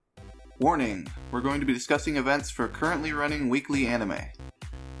Warning, we're going to be discussing events for currently running weekly anime.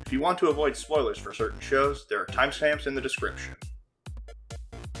 If you want to avoid spoilers for certain shows, there are timestamps in the description.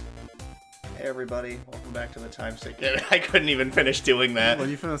 Hey everybody, welcome back to the Timestamp. I couldn't even finish doing that. Well,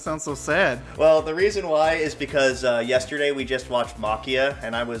 you sound so sad. Well, the reason why is because yesterday we just watched Machia,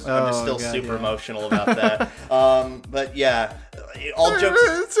 and I'm just still super emotional about that. But yeah, all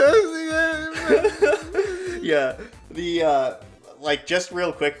jokes. Yeah, just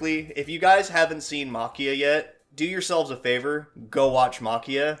real quickly, if you guys haven't seen Machia yet, do yourselves a favor, go watch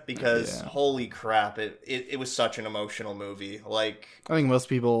Machia, because holy crap, it was such an emotional movie. Like, I think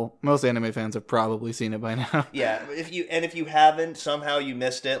most anime fans have probably seen it by now. Yeah, if you haven't, somehow you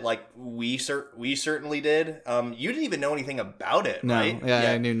missed it, like we certainly did. You didn't even know anything about it, no, right?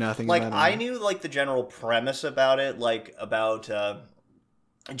 Yeah, I knew nothing about it. I knew, the general premise about it,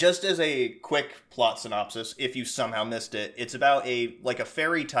 just as a quick plot synopsis, if you somehow missed it, it's about a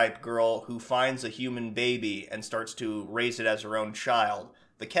fairy-type girl who finds a human baby and starts to raise it as her own child.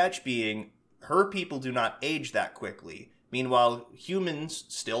 The catch being, her people do not age that quickly. Meanwhile, humans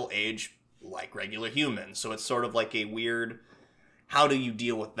still age like regular humans. So it's sort of like a weird, how do you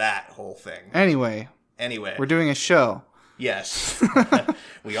deal with that whole thing? Anyway. We're doing a show. Yes,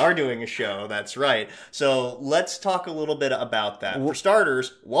 we are doing a show, that's right. So let's talk a little bit about that. For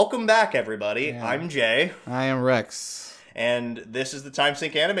starters, welcome back, everybody. Yeah. I'm Jay. I am Rex. And this is the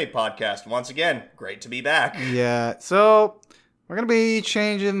Timesync Anime Podcast. Once again, great to be back. Yeah, so we're going to be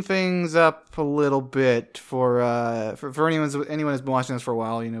changing things up a little bit for anyone who's been watching this for a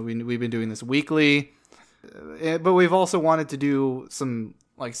while. You know, we've been doing this weekly, but we've also wanted to do some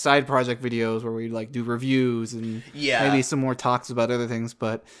side project videos where we do reviews and maybe some more talks about other things.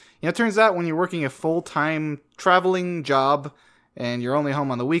 But it turns out when you're working a full-time traveling job and you're only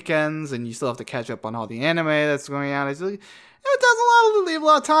home on the weekends and you still have to catch up on all the anime that's going on, it doesn't leave a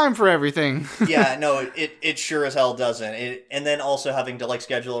lot of time for everything. Yeah, no, it sure as hell doesn't. And then also having to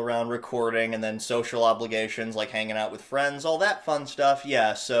schedule around recording and then social obligations like hanging out with friends, all that fun stuff.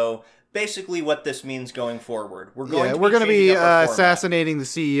 Yeah, so basically what this means going forward. We're going to be assassinating the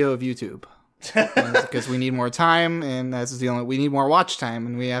CEO of YouTube. Because we need more time, and we need more watch time,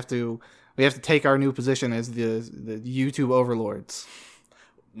 and we have to take our new position as the YouTube overlords.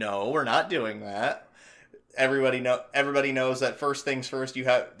 No, we're not doing that. Everybody knows that first things first,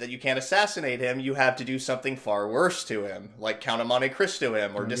 that you can't assassinate him, you have to do something far worse to him, like Count of Monte Cristo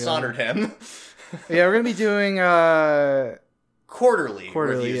him or Dishonored him. Yeah, we're going to be doing Quarterly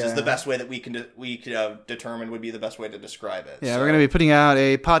reviews is the best way that we could determine would be the best way to describe it. Yeah, so we're going to be putting out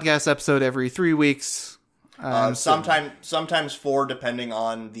a podcast episode every 3 weeks. Sometimes 4, depending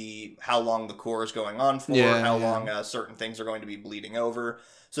on how long the core is going on for, how long certain things are going to be bleeding over.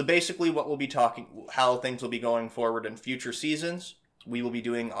 So basically what we'll be how things will be going forward in future seasons. We will be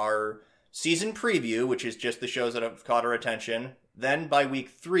doing our season preview, which is just the shows that have caught our attention. Then by week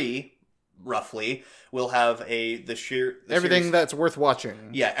 3, roughly, we'll have everything series that's worth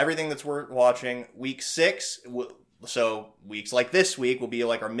watching. Yeah, everything that's worth watching. Week 6, so weeks like this week will be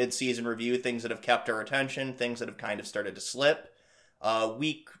our mid-season review, things that have kept our attention, things that have kind of started to slip.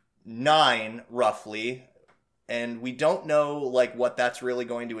 Week 9, roughly, and we don't know what that's really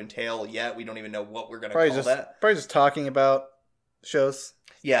going to entail yet. We don't even know what we're going to call that. Probably just talking about shows.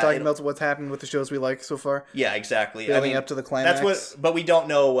 Yeah, talking about what's happened with the shows we like so far. Yeah, exactly. Building up to the climax. But we don't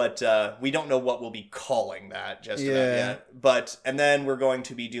know what we'll be calling that just yet. And then we're going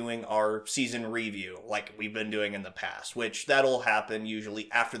to be doing our season review like we've been doing in the past, which that'll happen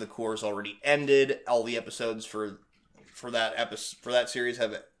usually after the core's already ended. All the episodes for that series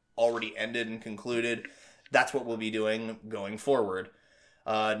have already ended and concluded. That's what we'll be doing going forward.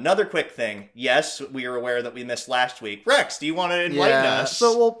 Another quick thing. Yes, we are aware that we missed last week. Rex, do you want to enlighten us?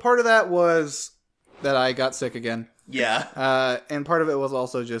 So, part of that was that I got sick again. Yeah. And part of it was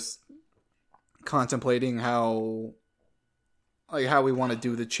also just contemplating how we want to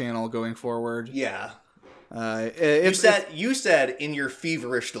do the channel going forward. Yeah. You said in your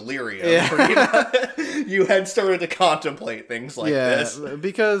feverish delirium, you had started to contemplate things like this. Yeah,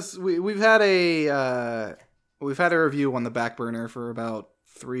 because we've had a review on the back burner for about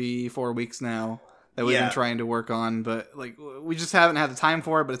 3-4 weeks now that we've been trying to work on, but we just haven't had the time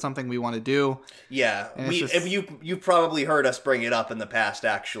for it, but it's something we want to do. Yeah, you've probably heard us bring it up in the past,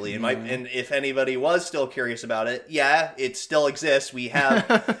 actually, and if anybody was still curious about it, it still exists. We have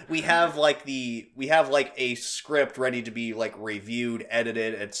a script ready to be reviewed,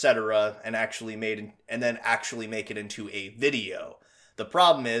 edited, etc., and actually make it into a video. The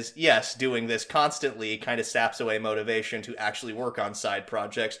problem is, yes, doing this constantly kind of saps away motivation to actually work on side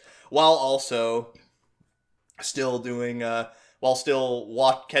projects, while also still doing while still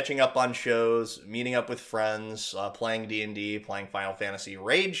catching up on shows, meeting up with friends, playing D&D, playing Final Fantasy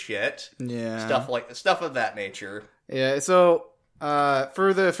raid shit. Yeah. Stuff of that nature. Yeah, so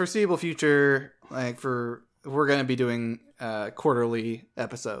for the foreseeable future, we're going to be doing quarterly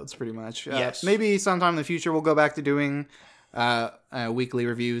episodes pretty much. Yes. Maybe sometime in the future we'll go back to doing weekly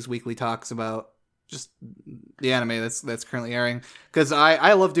reviews, weekly talks about just the anime that's currently airing, because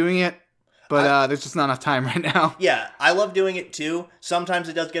I love doing it, but there's just not enough time right now. Yeah, I love doing it too. Sometimes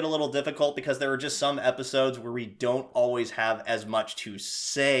it does get a little difficult because there are just some episodes where we don't always have as much to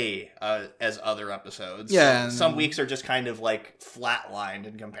say as other episodes. Yeah, so some weeks are just kind of like flatlined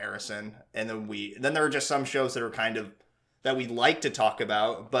in comparison, and then there are just some shows that are kind of that we like to talk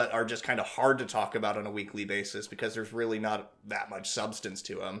about, but are just kind of hard to talk about on a weekly basis because there's really not that much substance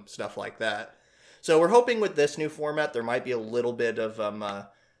to them, stuff like that. So we're hoping with this new format there might be a little bit of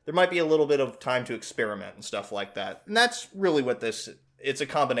time to experiment and stuff like that. And that's really what it's a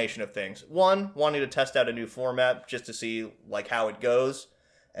combination of things. One, wanting to test out a new format just to see like how it goes,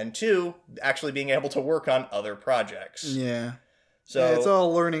 and two, actually being able to work on other projects. Yeah. So yeah, it's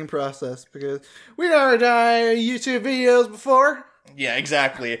all a learning process because we never done YouTube videos before. Yeah,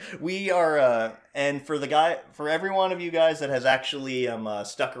 exactly. We are, and for every one of you guys that has actually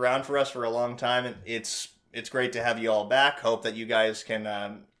stuck around for us for a long time, it's great to have you all back. Hope you guys can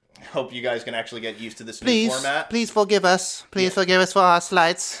actually get used to this new format. Please forgive us. Please forgive us for our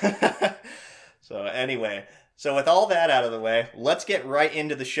slights. So anyway, with all that out of the way, let's get right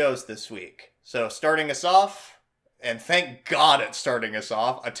into the shows this week. So starting us off, and thank God it's starting us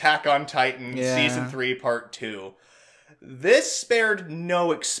off, Attack on Titan Season 3 Part 2. This spared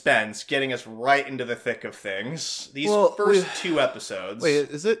no expense getting us right into the thick of things. These first 2 episodes. Wait,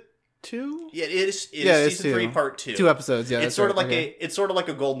 is it 2? Yeah, it is Season 3 Part 2. 2 episodes, yeah. It's sort of like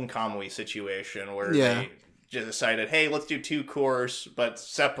a Golden Kamuy situation where they just decided, hey, let's do 2 cores, but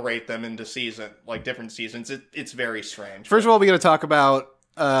separate them into different seasons. It's very strange. First of all, we got to talk about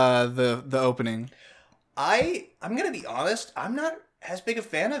the opening. I'm gonna be honest, I'm not as big a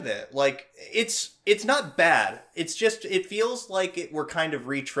fan of it. Like, it's not bad. It's just, it feels like we're kind of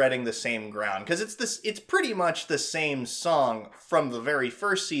retreading the same ground. Because it's pretty much the same song from the very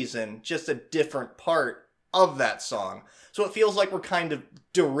first season, just a different part of that song. So it feels like we're kind of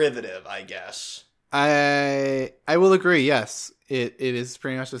derivative, I guess. I will agree, yes. It is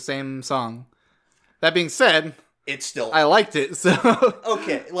pretty much the same song. That being said, it's still... I liked it, so...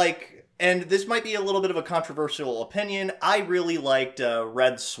 Okay, and this might be a little bit of a controversial opinion. I really liked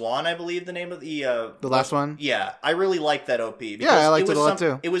Red Swan, I believe the name of the last one? Yeah, I really liked that OP. Yeah, I liked it a lot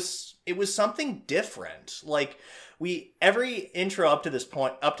too. It was something different. Like, every intro up to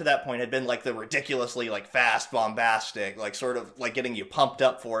that point had been like the ridiculously like fast, bombastic, like sort of like getting you pumped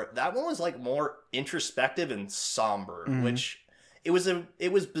up for it. That one was like more introspective and somber, which it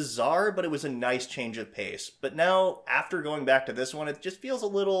was bizarre, but it was a nice change of pace. But now, after going back to this one, it just feels a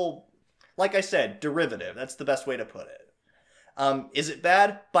little, like I said, derivative. That's the best way to put it. Is it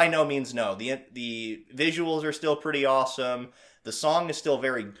bad? By no means no. The visuals are still pretty awesome. The song is still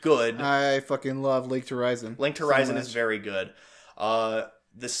very good. I fucking love Linked Horizon. Linked Horizon is very good. The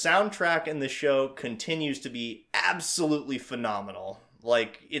soundtrack in the show continues to be absolutely phenomenal.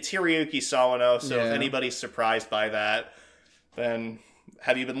 Like, it's Hiroyuki Sawano, so if anybody's surprised by that, then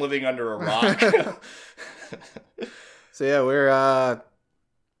have you been living under a rock? So yeah, we're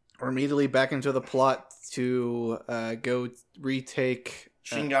immediately back into the plot to go retake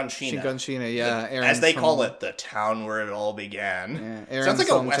Shinganshina, yeah. As they call it, the town where it all began. Yeah, sounds like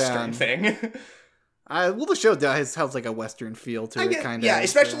a Western thing. Well, the show has like a Western feel to it, kind of. Yeah,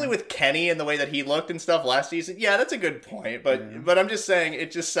 especially with Kenny and the way that he looked and stuff last season. Yeah, that's a good point. But I'm just saying,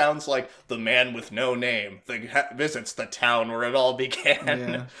 it just sounds like the man with no name visits the town where it all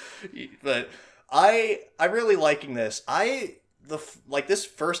began. Yeah. But I really liking this. This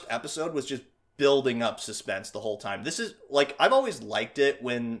first episode was just building up suspense the whole time. This is like, I've always liked it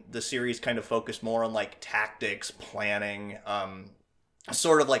when the series kind of focused more on like tactics, planning,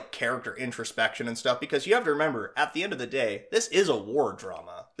 sort of like character introspection and stuff, because you have to remember, at the end of the day, this is a war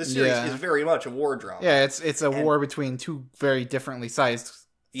drama. This series is very much a war drama. Yeah, it's a war between two very differently sized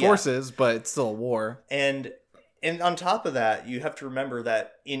forces, but it's still a war. And on top of that, you have to remember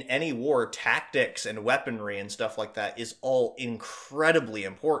that in any war, tactics and weaponry and stuff like that is all incredibly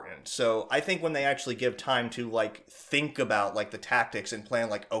important. So I think when they actually give time to like think about like the tactics and plan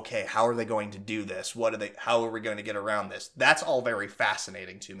like, okay, how are they going to do this? How are we going to get around this? That's all very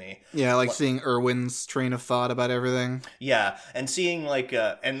fascinating to me. Yeah, like seeing Erwin's train of thought about everything. Yeah, and seeing like,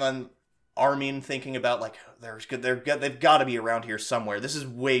 and then Armin thinking about like, they've got to be around here somewhere. This is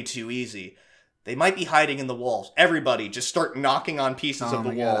way too easy. They might be hiding in the walls. Everybody, just start knocking on pieces of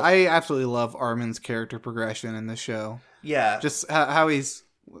the wall. I absolutely love Armin's character progression in this show. Yeah. Just how he's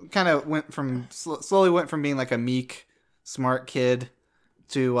kind of slowly went from being like a meek, smart kid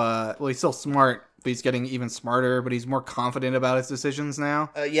to, well, he's still smart, but he's getting even smarter, but he's more confident about his decisions now.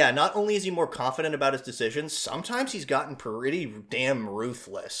 Yeah, not only is he more confident about his decisions, sometimes he's gotten pretty damn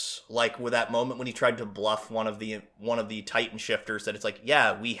ruthless. Like with that moment when he tried to bluff one of the Titan shifters that it's like,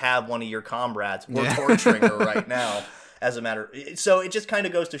 yeah, we have one of your comrades. We're torturing her right now. So it just kind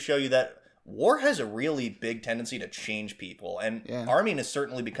of goes to show you that war has a really big tendency to change people, and Armin is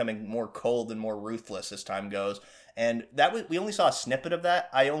certainly becoming more cold and more ruthless as time goes. And we only saw a snippet of that.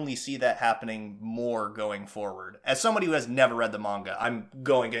 I only see that happening more going forward. As somebody who has never read the manga, I'm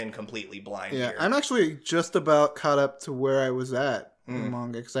going in completely blind here. I'm actually just about caught up to where I was at in the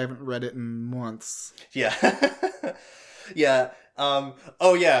manga, because I haven't read it in months. Yeah. Yeah.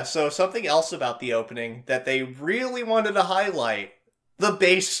 So something else about the opening that they really wanted to highlight. The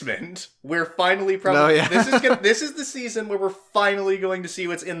basement. We're finally this is the season where we're finally going to see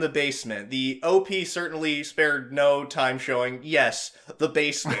what's in the basement. The OP certainly spared no time showing, yes, the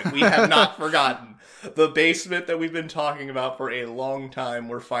basement. We have not forgotten. The basement that we've been talking about for a long time,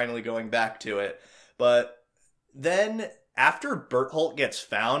 we're finally going back to it. But then after Bertholdt gets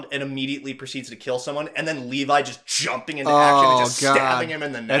found and immediately proceeds to kill someone, and then Levi just jumping into action and just stabbing him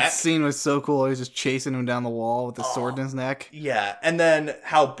in the neck. That scene was so cool. He was just chasing him down the wall with the sword in his neck. Yeah, and then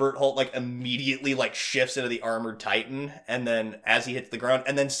how Bertholdt immediately shifts into the armored Titan, and then as he hits the ground,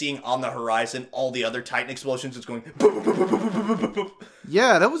 and then seeing on the horizon all the other Titan explosions just going.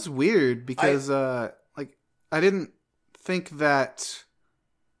 Yeah, that was weird because I didn't think that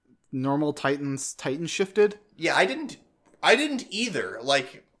normal Titan shifted. Yeah, I didn't either.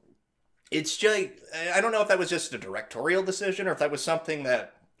 It's just, I don't know if that was just a directorial decision or if that was something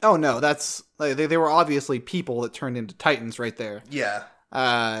that... Oh, no, that's... they were obviously people that turned into Titans right there. Yeah.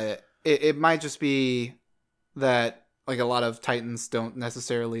 It might just be that, a lot of Titans don't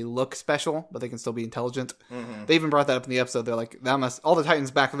necessarily look special, but they can still be intelligent. Mm-hmm. They even brought that up in the episode. They're like, all the Titans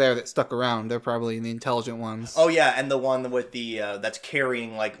back there that stuck around, they're probably the intelligent ones. Oh, yeah, and the one with the, that's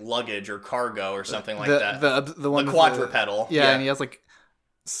carrying, luggage or cargo or something like that. The one the quadrupedal. Yeah, and he has,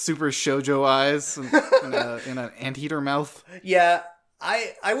 super shoujo eyes and an anteater mouth. Yeah,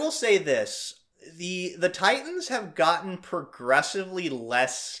 I will say this. The Titans have gotten progressively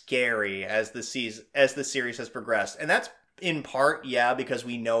less scary as the series has progressed, and that's in part, because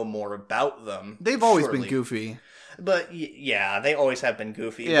we know more about them. They've always been goofy, but yeah, they always have been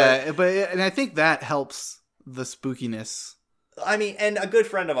goofy. Yeah, and I think that helps the spookiness. I mean, and a good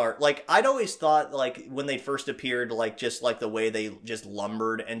friend of ours, I'd always thought, when they first appeared, just, the way they just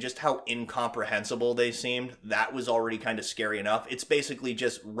lumbered and just how incomprehensible they seemed, that was already kind of scary enough. It's basically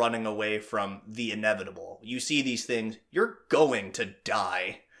just running away from the inevitable. You see these things, you're going to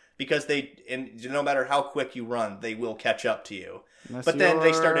die. Because no matter how quick you run, they will catch up to you. Unless but then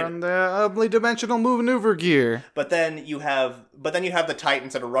they started on the ugly dimensional maneuver gear. But then you have the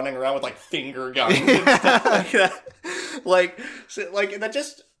Titans that are running around with finger guns and stuff like that. And that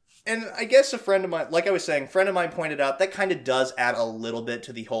just, and I guess a friend of mine, like I was saying, friend of mine pointed out that kind of does add a little bit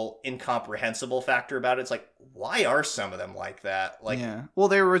to the whole incomprehensible factor about it. It's why are some of them like that? Yeah. Well,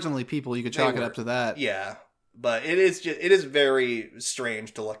 they were originally people. You could chalk it up to that. Yeah. But it is very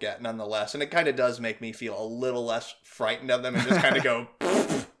strange to look at nonetheless. And it kind of does make me feel a little less frightened of them and just kind of go,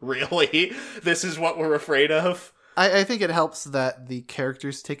 really? This is what we're afraid of? I think it helps that the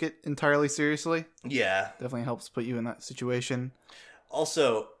characters take it entirely seriously. Yeah. Definitely helps put you in that situation.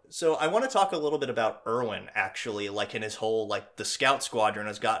 Also, so I want to talk a little bit about Erwin, actually, in his whole, the Scout Squadron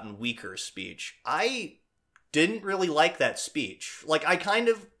has gotten weaker speech. I didn't really like that speech.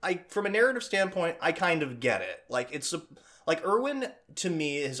 From a narrative standpoint, I kind of get it. Erwin, to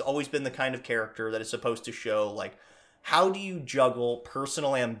me, has always been the kind of character that is supposed to show, how do you juggle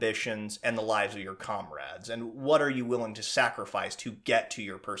personal ambitions and the lives of your comrades? And what are you willing to sacrifice to get to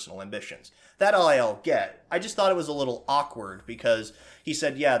your personal ambitions? That I'll get. I just thought it was a little awkward because he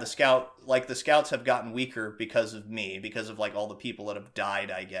said, yeah, the scouts have gotten weaker because of me, because of all the people that have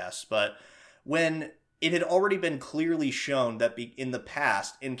died, I guess. But when it had already been clearly shown that in the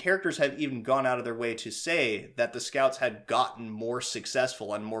past, and characters have even gone out of their way to say that the scouts had gotten more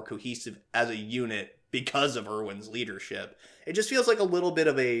successful and more cohesive as a unit because of Erwin's leadership. It just feels like a little bit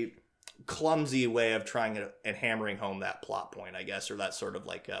of a clumsy way of trying and hammering home that plot point, I guess, or that sort of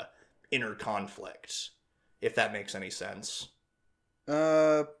inner conflict, if that makes any sense.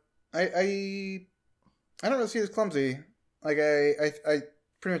 I don't really see it as clumsy. I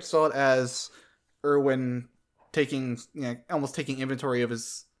pretty much saw it as Erwin almost taking inventory of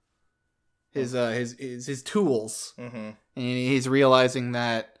his his tools, Mm-hmm. and he's realizing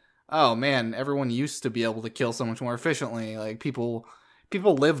that, oh man, everyone used to be able to kill so much more efficiently. Like people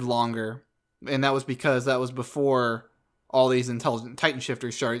lived longer, and that was because that was before all these intelligent Titan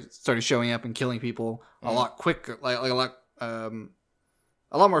shifters started showing up and killing people a lot quicker, a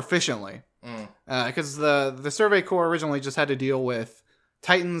lot more efficiently. Because the Survey Corps originally just had to deal with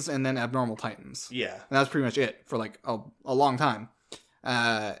Titans and then abnormal Titans. Yeah. And that was pretty much it for like a long time.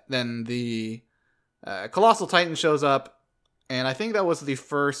 Then the Colossal Titan shows up, and I think that was the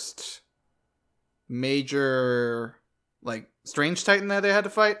first major like strange Titan that they had to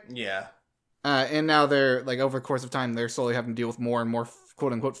fight. Yeah. And now they're like, over the course of time, they're slowly having to deal with more and more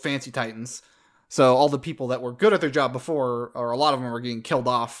quote unquote fancy Titans. So all the people that were good at their job before, or a lot of them, were getting killed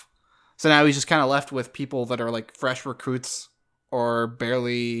off. So now he's just kind of left with people that are like fresh recruits or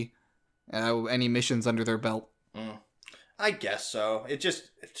barely any missions under their belt. I guess so. It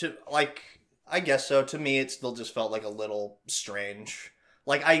just, I guess so. To me, it still just felt like a little strange.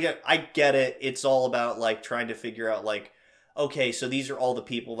 Like, I get it. It's all about, like, trying to figure out, like, okay, so these are all the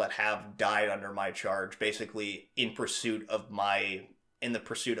people that have died under my charge, basically in the pursuit of my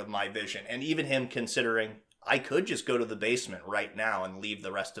vision. And even him considering, I could just go to the basement right now and leave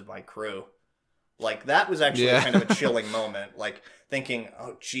the rest of my crew. Like, that was actually kind of a chilling moment. Like, thinking,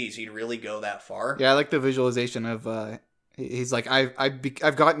 oh, geez, he'd really go that far? Yeah, I like the visualization of, he's like,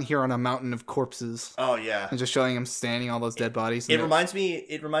 I've gotten here on a mountain of corpses. Oh, yeah. And just showing him standing all those dead bodies. It reminds me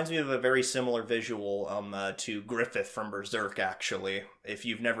of a very similar visual to Griffith from Berserk, actually. If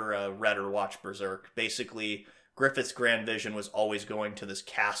you've never read or watched Berserk, basically, Griffith's grand vision was always going to this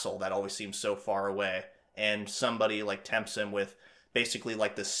castle that always seems so far away. And somebody, like, tempts him with basically,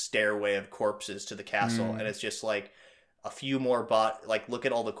 like, this stairway of corpses to the castle. And it's just, like, a few more like, look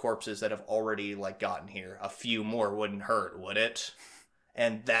at all the corpses that have already, like, gotten here. A few more wouldn't hurt, would it?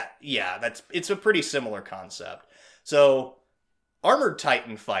 And it's a pretty similar concept. So, Armored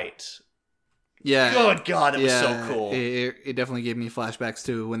Titan fight. Yeah. Good God, it was so cool. It definitely gave me flashbacks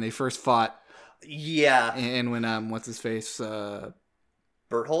to when they first fought. Yeah. And when, what's his face? Bertholdt?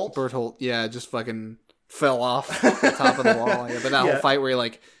 Bertholdt, yeah, just fucking fell off the top of the wall. Yeah, but that whole fight where he,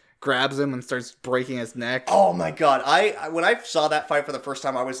 like, grabs him and starts breaking his neck. Oh my God. When I saw that fight for the first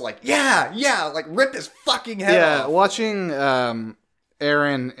time, I was like, yeah, like, rip his fucking head off. Yeah, watching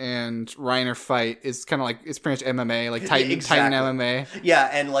Eren and Reiner fight is kind of like, it's pretty much MMA, like Titan MMA. Yeah,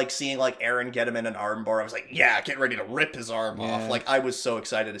 and like seeing like Eren get him in an armbar, I was like, yeah, get ready to rip his arm off. Like, I was so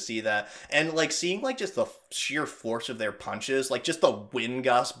excited to see that. And like seeing like just the sheer force of their punches, like just the wind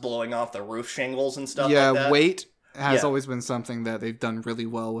gust blowing off the roof shingles and stuff like that. Yeah, weight has always been something that they've done really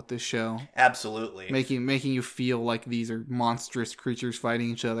well with this show. Absolutely. Making you feel like these are monstrous creatures fighting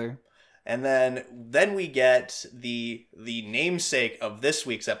each other. And then we get the namesake of this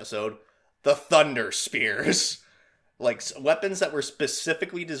week's episode, the Thunder Spears. Like, weapons that were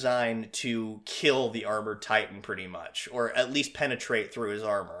specifically designed to kill the Armored Titan, pretty much. Or at least penetrate through his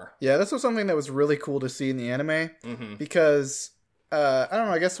armor. Yeah, this was something that was really cool to see in the anime. Mm-hmm. Because, I don't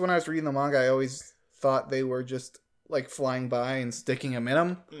know, I guess when I was reading the manga, I always thought they were just, like, flying by and sticking them in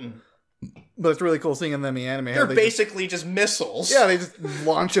them. But it's really cool seeing them in the anime. They're basically just missiles. Yeah, they just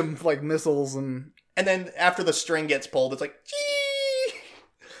launch them like missiles and then after the string gets pulled, it's like, gee!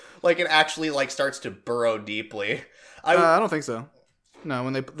 Like, it actually, like, starts to burrow deeply. I don't think so. No,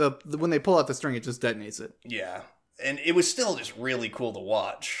 when they pull out the string, it just detonates it. Yeah. And it was still just really cool to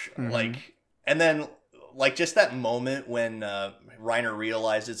watch. Mm-hmm. Like, and then, like, just that moment when Reiner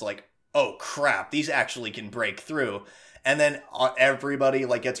realizes, like, oh crap, these actually can break through. And then everybody,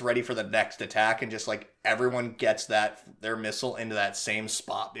 like, gets ready for the next attack, and just, like, everyone gets their missile into that same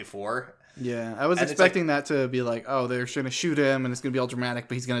spot before. Yeah, I was expecting that to be like, oh, they're going to shoot him, and it's going to be all dramatic,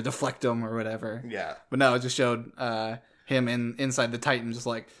 but he's going to deflect them or whatever. Yeah. But no, it just showed him inside the Titan, just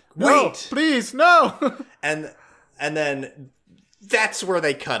like, no, wait! Please, no! and then that's where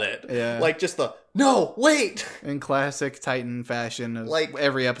they cut it. Yeah. Like, just no, wait! In classic Titan fashion, of, like,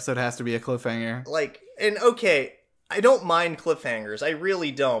 every episode has to be a cliffhanger. Like, and okay, I don't mind cliffhangers. I really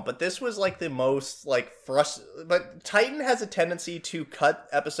don't. But this was, like, the most, like, But Titan has a tendency to cut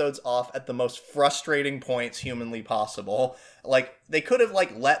episodes off at the most frustrating points humanly possible. Like, they could have,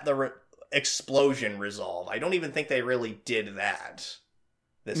 like, let the explosion resolve. I don't even think they really did that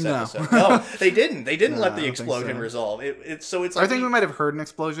this episode. No, they didn't. They didn't let the explosion resolve. So it's like... I think we might have heard an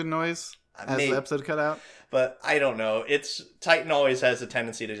explosion noise as the episode cut out. But I don't know. Titan always has a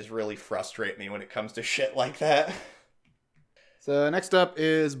tendency to just really frustrate me when it comes to shit like that. So next up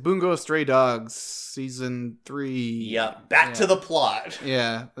is Bungo Stray Dogs, Season 3. Yeah, back to the plot.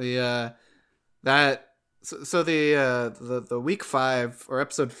 Yeah, that So the week 5 or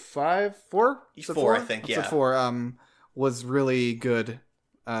episode 4? Episode 4, I think, episode yeah. 4 was really good.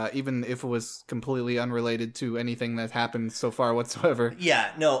 Even if it was completely unrelated to anything that happened so far whatsoever.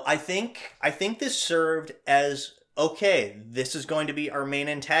 Yeah, no, I think this served as, okay, this is going to be our main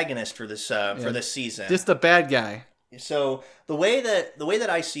antagonist for this season. Just a bad guy. So the way that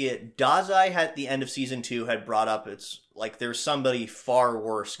I see it, Dazai at the end of season 2 had brought up, it's like there's somebody far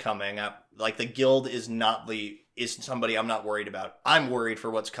worse coming up. Like the guild is somebody I'm not worried about. I'm worried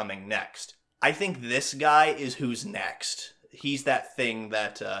for what's coming next. I think this guy is who's next. He's that thing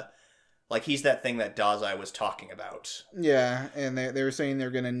that Dazai was talking about. Yeah, and they were saying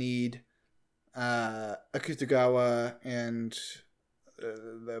they're gonna need Akutagawa and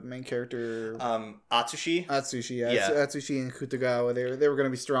the main character Atsushi. Yeah. Atsushi and Akutagawa. They were gonna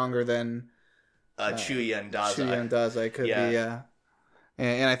be stronger than Chuya and Dazai. Chuya and Dazai could be. Yeah,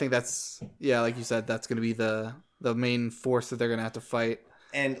 and I think that's like you said, that's gonna be the main force that they're gonna have to fight.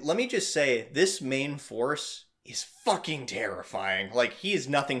 And let me just say, this main force is fucking terrifying. Like, he is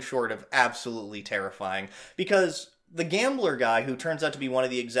nothing short of absolutely terrifying. Because the gambler guy, who turns out to be one of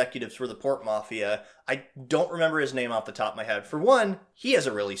the executives for the Port Mafia, I don't remember his name off the top of my head. For one, he has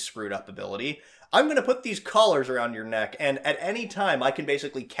a really screwed up ability. I'm going to put these collars around your neck, and at any time, I can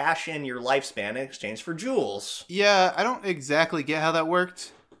basically cash in your lifespan in exchange for jewels. Yeah, I don't exactly get how that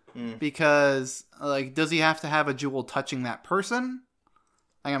worked. Because, like, does he have to have a jewel touching that person?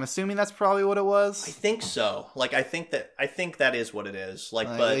 Like, I'm assuming that's probably what it was. I think so. Like, I think that is what it is. Like,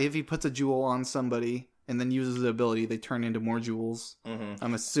 but if he puts a jewel on somebody and then uses the ability, they turn into more jewels. Mm-hmm.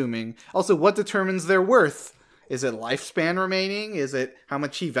 I'm assuming. Also, what determines their worth? Is it lifespan remaining? Is it how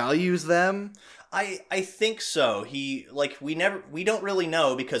much he values them? I think so. We don't really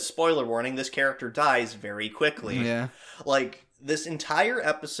know, because spoiler warning, this character dies very quickly. Yeah. Like, this entire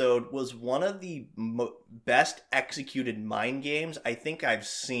episode was one of the best executed mind games I think I've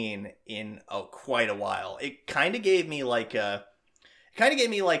seen in quite a while. It kind of gave me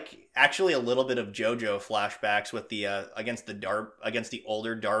actually a little bit of JoJo flashbacks with the against the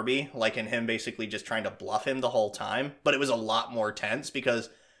older Darby, like, in him basically just trying to bluff him the whole time. But it was a lot more tense, because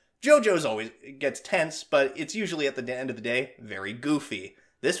JoJo's always gets tense, but it's usually at the end of the day very goofy.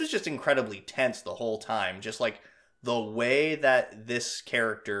 This was just incredibly tense the whole time, just like the way that this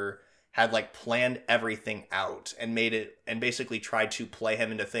character had, like, planned everything out and made it, and basically tried to play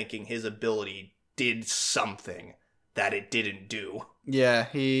him into thinking his ability did something that it didn't do. Yeah,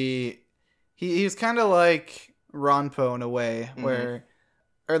 he was kind of like Ronpo in a way, where,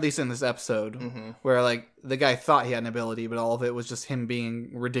 or at least in this episode, where, like, the guy thought he had an ability, but all of it was just him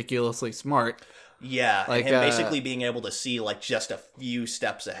being ridiculously smart. Yeah, like, and him basically being able to see, like, just a few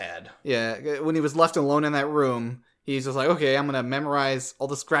steps ahead. Yeah, when he was left alone in that room, he's just like, okay, I'm gonna memorize all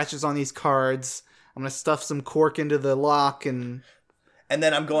the scratches on these cards. I'm gonna stuff some cork into the lock, and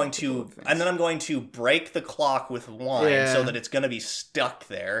then I'm going to break the clock with wine so that it's gonna be stuck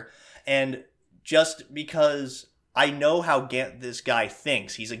there. And just because I know how this guy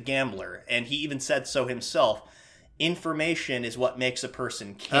thinks, he's a gambler, and he even said so himself. Information is what makes a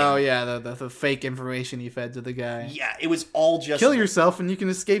person king. Oh yeah, the fake information he fed to the guy. Yeah, it was all just... Kill yourself and you can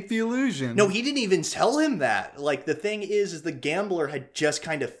escape the illusion. No, he didn't even tell him that. Like, the thing is the gambler had just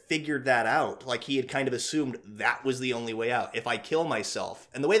kind of figured that out. Like, he had kind of assumed that was the only way out. If I kill myself.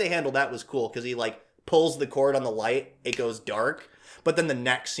 And the way they handled that was cool, because he, like, pulls the cord on the light, it goes dark. But then the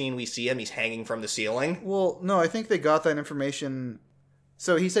next scene we see him, he's hanging from the ceiling. Well, no, I think they got that information...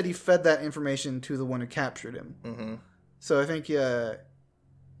 So he said he fed that information to the one who captured him. Mm-hmm. So I think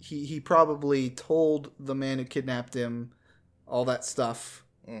he probably told the man who kidnapped him all that stuff,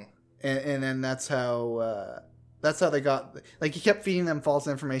 and then that's how they got. Like, he kept feeding them false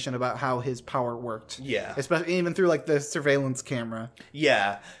information about how his power worked. Yeah, especially even through, like, the surveillance camera.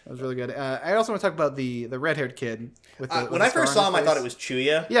 Yeah, that was really good. I also want to talk about the red-haired kid. When I first saw him, I thought it was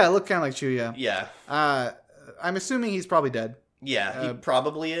Chuya. Yeah, it looked kind of like Chuya. Yeah. I'm assuming he's probably dead. Yeah, he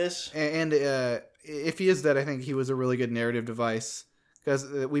probably is. And if he is dead, I think he was a really good narrative device, because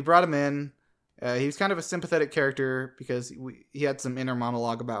we brought him in. He was kind of a sympathetic character because he had some inner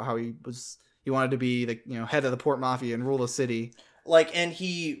monologue about how he wanted to be the head of the Port Mafia and rule the city. Like,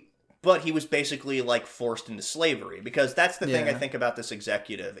 but he was basically, like, forced into slavery, because that's the thing I think about this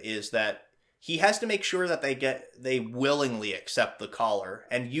executive is that he has to make sure that they willingly accept the collar.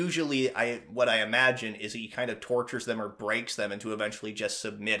 And usually what I imagine is he kind of tortures them or breaks them into eventually just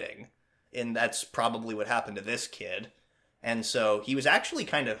submitting. And that's probably what happened to this kid. And so he was actually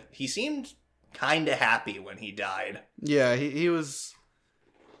he seemed kind of happy when he died. Yeah, he was...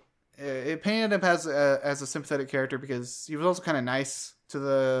 It painted him as a sympathetic character because he was also kind of nice to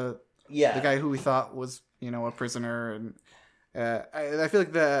the Yeah. the guy who we thought was, a prisoner. And I feel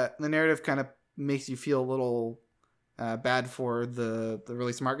like the narrative kind of makes you feel a little bad for the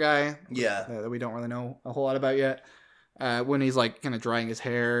really smart guy. Yeah. That we don't really know a whole lot about yet. When he's like kind of drying his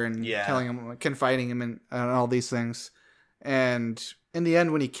hair and telling him, confiding him and all these things. And in the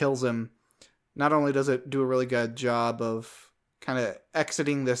end, when he kills him, not only does it do a really good job of kind of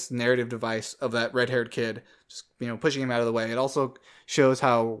exiting this narrative device of that red-haired kid, just pushing him out of the way, it also shows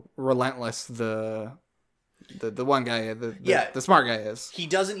how relentless the one guy, the smart guy is. He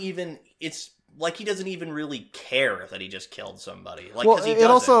doesn't even. It's like he doesn't even really care that he just killed somebody. Like, well, 'cause he it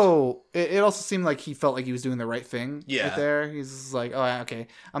also seemed like he felt like he was doing the right thing. Yeah. Right there, he's just like, oh, okay,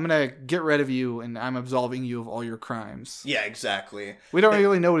 I'm gonna get rid of you, and I'm absolving you of all your crimes. Yeah, exactly. We don't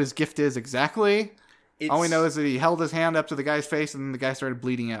really know what his gift is exactly. All we know is that he held his hand up to the guy's face, and then the guy started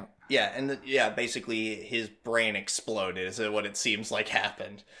bleeding out. Yeah, and basically his brain exploded is what it seems like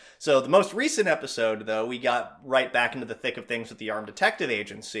happened. So the most recent episode, though, we got right back into the thick of things with the Armed Detective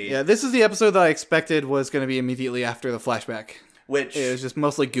Agency. Yeah, this is the episode that I expected was going to be immediately after the flashback. Which it was just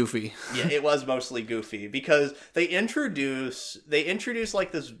mostly goofy. Yeah, it was mostly goofy because they introduce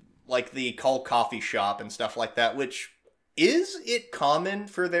like this, like the Call Coffee shop and stuff like that. Which is it common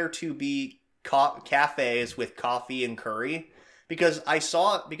for there to be cafes with coffee and curry? Because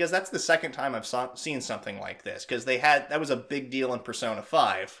that's the second time I've seen something like this. Because that was a big deal in Persona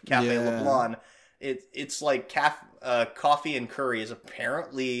 5, Cafe LeBlanc. It's like coffee and curry is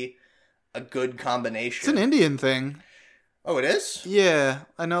apparently a good combination. It's an Indian thing. Oh, it is? Yeah,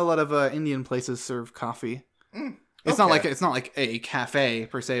 I know a lot of Indian places serve coffee. It's not like a cafe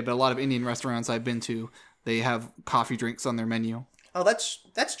per se, but a lot of Indian restaurants I've been to, they have coffee drinks on their menu. Oh,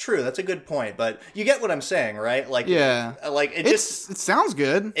 that's true. That's a good point. But you get what I'm saying, right? Like, yeah, like it sounds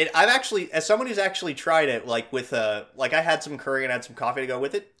good. I've actually, as someone who's actually tried it, like with like I had some curry and had some coffee to go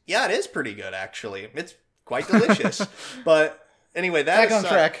with it. Yeah, it is pretty good actually. It's quite delicious. But anyway, back on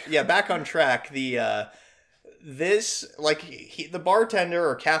track. Yeah, back on track. The the bartender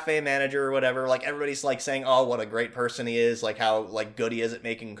or cafe manager or whatever, like everybody's like saying, oh, what a great person he is, like how like good he is at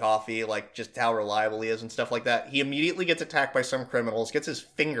making coffee, like just how reliable he is and stuff like that. He immediately gets attacked by some criminals, gets his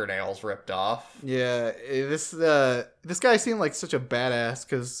fingernails ripped off. Yeah, this guy seemed like such a badass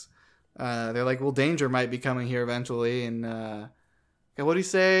because they're like, well, danger might be coming here eventually, and what do you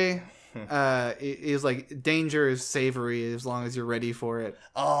say? Is like danger is savory as long as you're ready for it.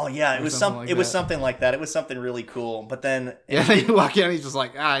 Oh yeah, it was something like that. It was something really cool. But then you walk in and he's just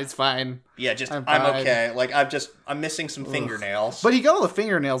like, it's fine. Yeah, I'm okay. Like I'm missing some fingernails. But he got all the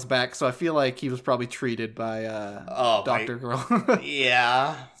fingernails back, so I feel like he was probably treated by Dr. Girl.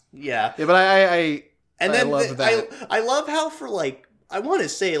 Yeah. But I love that. I love how for like I want to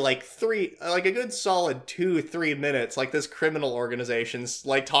say like a good solid 2-3 minutes, like this criminal organization's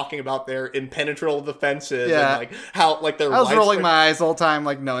like talking about their impenetrable defenses and like how like their. I was rolling my eyes the whole time,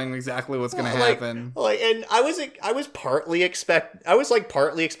 like knowing exactly what's going to happen. And I was partly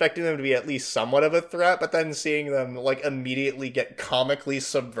expecting them to be at least somewhat of a threat, but then seeing them like immediately get comically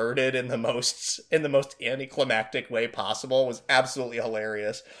subverted in the most anticlimactic way possible was absolutely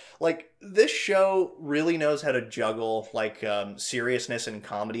hilarious. Like, this show really knows how to juggle, like, seriousness and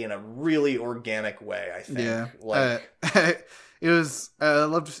comedy in a really organic way, I think. Yeah. Like, it was, I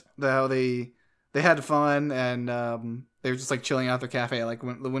loved how they had fun, and they were just, like, chilling out the cafe. Like,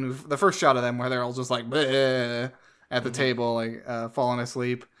 when the first shot of them, where they're all just, like, bleh, at the table, like, falling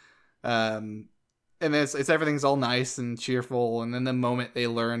asleep. And it's everything's all nice and cheerful, and then the moment they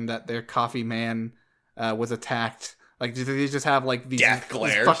learn that their coffee man was attacked, like, they just have, like, these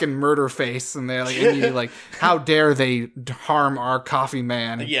fucking murder face, and they're, like, like, how dare they harm our coffee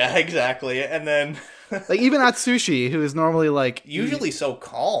man? Yeah, exactly. And then... like, even Atsushi, who is normally, like... usually so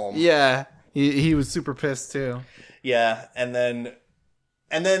calm. Yeah. He was super pissed, too. Yeah, and then,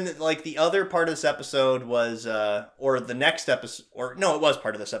 like, the other part of this episode was, or the next episode, or, no, it was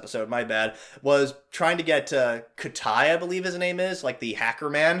part of this episode, my bad, was trying to get, Kutai, I believe his name is, like, the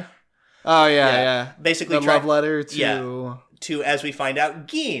hacker man. Oh, yeah. Basically, the love letter to... to, as we find out,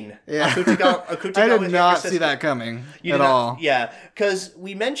 Gin. Yeah. Akutagawa I did not see that coming at all. Yeah, because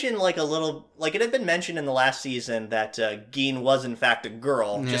we mentioned, like, a little... like, it had been mentioned in the last season that Gin was, in fact, a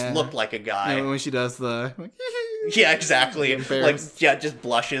girl. Yeah. Just looked like a guy. Yeah, when she does the... yeah, exactly. Like, yeah, just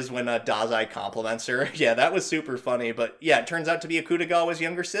blushes when Dazai compliments her. Yeah, that was super funny. But, yeah, it turns out to be Akutagawa's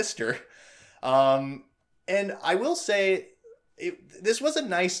younger sister. And I will say... this was a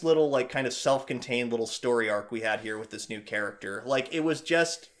nice little, like, kind of self-contained little story arc we had here with this new character. Like, it was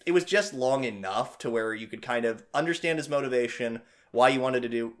just long enough to where you could kind of understand his motivation, why he wanted to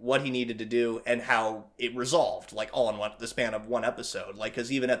do what he needed to do, and how it resolved, like, all in the span of one episode. Like,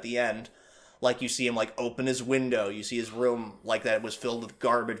 because even at the end, like, you see him, like, open his window, you see his room, like, that was filled with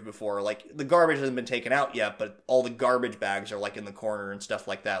garbage before. Like, the garbage hasn't been taken out yet, but all the garbage bags are, like, in the corner and stuff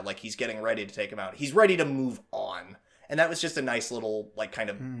like that. Like, he's getting ready to take them out. He's ready to move on. And that was just a nice little, like, kind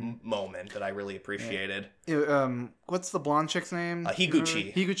of moment that I really appreciated. What's the blonde chick's name?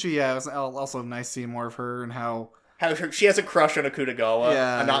 Higuchi. Higuchi, yeah. It was also nice seeing more of her and how she has a crush on Akutagawa.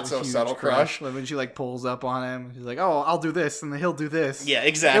 Yeah, a not-so-subtle crush. When she, like, pulls up on him, she's like, oh, I'll do this, and then he'll do this. Yeah,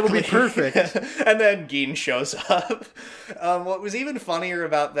 exactly. It'll be perfect. And then Gin shows up. What was even funnier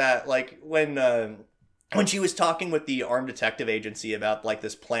about that, like, when she was talking with the Armed Detective Agency about, like,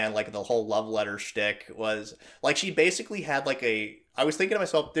 this plan, like, the whole love letter shtick was, like, she basically had, like, I was thinking to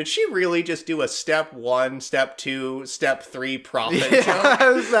myself, did she really just do a step 1, step 2, step 3 profit joke?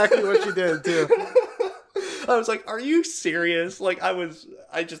 That's exactly what she did, too. I was like, are you serious? Like, I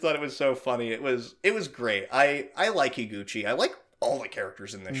just thought it was so funny. It was great. I like Higuchi. I like all the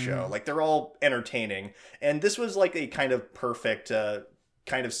characters in this show. Like, they're all entertaining. And this was, like, a kind of perfect,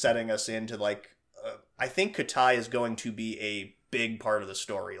 kind of setting us into, like, I think Katai is going to be a big part of the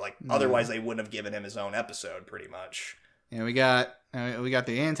story. Like, otherwise they wouldn't have given him his own episode, pretty much. Yeah, we got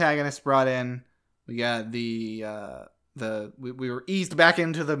the antagonist brought in. We got we were eased back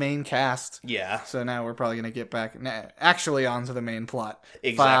into the main cast. Yeah. So now we're probably gonna get back actually onto the main plot.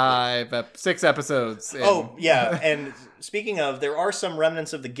 Exactly. 6 episodes. Oh yeah, and speaking of, there are some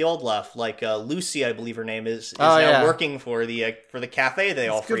remnants of the guild left. Like Lucy, I believe her name is now working for the cafe they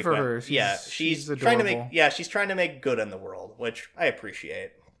all frequent. Good for her. She's trying to make she's trying to make good in the world, which I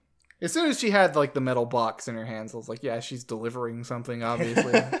appreciate. As soon as she had, like, the metal box in her hands, I was like, yeah, she's delivering something,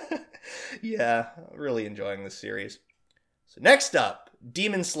 obviously. Yeah, really enjoying this series. So next up,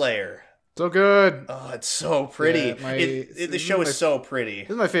 Demon Slayer. So good. Oh, it's so pretty. Yeah, the show is so pretty.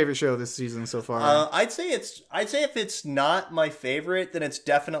 This is my favorite show this season so far. I'd say if it's not my favorite, then it's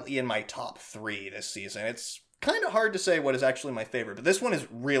definitely in my top 3 this season. It's kind of hard to say what is actually my favorite, but this one is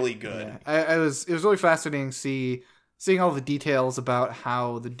really good. Yeah. It was really fascinating seeing all the details about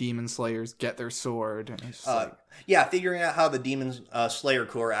how the Demon Slayers get their sword. And it's figuring out how the Demon Slayer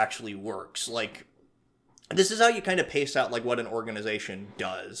Corps actually works. Like, this is how you kind of pace out, like, what an organization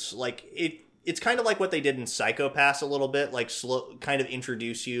does. Like, it's kind of like what they did in Psycho Pass a little bit, like, kind of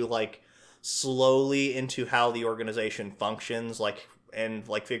introduce you, like, slowly into how the organization functions, like, and,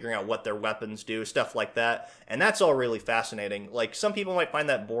 like, figuring out what their weapons do, stuff like that. And that's all really fascinating. Like, some people might find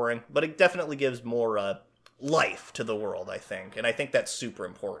that boring, but it definitely gives more life to the world, I think. And I think that's super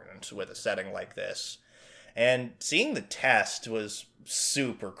important with a setting like this. And seeing the test was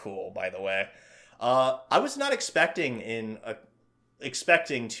super cool, by the way. I was not expecting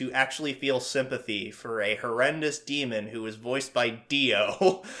to actually feel sympathy for a horrendous demon who was voiced by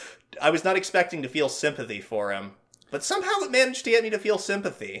Dio. I was not expecting to feel sympathy for him, but somehow it managed to get me to feel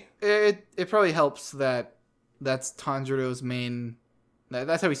sympathy. It probably helps that that's Tanjiro's main.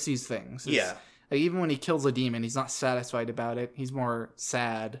 That's how he sees things. Yeah. Like, even when he kills a demon, he's not satisfied about it. He's more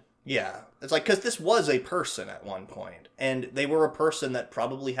sad. Yeah. It's like, because this was a person at one point, and they were a person that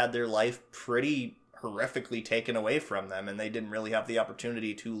probably had their life pretty horrifically taken away from them, and they didn't really have the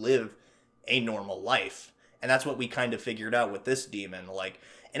opportunity to live a normal life. And that's what we kind of figured out with this demon. Like,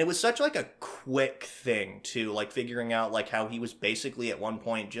 and it was such, like, a quick thing, too, like, figuring out, like, how he was basically at one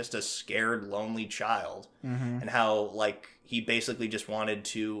point just a scared, lonely child. Mm-hmm. And how, like, he basically just wanted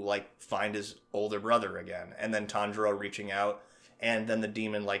to, like, find his older brother again. And then Tanjiro reaching out, and then the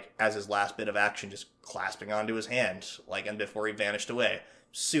demon, like, as his last bit of action, just clasping onto his hand, like, and before he vanished away.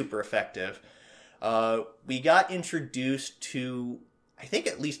 Super effective. We got introduced to, I think,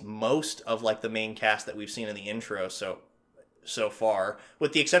 at least most of, like, the main cast that we've seen in the intro so far,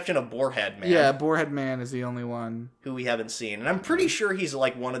 with the exception of Boarhead Man. Yeah, Boarhead Man is the only one who we haven't seen. And I'm pretty sure he's,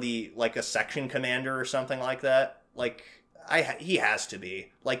 like, one of the, like, a section commander or something like that. Like, he has to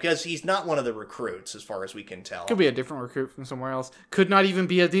be. Like, because he's not one of the recruits, as far as we can tell. Could be a different recruit from somewhere else. Could not even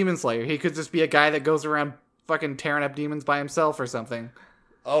be a Demon Slayer. He could just be a guy that goes around fucking tearing up demons by himself or something.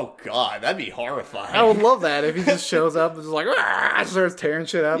 Oh, God, that'd be horrifying. I would love that if he just shows up and just, like, starts tearing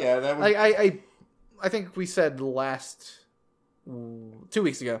shit up. Yeah, that would... I think we said last... 2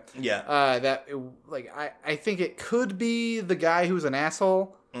 weeks ago. Yeah. I think it could be the guy who's an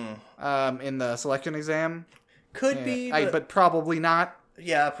asshole in the selection exam. Could be, but probably not.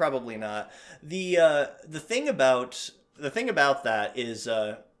 Yeah, probably not. The thing about that is,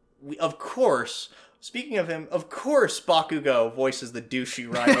 of course, speaking of him, of course, Bakugo voices the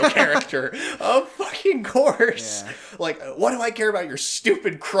douchey Rhino character. Of fucking course. Yeah. Like, what do I care about your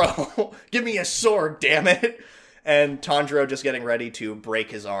stupid crow? Give me a sword, damn it. And Tanjiro just getting ready to break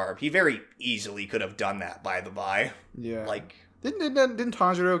his arm. He very easily could have done that, by the by. Yeah. Like, didn't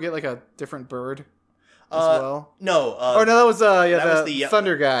Tanjiro get like a different bird as well? No. Oh no, that was the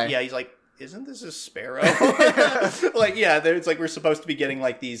Thunder guy. Yeah, he's like, isn't this a sparrow? Like, yeah, it's like we're supposed to be getting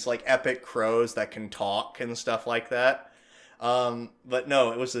like these like epic crows that can talk and stuff like that. But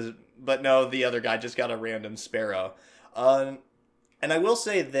no, the other guy just got a random sparrow. And I will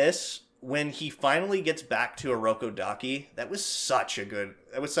say this. When he finally gets back to Orokodaki, that was such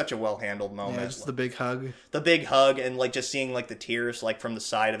a well-handled moment. Yeah, it's the big hug. The big hug, and like just seeing like the tears like from the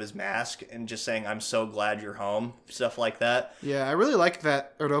side of his mask, and just saying, "I'm so glad you're home," stuff like that. Yeah, I really like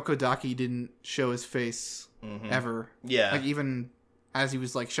that Orokodaki didn't show his face ever. Yeah, like even as he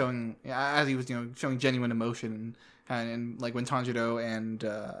was like showing genuine emotion, and like when Tanjiro and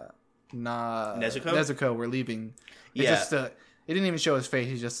Nezuko were leaving, it didn't even show his face.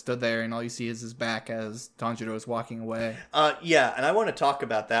 He just stood there, and all you see is his back as Tanjiro is walking away. Yeah, and I want to talk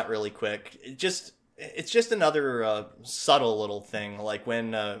about that really quick. It's just another subtle little thing. Like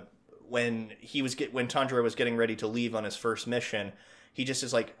when Tanjiro was getting ready to leave on his first mission, he just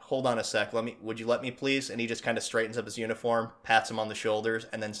is like, "Hold on a sec. Would you let me please?" And he just kind of straightens up his uniform, pats him on the shoulders,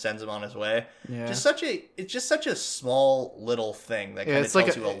 and then sends him on his way. Yeah. It's just such a small little thing that kind of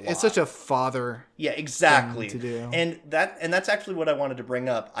tells you a lot. It's such a father. Yeah, exactly. Thing to do. And that's actually what I wanted to bring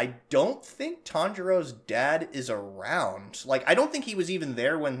up. I don't think Tanjiro's dad is around. Like, I don't think he was even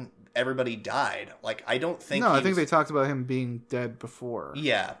there when everybody died. Like, I don't think. No, I think they talked about him being dead before.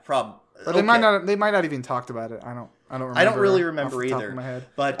 Yeah, probably. But they might not even talked about it. I don't remember. I don't really remember off the either. Top of my head.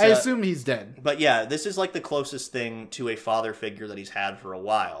 But I assume he's dead. But yeah, this is like the closest thing to a father figure that he's had for a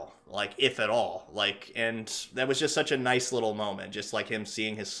while, like if at all. Like, and that was just such a nice little moment, just like him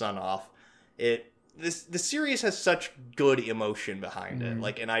seeing his son off. The series has such good emotion behind it,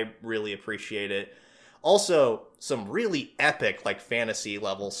 like, and I really appreciate it. Also, some really epic like fantasy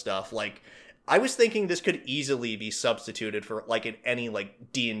level stuff, like. I was thinking this could easily be substituted for like in any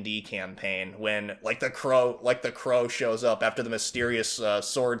like D&D campaign when like the crow shows up after the mysterious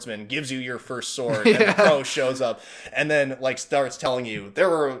swordsman gives you your first sword and the crow shows up and then like starts telling you there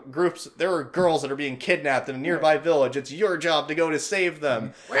are girls that are being kidnapped in a nearby village. It's your job to go to save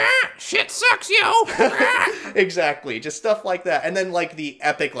them. Shit sucks, yo. Exactly, just stuff like that. And then like the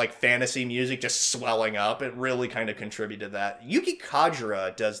epic like fantasy music just swelling up. It really kind of contributed to that. Yuki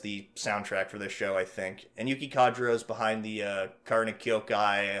Kajira does the soundtrack for this show, I think. And Yuki Kajira is behind the Karna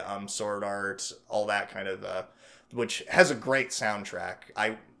Kyokai, Sword Art, all that kind of, which has a great soundtrack.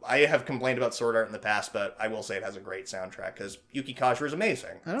 I have complained about Sword Art in the past, but I will say it has a great soundtrack because Yuki Kajira is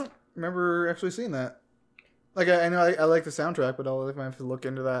amazing. I don't remember actually seeing that. Like, I know I like the soundtrack, but I'll have to look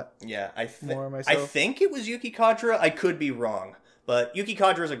into that. Yeah, more myself. I think it was Yuki Kajira. I could be wrong. But Yuki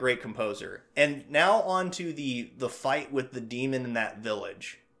Kajira is a great composer. And now on to the fight with the demon in that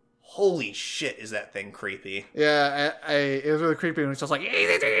village. Holy shit, is that thing creepy. Yeah, it was really creepy when it's just like,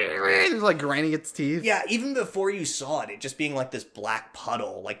 it was like grinding its teeth. Yeah, even before you saw it just being like this black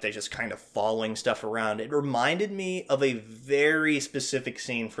puddle, like they just kind of following stuff around. It reminded me of a very specific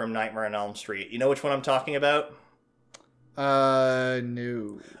scene from Nightmare on Elm Street. You know which one I'm talking about?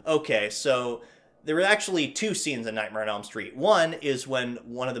 No. Okay, so there were actually two scenes in Nightmare on Elm Street. One is when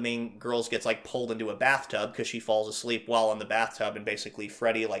one of the main girls gets like pulled into a bathtub because she falls asleep while in the bathtub, and basically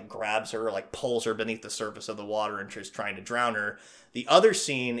Freddy like grabs her, like pulls her beneath the surface of the water and is trying to drown her. The other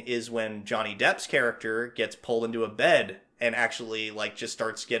scene is when Johnny Depp's character gets pulled into a bed and actually like just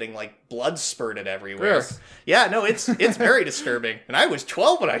starts getting like blood spurted everywhere. Yes. Yeah, no, it's very disturbing. And I was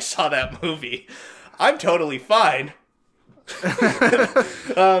 12 when I saw that movie. I'm totally fine.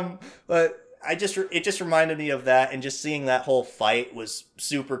 But it just reminded me of that, and just seeing that whole fight was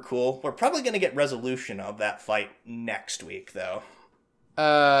super cool. We're probably going to get resolution of that fight next week, though.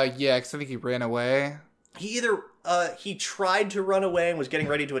 Yeah, because I think he ran away. He tried to run away and was getting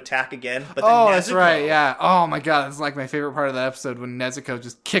ready to attack again, but then Nezuko... that's right, yeah. Oh my god, that's like my favorite part of that episode, when Nezuko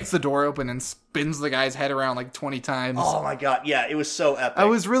just kicks the door open and spins the guy's head around like 20 times. Oh my god, yeah, it was so epic. I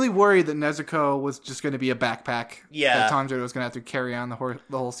was really worried that Nezuko was just going to be a backpack. Yeah. That Tanjiro was going to have to carry on the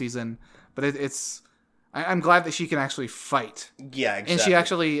whole season. But I'm glad that she can actually fight. Yeah, exactly. And she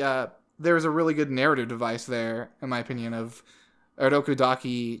actually, there was a really good narrative device there, in my opinion, of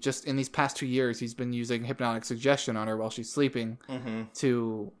Orokodaki. Just in these past 2 years, he's been using hypnotic suggestion on her while she's sleeping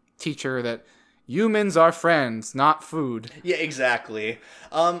to teach her that humans are friends, not food. Yeah, exactly.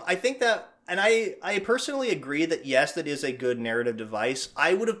 I think that, and I personally agree that yes, that is a good narrative device.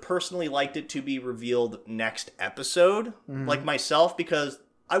 I would have personally liked it to be revealed next episode, like myself, because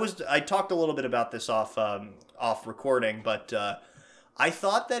I talked a little bit about this off recording, but I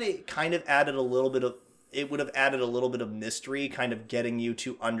thought that it kind of added a little bit of it would have added a little bit of mystery, kind of getting you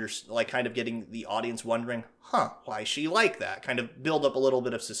to kind of getting the audience wondering, why is she like that? Kind of build up a little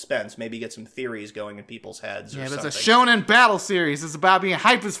bit of suspense, maybe get some theories going in people's heads. Yeah, or but something. it's a shonen battle series. It's about being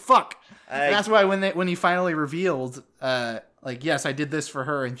hype as fuck. And that's why when he finally revealed, yes, I did this for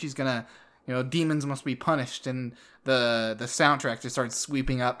her, and she's gonna, demons must be punished, and the soundtrack just starts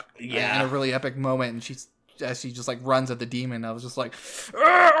sweeping up in a really epic moment, and as she just like runs at the demon, I was just like,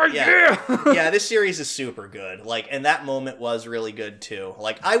 yeah, this series is super good. And that moment was really good too.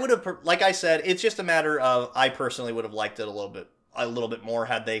 I would have, like I said, it's just a matter of I personally would have liked it a little bit more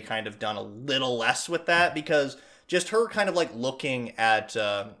had they kind of done a little less with that, because just her kind of looking at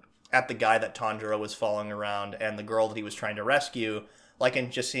the guy that Tanjiro was following around and the girl that he was trying to rescue,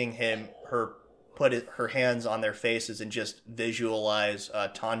 and just seeing her put her hands on their faces and just visualize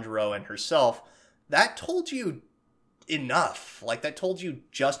Tanjiro and herself. That told you enough. That told you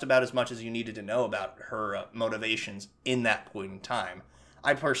just about as much as you needed to know about her motivations in that point in time.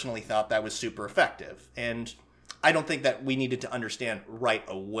 I personally thought that was super effective, and I don't think that we needed to understand right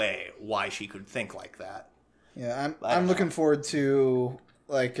away why she could think like that. Yeah, I'm looking forward to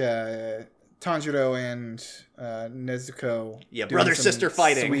Tanjiro and Nezuko. Yeah, brother sister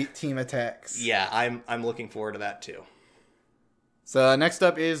fighting. Sweet team attacks. Yeah, I'm looking forward to that too. So next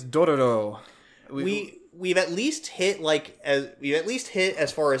up is Dororo. We've at least hit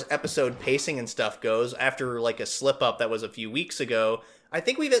as far as episode pacing and stuff goes, after a slip up that was a few weeks ago. I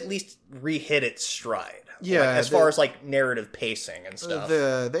think we've at least re-hit its stride. Yeah, as far as narrative pacing and stuff.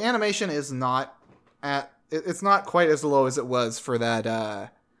 The animation is not it's not quite as low as it was for that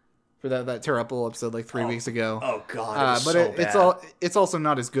Terrapul episode 3 weeks ago. Oh god, it's also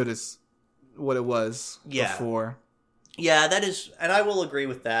not as good as what it was before. Yeah, that is, and I will agree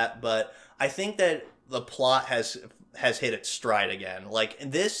with that, but I think that the plot has hit its stride again.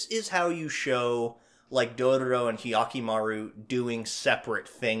 This is how you show Dororo and Hyakimaru doing separate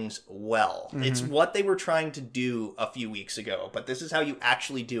things well. Mm-hmm. It's what they were trying to do a few weeks ago, but this is how you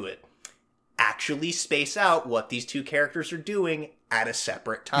actually do it. Actually space out what these two characters are doing at a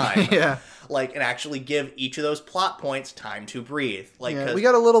separate time. Yeah. And actually give each of those plot points time to breathe. We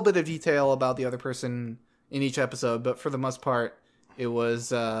got a little bit of detail about the other person in each episode, but for the most part, it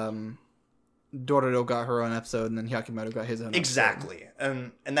was Dororo got her own episode, and then Hyakimaru got his own. Exactly,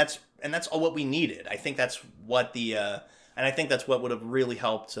 and that's all what we needed. I think that's what what would have really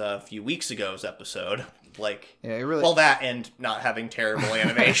helped a few weeks ago's episode. That and not having terrible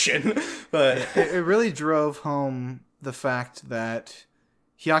animation, but it really drove home the fact that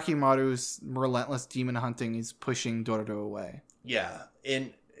Hyakimaru's relentless demon hunting is pushing Dororo away. Yeah,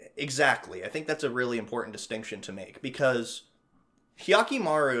 exactly. I think that's a really important distinction to make, because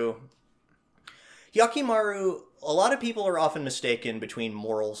Hyakimaru, a lot of people are often mistaken between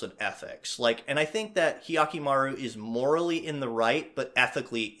morals and ethics. And I think that Hyakimaru is morally in the right, but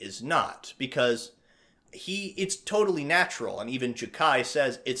ethically is not, because it's totally natural, and even Jukai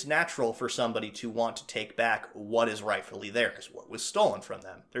says it's natural for somebody to want to take back what is rightfully theirs, what was stolen from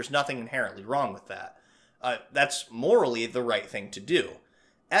them. There's nothing inherently wrong with that. That's morally the right thing to do.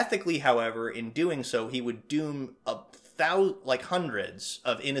 Ethically, however, in doing so, he would doom hundreds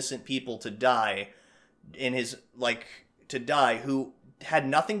of innocent people to die who had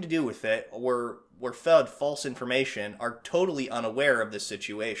nothing to do with it, were fed false information, are totally unaware of this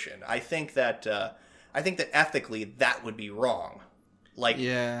situation. I think that ethically that would be wrong.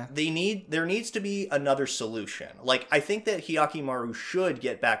 There needs to be another solution. I think that Hyakimaru should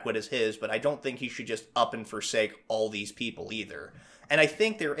get back what is his, but I don't think he should just up and forsake all these people either. And I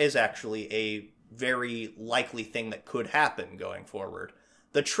think there is actually a very likely thing that could happen going forward.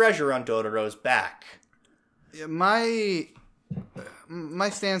 The treasure on Dororo's back. My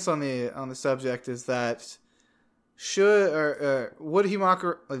stance on the subject is that would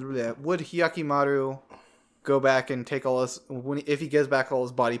Hyakimaru go back and take if he gives back all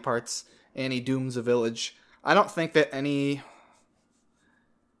his body parts and he dooms a village? I don't think that any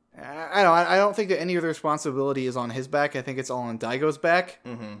of the responsibility is on his back. I think it's all on Daigo's back.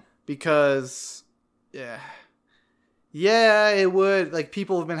 Mm-hmm. Because it would,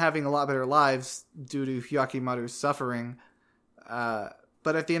 people have been having a lot better lives due to Hyakimaru's suffering. But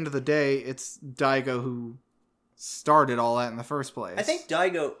at the end of the day, it's Daigo who started all that in the first place. I think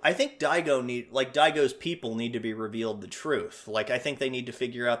Daigo's people need to be revealed the truth. I think they need to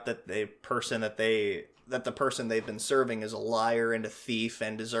figure out that the person they've been serving is a liar and a thief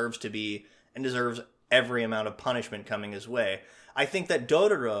and deserves every amount of punishment coming his way. I think that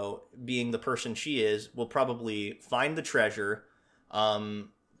Dororo, being the person she is, will probably find the treasure, and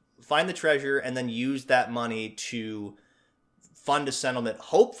then use that money to fund a settlement,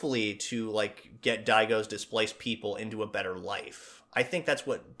 hopefully to like get Daigo's displaced people into a better life. I think that's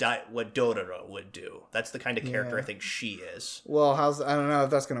what Dororo would do. That's the kind of character I think she is. Well, I don't know if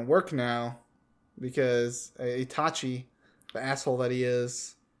that's going to work now, because Itachi, the asshole that he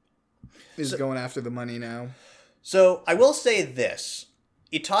is going after the money now. So I will say this: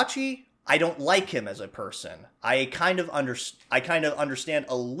 Itachi, I don't like him as a person. I kind of understand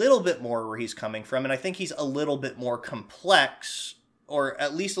a little bit more where he's coming from, and I think he's a little bit more complex, or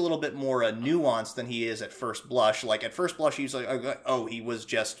at least a little bit more nuanced than he is at first blush. Like, at first blush, he's like, oh, he was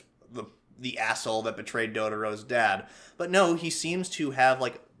just the asshole that betrayed Dodoro's dad. But no, he seems to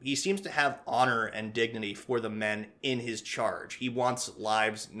have honor and dignity for the men in his charge. He wants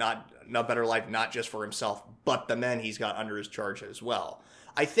lives, not a better life, not just for himself, but the men he's got under his charge as well.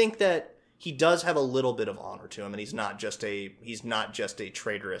 I think that he does have a little bit of honor to him, and he's not just a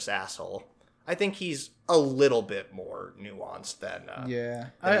traitorous asshole. I think he's a little bit more nuanced than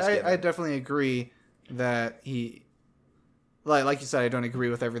I definitely agree that he, like you said, I don't agree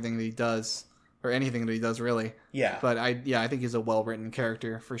with everything that he does, or anything that he does, really. Yeah. But I think he's a well-written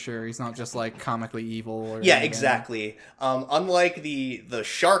character, for sure. He's not just, like, comically evil. Or anything. Exactly. Unlike the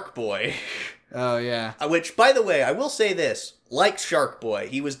Shark Boy. Oh, yeah. Which, by the way, I will say this. Like Shark Boy,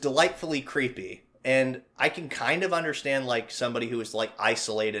 he was delightfully creepy. And I can kind of understand, like, somebody who was, like,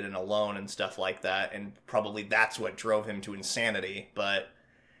 isolated and alone and stuff like that. And probably that's what drove him to insanity. But,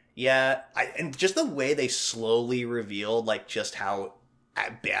 yeah. And just the way they slowly revealed, like, just how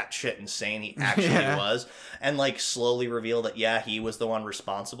batshit insane he actually was, and like slowly reveal that he was the one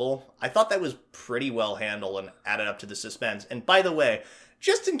responsible. I thought that was pretty well handled and added up to the suspense. And by the way,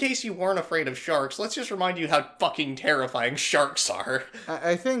 just in case you weren't afraid of sharks, let's just remind you how fucking terrifying sharks are.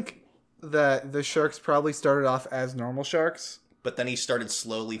 I think that the sharks probably started off as normal sharks, but then he started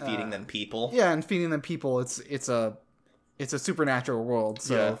slowly feeding them people. Yeah, and feeding them people, it's a supernatural world,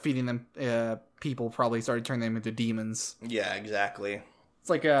 so feeding them people probably started turning them into demons. Yeah, exactly. It's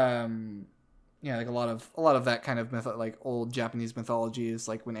like like a lot of that kind of like old Japanese mythology is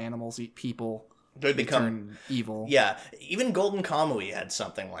like when animals eat people, they become turn evil. Yeah, even Golden Kamui had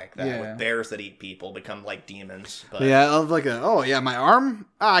something like that with bears that eat people become like demons. But like my arm.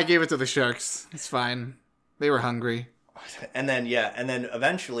 I gave it to the sharks. It's fine. They were hungry. And then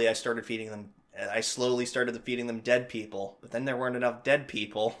eventually I started feeding them. I slowly started feeding them dead people, but then there weren't enough dead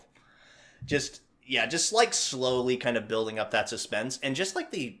people. Just like slowly kind of building up that suspense, and just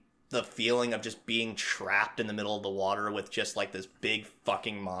like the feeling of just being trapped in the middle of the water with just like this big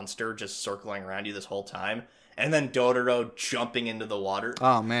fucking monster just circling around you this whole time, and then Dororo jumping into the water.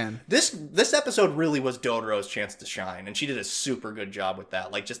 Oh man, this episode really was Dodoro's chance to shine, and she did a super good job with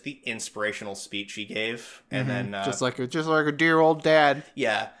that. Like just the inspirational speech she gave, and then just like a dear old dad.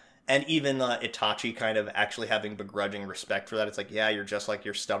 Yeah. And even Itachi kind of actually having begrudging respect for that. It's like, you're just like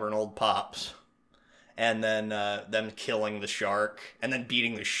your stubborn old pops. And then them killing the shark, and then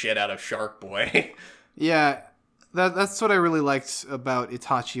beating the shit out of Shark Boy. Yeah, that's what I really liked about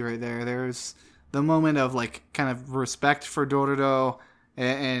Itachi right there. There's the moment of like kind of respect for Dororo,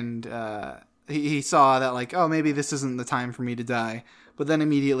 and he saw that like, oh, maybe this isn't the time for me to die. But then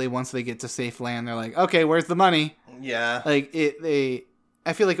immediately once they get to safe land, they're like, okay, where's the money? Yeah. Like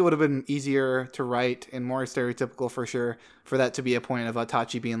I feel like it would have been easier to write and more stereotypical for sure for that to be a point of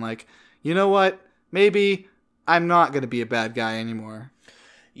Itachi being like, you know what? Maybe I'm not going to be a bad guy anymore.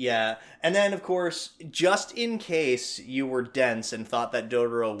 Yeah. And then, of course, just in case you were dense and thought that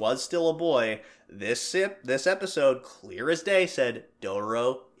Dororo was still a boy, this episode, clear as day, said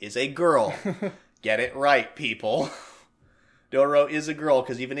Dororo is a girl. Get it right, people. Dororo is a girl,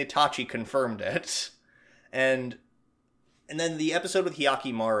 because even Itachi confirmed it. And then the episode with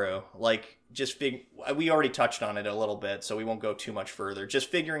Hyakimaru, like, we already touched on it a little bit, so we won't go too much further. Just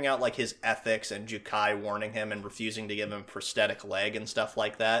figuring out, like, his ethics and Jukai warning him and refusing to give him a prosthetic leg and stuff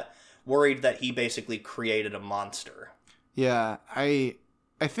like that. Worried that he basically created a monster. Yeah, I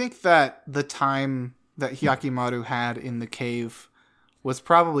think that the time that Hyakimaru had in the cave was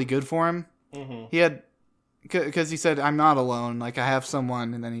probably good for him. Mm-hmm. He had... Because he said, I'm not alone, like, I have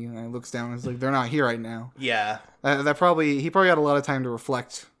someone, and then he looks down and is like, they're not here right now. Yeah. He probably had a lot of time to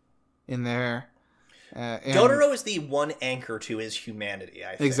reflect in there. Dororo is the one anchor to his humanity,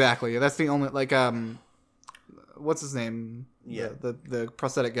 I think. Exactly. That's the only, like, what's his name? Yeah. The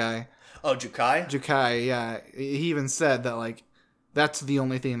prosthetic guy. Oh, Jukai? Jukai, yeah. He even said that, like, that's the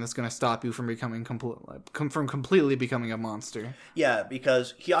only thing that's going to stop you from becoming completely becoming a monster. Yeah,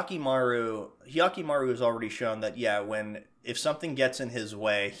 because Hyakimaru has already shown that, if something gets in his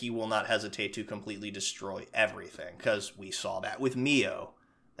way, he will not hesitate to completely destroy everything. Because we saw that with Mio.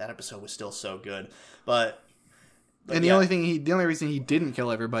 That episode was still so good. But But and the only reason he didn't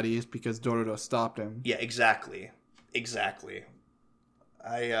kill everybody is because Dororo stopped him. Yeah, exactly.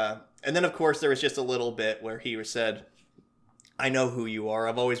 And then of course there was just a little bit where he said, "I know who you are.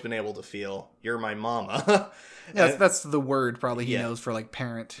 I've always been able to feel. You're my mama." Yeah, that's the word probably he knows for like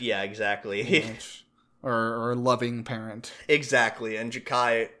parent. Yeah, exactly. Or loving parent. Exactly. And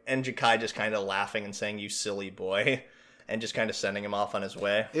Jakai just kind of laughing and saying, "You silly boy," and just kind of sending him off on his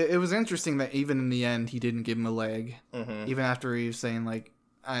way. It was interesting that even in the end he didn't give him a leg. Mm-hmm. Even after he was saying like,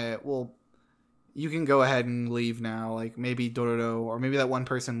 you can go ahead and leave now. Like, maybe Dororo or maybe that one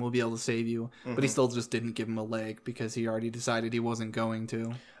person will be able to save you. Mm-hmm. But he still just didn't give him a leg because he already decided he wasn't going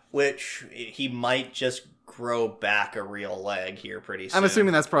to. Which, he might just grow back a real leg here pretty soon. I'm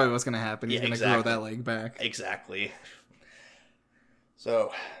assuming that's probably what's going to happen. He's going to exactly. grow that leg back. Exactly.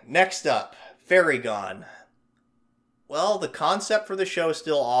 So, next up, Fairygon. Well, the concept for the show is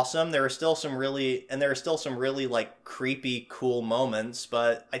still awesome. There are still some really like creepy, cool moments,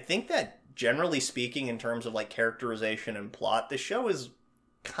 but I think that generally speaking, in terms of like characterization and plot, the show is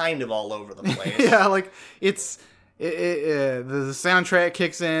kind of all over the place. Yeah, like the soundtrack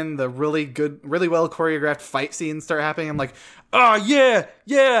kicks in, the really well choreographed fight scenes start happening. I'm like, oh yeah,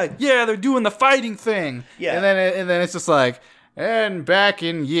 they're doing the fighting thing. Yeah, and then it's just like, and back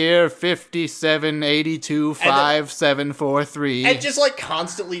in year 5782 5743, and just like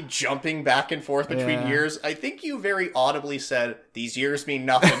constantly jumping back and forth between years. I think you very audibly said, "These years mean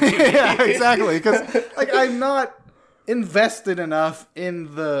nothing to me." Yeah, exactly. Because like I'm not invested enough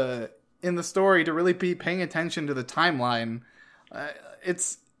in the story to really be paying attention to the timeline.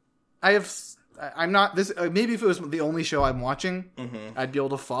 I'm not this. Maybe if it was the only show I'm watching, I'd be able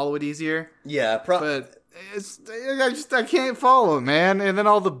to follow it easier. Yeah, but I can't follow it, man. And then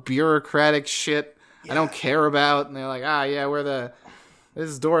all the bureaucratic shit I don't care about, and they're like, this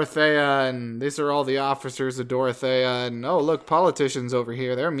is Dorothea, and these are all the officers of Dorothea, and oh look, politicians over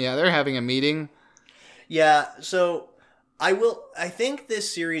here. They're having a meeting. Yeah, so I think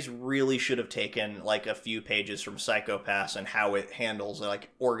this series really should have taken like a few pages from Psycho-Pass and how it handles like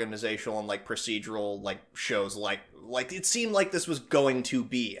organizational and like procedural like shows like it seemed like this was going to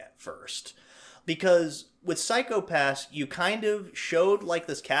be at first. Because with Psycho-Pass, you kind of showed like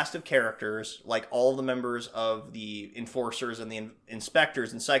this cast of characters, like all the members of the enforcers and the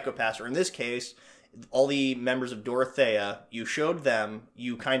inspectors in Psycho-Pass, or in this case, all the members of Dorothea. You showed them,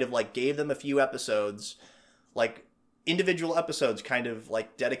 you kind of like gave them a few episodes, like individual episodes kind of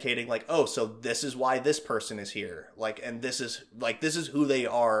like dedicating like, oh, so this is why this person is here. Like, and this is who they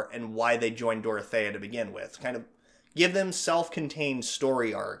are and why they joined Dorothea to begin with. Kind of give them self-contained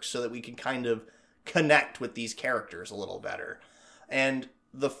story arcs so that we can kind of connect with these characters a little better. And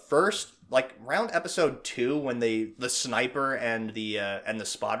the first, like around episode 2, when the sniper and the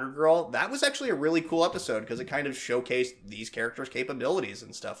spotter girl, that was actually a really cool episode because it kind of showcased these characters' capabilities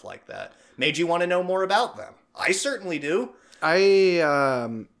and stuff like that. Made you want to know more about them. I certainly do.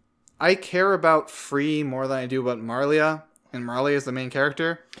 I care about Free more than I do about Marlia, and Marlia is the main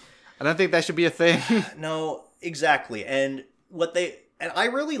character. I don't think that should be a thing. No, exactly. And I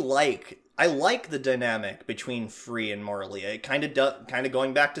really like the dynamic between Free and Marlia. It kind of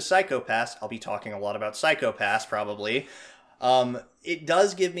going back to Psycho-Pass. I'll be talking a lot about Psycho-Pass probably. It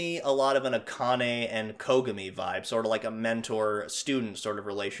does give me a lot of an Akane and Kogami vibe, sort of like a mentor-student sort of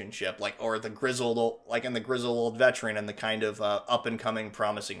relationship, or the grizzled old veteran and the kind of up-and-coming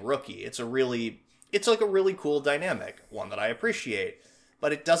promising rookie. It's like a really cool dynamic, one that I appreciate.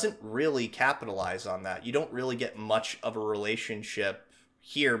 But it doesn't really capitalize on that. You don't really get much of a relationship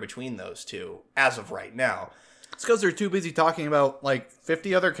here between those two, as of right now. It's because they're too busy talking about, like,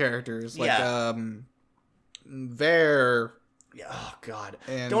 50 other characters. Like, Ver. Yeah, oh, God.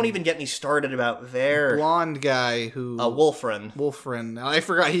 Don't even get me started about Ver. Blonde guy who... Wolfren. I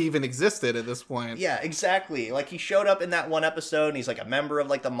forgot he even existed at this point. Yeah, exactly. Like, he showed up in that one episode, and he's, like, a member of,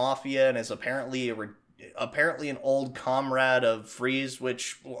 like, the Mafia, and is apparently an old comrade of Freeze,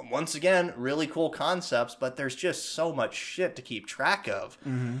 which, once again, really cool concepts, but there's just so much shit to keep track of.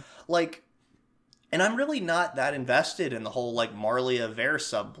 Mm-hmm. Like, and I'm really not that invested in the whole, like, Marlia Ver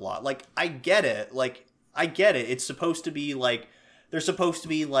subplot. Like, I get it. It's supposed to be, like, they're supposed to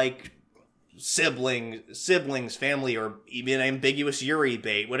be, like, siblings, family, or even ambiguous Yuri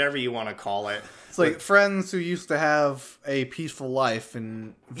bait, whatever you want to call it. It's like friends who used to have a peaceful life,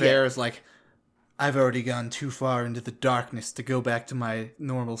 and Ver's like, I've already gone too far into the darkness to go back to my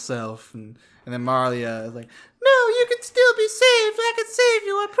normal self. And then Marlia is like, no, you can still be saved. I can save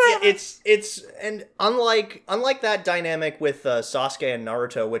you, I promise. Yeah, and unlike that dynamic with Sasuke and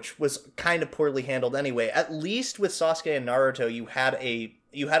Naruto, which was kind of poorly handled anyway, at least with Sasuke and Naruto, you had a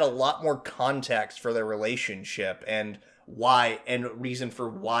a lot more context for their relationship and reason for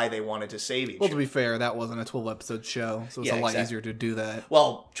why they wanted to save each other. Well, to be fair, that wasn't a 12-episode show, so it's a lot easier to do that.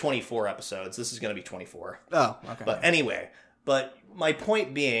 Well, 24 episodes. This is going to be 24. Oh, okay. But anyway, my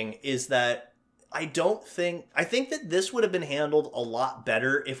point being is that I think that this would have been handled a lot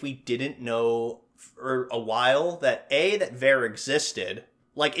better if we didn't know for a while that Vare existed.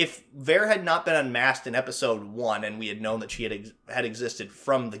 Like, if Vare had not been unmasked in episode 1 and we had known that she had existed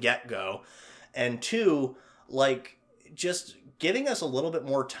from the get-go, and 2, like, just giving us a little bit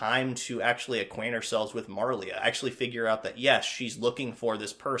more time to actually acquaint ourselves with Marlia, actually figure out that, yes, she's looking for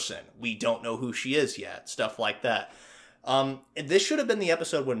this person. We don't know who she is yet, stuff like that. This should have been the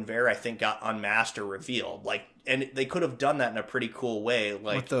episode when Vare, I think, got unmasked or revealed. Like, and they could have done that in a pretty cool way,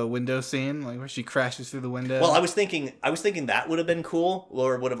 like with the window scene, like where she crashes through the window. Well, I was thinking that would have been cool,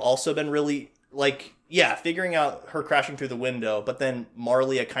 or would have also been really, like, yeah, figuring out her crashing through the window, but then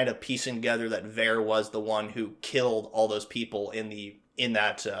Marlia kind of piecing together that Vare was the one who killed all those people in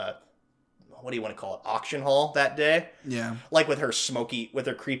that what do you want to call it, auction hall that day? Yeah, like with her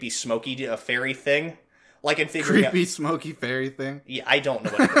creepy smoky fairy thing. Like, in figuring creepy smoky fairy thing. Yeah, I don't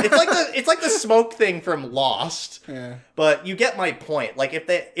know what it's like the smoke thing from Lost. Yeah. But you get my point. Like,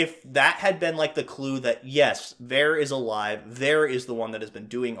 if that had been like the clue that yes, Vare is alive, Vare is the one that has been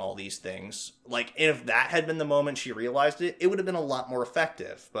doing all these things. Like, if that had been the moment she realized it, it would have been a lot more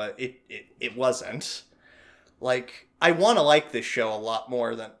effective. But it wasn't. Like, I want to like this show a lot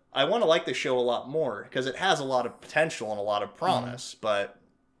more because it has a lot of potential and a lot of promise. But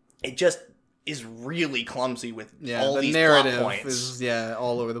it just is really clumsy with all these plot points. Is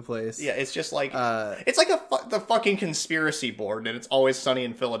all over the place. Yeah, it's just like it's like the fucking conspiracy board, and It's Always Sunny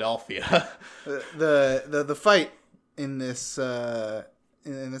in Philadelphia. the fight in this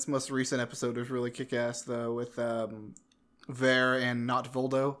most recent episode was really kick-ass though, with Vare and not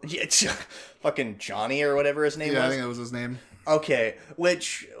Voldo. Yeah, it's fucking Johnny or whatever his name was. Yeah, I think that was his name. Okay,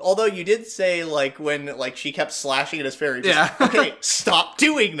 which, although you did say, like, when, like, she kept slashing at his fairy, okay, stop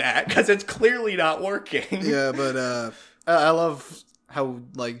doing that, because it's clearly not working. Yeah, but, I love how,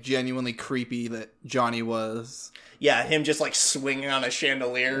 like, genuinely creepy that Johnny was. Yeah, him just, like, swinging on a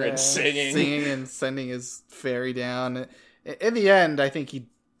chandelier and singing. Singing and sending his fairy down. In the end, I think he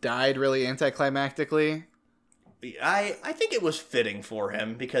died really anticlimactically. I think it was fitting for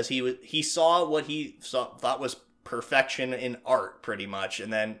him, because he saw what he thought was perfection in art, pretty much,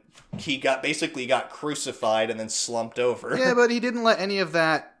 and then he got crucified and then slumped over. Yeah, but he didn't let any of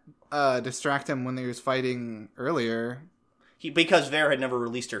that distract him when he was fighting earlier. Because Vare had never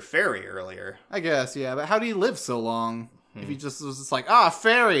released her fairy earlier. I guess, yeah, but how did he live so long? If he just was just like,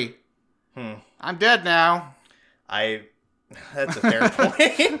 fairy! I'm dead now. That's a fair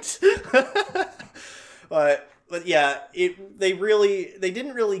point. But yeah, they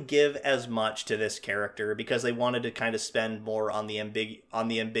didn't really give as much to this character because they wanted to kind of spend more on the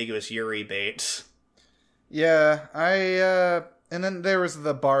ambiguous Yuri bait. Yeah, and then there was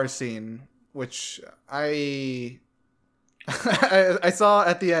the bar scene, which I saw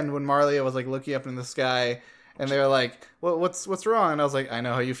at the end when Marlia was like looking up in the sky, and they were like, "What's wrong?" And I was like, "I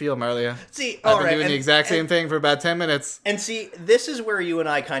know how you feel, Marlia. See, I've been doing the exact same thing for about 10 minutes." And see, this is where you and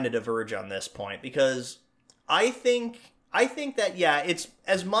I kind of diverge on this point, because I think that, yeah, it's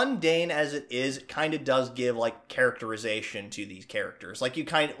as mundane as it is, it kind of does give, like, characterization to these characters. Like, you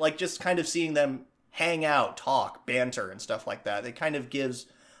kind of seeing them hang out, talk, banter, and stuff like that. It kind of gives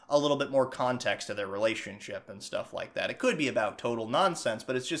a little bit more context to their relationship and stuff like that. It could be about total nonsense,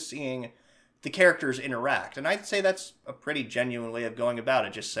 but it's just seeing the characters interact. And I'd say that's a pretty genuine way of going about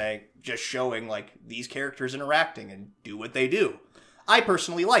it, just showing, like, these characters interacting and do what they do. I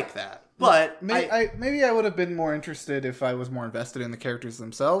personally like that. But maybe I would have been more interested if I was more invested in the characters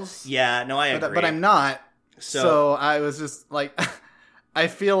themselves. Yeah, no, I agree. But I'm not. So I was just like, I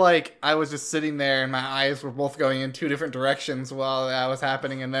feel like I was just sitting there and my eyes were both going in two different directions while that was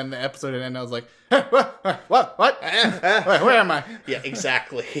happening. And then the episode ended and I was like, what? Where am I? Yeah,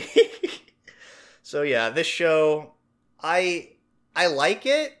 exactly. So yeah, this show, I like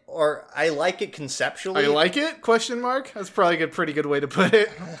it, or I like it conceptually. I like it? ? That's probably a pretty good way to put it.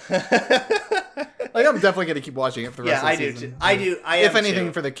 Like, I'm definitely going to keep watching it for the rest of the season. I do. If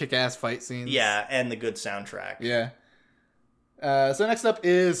anything, for the kick-ass fight scenes. Yeah, and the good soundtrack. Yeah. So next up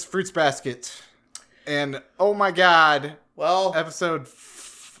is Fruits Basket. And, oh my god. Well, episode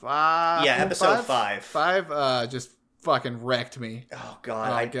 5. Yeah, episode 5. 5 just fucking wrecked me. Oh god.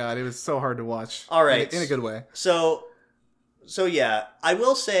 Oh my god, it was so hard to watch. All right. In a good way. So yeah, I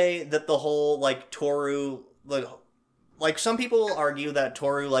will say that the whole, like, Toru, like, some people argue that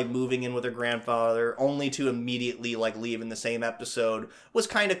Toru, like, moving in with her grandfather only to immediately, like, leave in the same episode was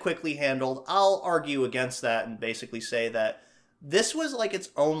kind of quickly handled. I'll argue against that and basically say that this was, like, its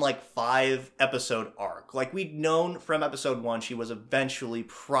own, like, 5-episode arc. Like, we'd known from episode 1 she was eventually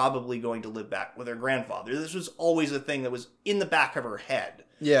probably going to live back with her grandfather. This was always a thing that was in the back of her head.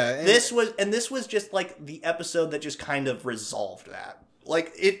 Yeah. This was just, like, the episode that just kind of resolved that.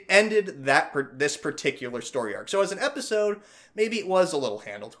 Like, it ended this particular story arc. So as an episode, maybe it was a little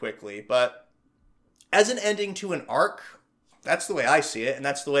handled quickly, but as an ending to an arc, that's the way I see it, and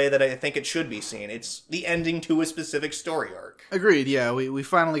that's the way that I think it should be seen. It's the ending to a specific story arc. Agreed, yeah. We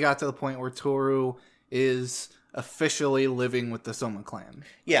finally got to the point where Toru is officially living with the Soma clan.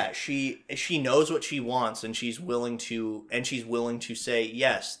 Yeah, she knows what she wants, and she's willing to say,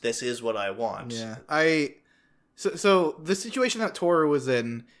 yes, this is what I want. Yeah. So the situation that Toru was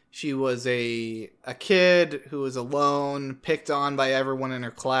in, she was a kid who was alone, picked on by everyone in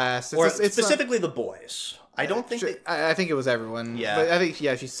her class. It's specifically the boys. I don't think I think it was everyone. Yeah. But I think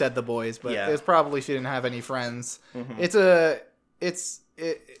she said the boys, but yeah. It was probably she didn't have any friends. Mm-hmm. It's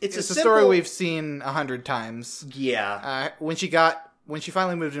a story we've seen 100 times. Yeah. When she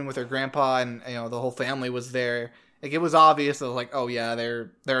finally moved in with her grandpa and the whole family was there, like, it was obvious that, like, oh yeah,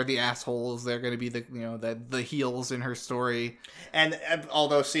 they're the assholes. They're going to be the heels in her story. And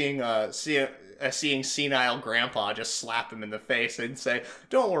although seeing senile grandpa just slap him in the face and say,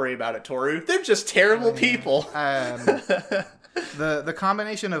 "Don't worry about it, Toru. They're just terrible people." The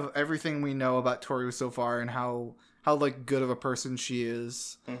combination of everything we know about Toru so far and how like good of a person she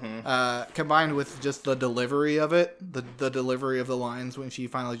is, combined with just the delivery of it, the delivery of the lines when she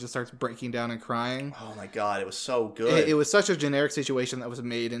finally just starts breaking down and crying. Oh my god, it was so good. It was such a generic situation that was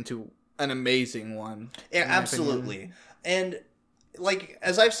made into an amazing one. Yeah, absolutely. And, like,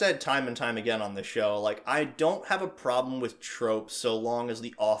 as I've said time and time again on this show, like, I don't have a problem with tropes so long as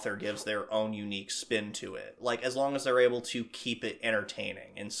the author gives their own unique spin to it. Like, as long as they're able to keep it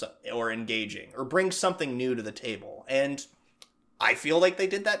entertaining or engaging or bring something new to the table. And I feel like they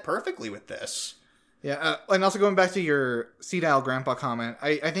did that perfectly with this. Yeah, and also going back to your senile grandpa comment,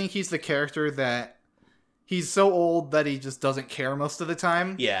 I think he's the character that he's so old that he just doesn't care most of the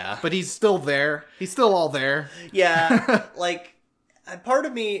time. Yeah. But he's still there. He's still all there. Yeah, like, part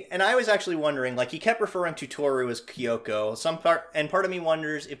of me, and I was actually wondering, like, he kept referring to Toru as Kyoko. Part of me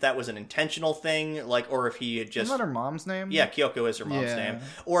wonders if that was an intentional thing, like, or if he had just... Isn't that her mom's name? Yeah, Kyoko is her mom's name.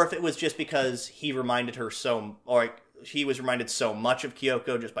 Or if it was just because he reminded her he was reminded so much of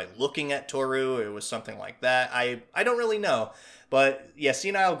Kyoko just by looking at Toru. It was something like that. I don't really know. But, yeah,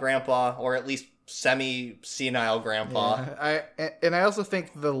 senile grandpa, or at least semi-senile grandpa. Yeah. I also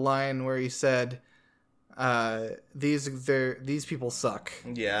think the line where he said... these people suck.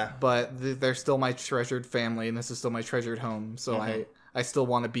 Yeah. But they're still my treasured family, and this is still my treasured home. So I still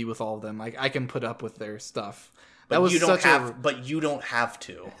want to be with all of them. I can put up with their stuff. But you don't have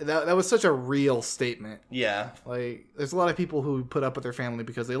to. That was such a real statement. Yeah. Like, there's a lot of people who put up with their family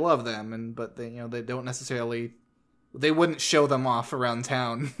because they love them, but they they don't necessarily, they wouldn't show them off around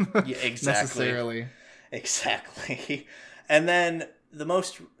town. Yeah, exactly. Necessarily. Exactly. And then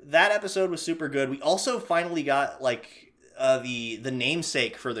that episode was super good. We also finally got, like, the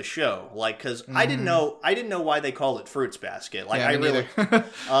namesake for the show, like, because I didn't know why they called it Fruits Basket. Like, I really and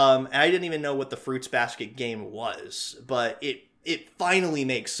I didn't even know what the Fruits Basket game was, but it finally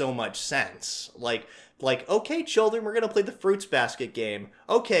makes so much sense. Like, okay, children, we're gonna play the Fruits Basket game.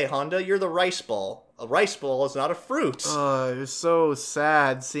 Okay, Honda, you're the rice ball. A rice ball is not a fruit. It was so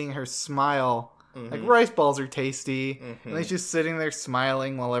sad seeing her smile. Like, rice balls are tasty. And she's just sitting there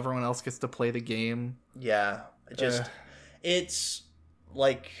smiling while everyone else gets to play the game. Yeah. It's,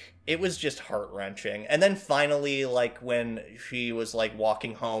 like, it was just heart-wrenching. And then finally, like, when she was, like,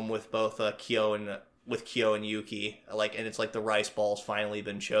 walking home with both Kyo and Yuki, like, and it's like the rice ball's finally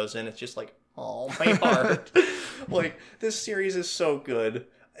been chosen, it's just like, oh, my heart. Like, this series is so good.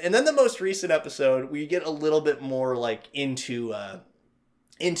 And then the most recent episode, we get a little bit more, like, into Hana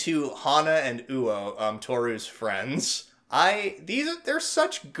and Uo, Toru's friends. They're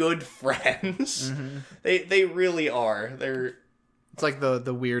such good friends. They really are. It's like the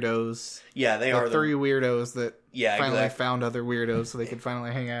weirdos. Yeah, they are the three weirdos that finally exactly. found other weirdos so they could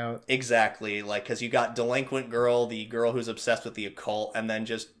finally hang out. Exactly, like, because you got Delinquent Girl, the girl who's obsessed with the occult, and then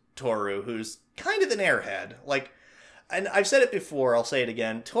just Toru, who's kind of an airhead. Like, and I've said it before, I'll say it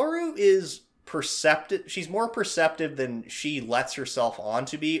again. Toru is perceptive. She's more perceptive than she lets herself on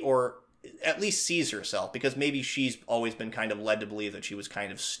to be, or at least sees herself, because maybe she's always been kind of led to believe that she was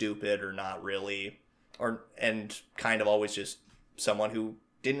kind of stupid or not really, and kind of always just someone who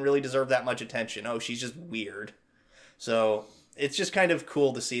didn't really deserve that much attention. Oh, she's just weird. So it's just kind of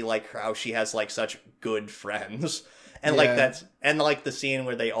cool to see like how she has like such good friends. And Yeah. like the scene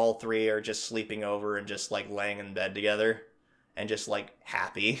where they all three are just sleeping over and just like laying in bed together and just like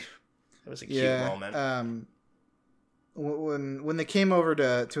happy. It was a cute moment. When they came over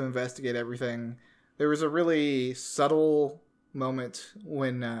to investigate everything, there was a really subtle moment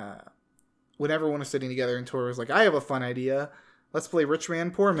when everyone was sitting together and Tora was like, "I have a fun idea. Let's play Rich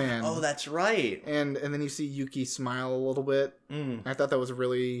Man, Poor Man." Oh, that's right. And then you see Yuki smile a little bit. Mm. I thought that was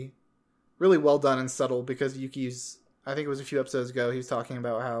really, really well done and subtle because Yuki's. I think it was a few episodes ago. He was talking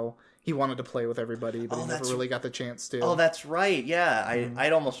about how he wanted to play with everybody, but he never really got the chance to. Oh, that's right. Yeah,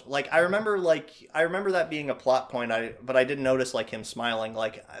 I'd almost I remember that being a plot point. But I didn't notice like him smiling.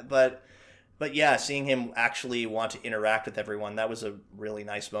 But yeah, seeing him actually want to interact with everyone, that was a really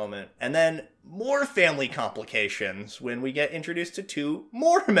nice moment. And then more family complications when we get introduced to two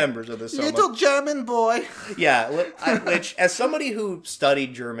more members of the Soma. Little German boy. Yeah, which as somebody who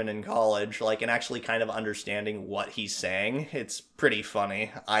studied German in college, like, and actually kind of understanding what he's saying, it's pretty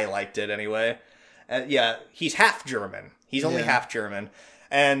funny. I liked it anyway. Yeah, he's half German. He's only half German.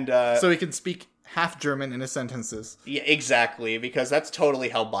 And so he can speak half German in his sentences. Yeah, exactly, because that's totally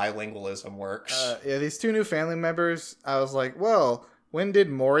how bilingualism works. These two new family members, I was like, well, when did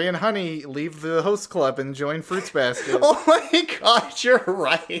Mori and Honey leave the host club and join Fruits Basket? Oh my god, you're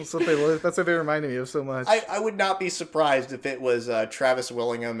right. That's what they reminded me of so much. I would not be surprised if it was Travis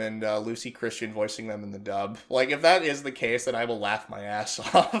Willingham and Lucy Christian voicing them in the dub. Like, if that is the case, then I will laugh my ass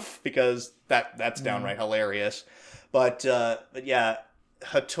off, because that's downright hilarious. But yeah,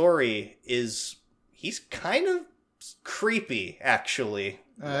 Hattori he's kind of creepy, actually.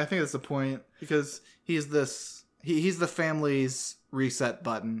 I think that's the point, because he's the family's reset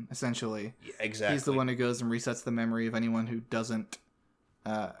button, essentially. Yeah, exactly. He's the one who goes and resets the memory of anyone who doesn't,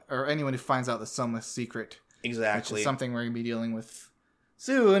 or anyone who finds out the Soma's secret. Exactly. Which is something we're going to be dealing with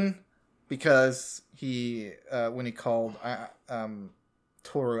soon, because when he called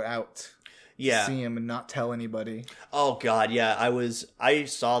Toru out to see him and not tell anybody. Oh god, yeah. I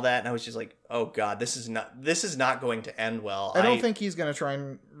saw that and I was just like, oh god, this is not going to end well. I don't think he's going to try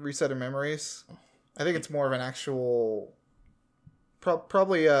and reset her memories. I think it's more of an actual,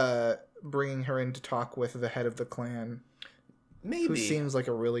 probably bringing her in to talk with the head of the clan. Maybe. Who seems like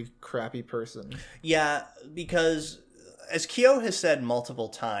a really crappy person. Yeah, because as Kyo has said multiple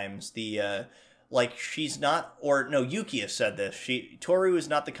times, she's not, or no, Yuki has said this. Toru is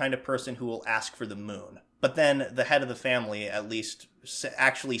not the kind of person who will ask for the moon. But then the head of the family at least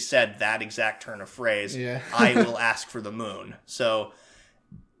actually said that exact turn of phrase. Yeah. I will ask for the moon. So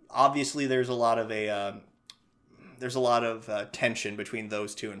obviously there's a lot of tension between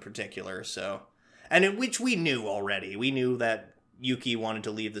those two in particular. So, and which we knew already. We knew that Yuki wanted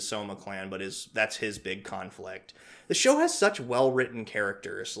to leave the Soma clan, but that's his big conflict. The show has such well-written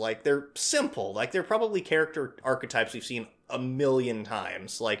characters. Like, they're simple. Like, they're probably character archetypes we've seen a million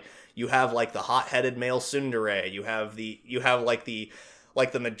times. Like, you have like the hot-headed male tsundere. You have the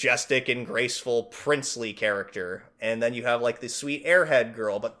majestic and graceful princely character, and then you have like the sweet airhead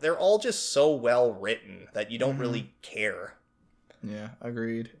girl. But they're all just so well written that you don't really care. Yeah,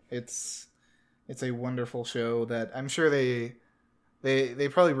 agreed. It's a wonderful show that I'm sure they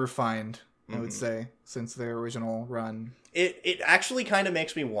probably refined. I would say, since their original run. It actually kind of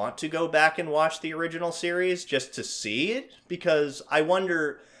makes me want to go back and watch the original series just to see it, because I'd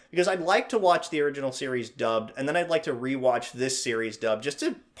like to watch the original series dubbed, and then I'd like to rewatch this series dubbed just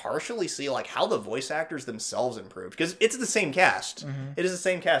to partially see like how the voice actors themselves improved, because it's the same cast. Mm-hmm. It is the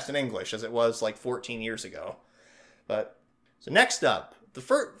same cast in English as it was like 14 years ago. But so next up,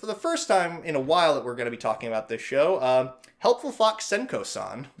 for the first time in a while that we're going to be talking about this show, Helpful Fox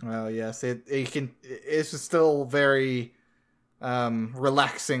Senko-san. Well, yes, it's still very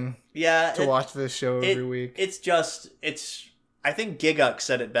relaxing. Yeah, to watch this show every week. I think Giguk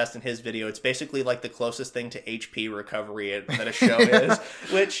said it best in his video. It's basically like the closest thing to HP recovery that a show is.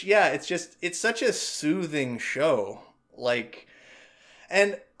 Which, yeah, it's such a soothing show. Like,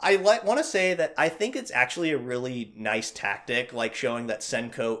 and I want to say that I think it's actually a really nice tactic, like showing that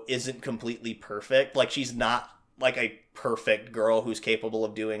Senko isn't completely perfect. Like, she's not like a perfect girl who's capable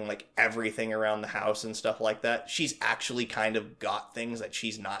of doing like everything around the house and stuff like that. She's actually kind of got things that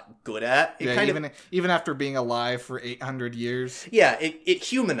she's not good at. Even after being alive for 800 years. Yeah, it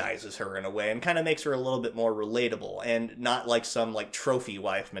humanizes her in a way and kind of makes her a little bit more relatable and not like some like trophy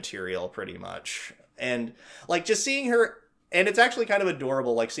wife material pretty much. And like just seeing her, and it's actually kind of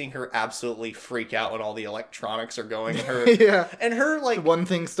adorable, like seeing her absolutely freak out when all the electronics are going. And her, yeah, and her like one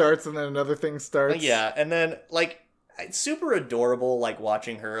thing starts and then another thing starts. Yeah, and then like It's super adorable, like,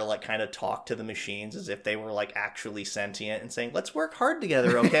 watching her, like, kind of talk to the machines as if they were, like, actually sentient and saying, let's work hard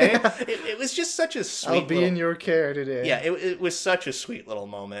together, okay? It was just such a sweet I'll be in your care today. Yeah, it was such a sweet little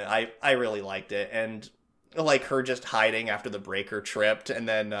moment. I really liked it. And, like, her just hiding after the breaker tripped, and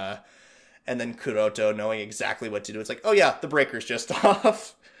then Kuroto knowing exactly what to do. It's like, oh yeah, the breaker's just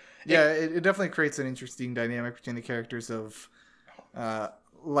off. Yeah, it definitely creates an interesting dynamic between the characters of...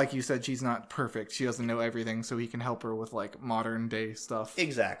 like you said, she's not perfect. She doesn't know everything, so he can help her with, like, modern day stuff.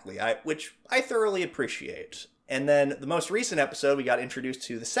 Exactly, which I thoroughly appreciate. And then the most recent episode, we got introduced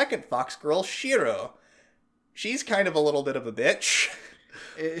to the second Fox girl, Shiro. She's kind of a little bit of a bitch.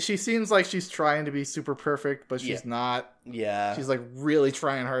 She seems like she's trying to be super perfect, but she's not. Yeah. She's, like, really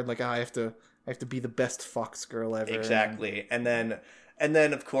trying hard, like, I have to be the best Fox girl ever. Exactly. And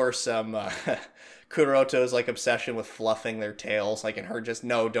then of course, Kuroto's, like, obsession with fluffing their tails, like, and her just,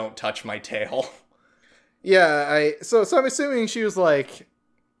 no, don't touch my tail. Yeah, so I'm assuming she was like,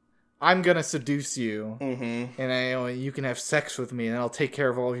 I'm gonna seduce you, and you can have sex with me, and I'll take care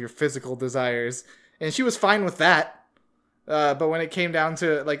of all of your physical desires. And she was fine with that. But when it came down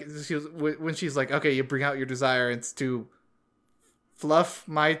to, like, when she's like, okay, you bring out your desire, it's to fluff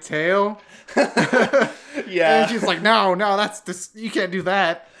my tail. Yeah. And she's like, no, you can't do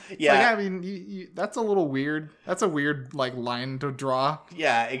that. Yeah. Like, I mean, that's a little weird. That's a weird, like, line to draw.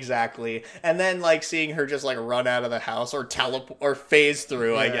 Yeah, exactly. And then, like, seeing her just, like, run out of the house or or phase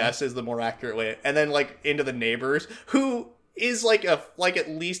through, I guess, is the more accurate way. And then, like, into the neighbors, who is, like, at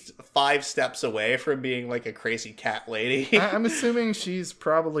least 5 steps away from being, like, a crazy cat lady. I'm assuming she's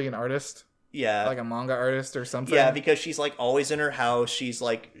probably an artist. Yeah. Like a manga artist or something. Yeah, because she's, like, always in her house. She's,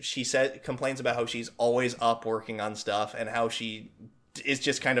 like, complains about how she's always up working on stuff and how she is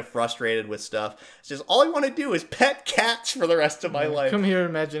just kind of frustrated with stuff. It's just, all I want to do is pet cats for the rest of my life. Come here,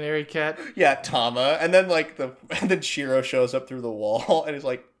 imaginary cat. Yeah, Tama. And then, like, and then Shiro shows up through the wall and is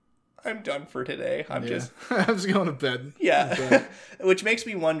like, I'm done for today. I'm just going to bed. Yeah. Which makes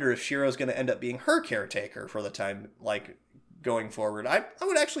me wonder if Shiro's going to end up being her caretaker for the time, like, going forward. I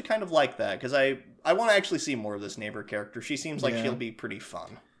would actually kind of like that, because I want to actually see more of this neighbor character. She seems like she'll be pretty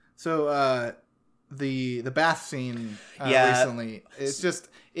fun. So, the bath scene recently,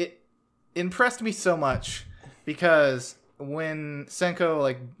 it impressed me so much, because when Senko,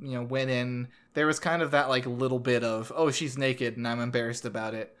 like, you know, went in, there was kind of that, like, little bit of, oh, she's naked and I'm embarrassed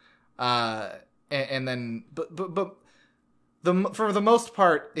about it. And then, but for the most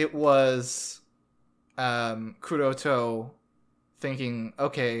part, it was Kuroto thinking,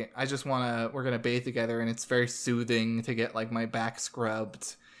 okay, we're gonna bathe together, and it's very soothing to get, like, my back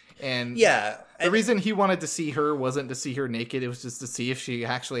scrubbed. And the reason he wanted to see her wasn't to see her naked, it was just to see if she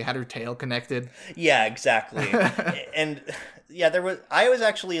actually had her tail connected. Yeah, exactly. And yeah, I was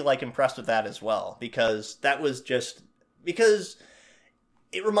actually, like, impressed with that as well, because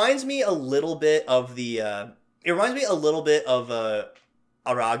it reminds me a little bit of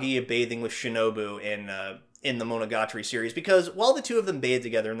Aragi bathing with Shinobu in the Monogatari series, because while the two of them bathe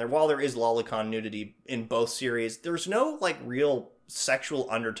together, and while there is lolicon nudity in both series, there's no, like, real sexual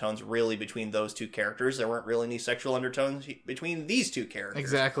undertones really between those two characters. There weren't really any sexual undertones between these two characters.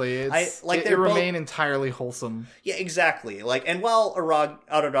 Exactly. They remain entirely wholesome. Yeah, exactly. Like, and while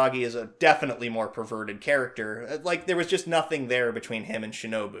Araragi is a definitely more perverted character, like, there was just nothing there between him and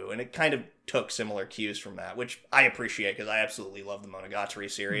Shinobu, and it kind of took similar cues from that, which I appreciate, because I absolutely love the Monogatari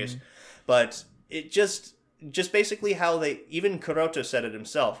series. Mm-hmm. But it just basically how even Kuroto said it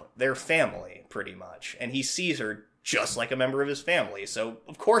himself, they're family, pretty much, and he sees her just like a member of his family, so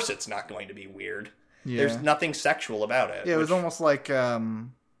of course it's not going to be weird. Yeah. There's nothing sexual about it. Yeah, it was almost like a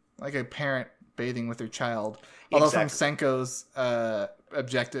parent bathing with her child. Although from Senko's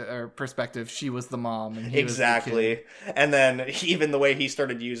perspective, she was the mom and he was the kid. And then even the way he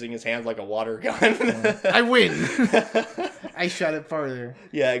started using his hands like a water gun. I win. I shot it farther.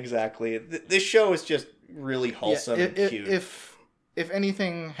 Yeah, exactly. This show is just really wholesome and cute. If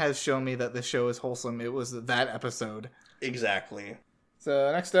anything has shown me that this show is wholesome, it was that episode. Exactly.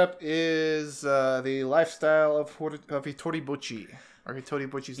 So next up is the lifestyle of Hitoribochi, or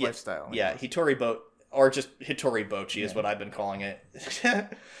Hitoribochi's lifestyle. Yeah, or just Hitoribochi is what I've been calling it.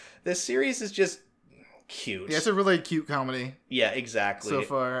 This series is just cute. Yeah, it's a really cute comedy. Yeah, exactly. So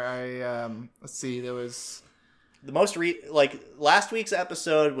far, let's see, there was... The most last week's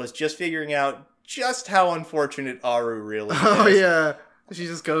episode was just figuring out just how unfortunate Aru really is. Oh, yeah. She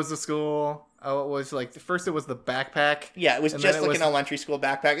just goes to school. Oh, it was like, first it was the backpack. Yeah, it was just like an elementary school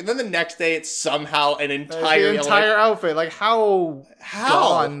backpack. And then the next day it's somehow an entire outfit. Like, how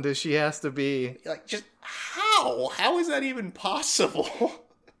gone does she has to be? Like, just how? How is that even possible?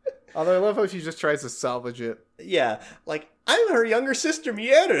 Although I love how she just tries to salvage it. Yeah, like, I'm her younger sister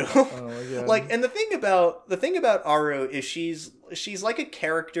Mieru. Oh my god. Like, and the thing about Aru is she's like a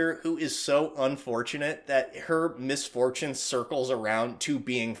character who is so unfortunate that her misfortune circles around to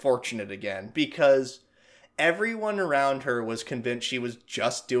being fortunate again, because everyone around her was convinced she was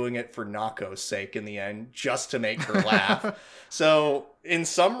just doing it for Nako's sake in the end, just to make her laugh. So, in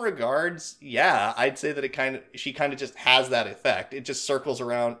some regards, yeah, I'd say that she kind of just has that effect. It just circles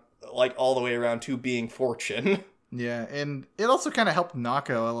around, like, all the way around to being fortune. Yeah, and it also kind of helped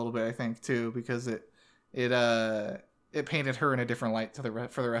Nako a little bit, I think, too, because it painted her in a different light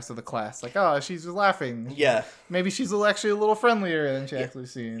for the rest of the class. Like, oh, she's just laughing. Yeah. Maybe she's actually a little friendlier than she actually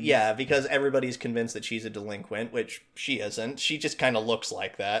seems. Yeah, because everybody's convinced that she's a delinquent, which she isn't. She just kind of looks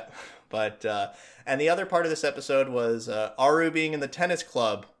like that. But, and the other part of this episode was Aru being in the tennis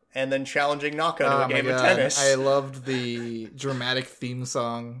club and then challenging Nako to a game of tennis. I loved the dramatic theme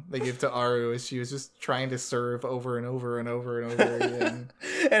song they give to Aru as she was just trying to serve over and over and over and over again.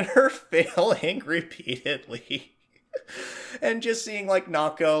 And her failing repeatedly. And just seeing, like,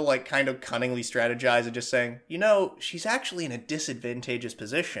 Nako, like, kind of cunningly strategize and just saying, she's actually in a disadvantageous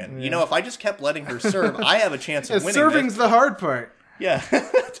position. Yeah. If I just kept letting her serve, I have a chance of winning. Serving's the hard part. Yeah.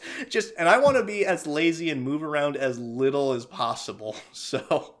 And I want to be as lazy and move around as little as possible.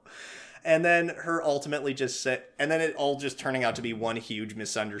 So, and then her ultimately and then it all just turning out to be one huge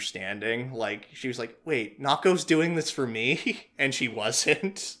misunderstanding. Like, she was like, wait, Nako's doing this for me? And she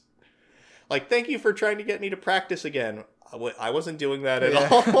wasn't. Like, thank you for trying to get me to practice again. I wasn't doing that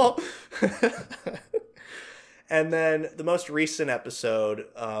at all. And then the most recent episode,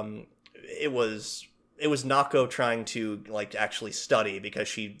 it was Nako trying to, like, actually study because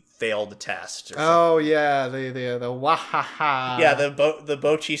she failed the test. Oh yeah, the wahaha. Yeah, the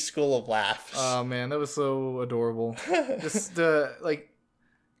Bocchi School of Laughs. Oh man, that was so adorable. Just well,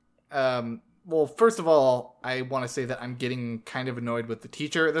 first of all, I want to say that I'm getting kind of annoyed with the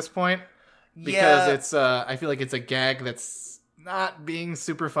teacher at this point. Because it's, I feel like it's a gag that's not being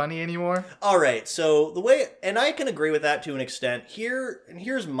super funny anymore. All right, so and I can agree with that to an extent.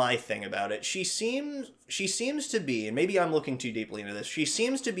 Here's my thing about it. She seems to be, and maybe I'm looking too deeply into this, she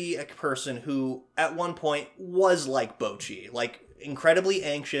seems to be a person who, at one point, was like Bocchi. Like, incredibly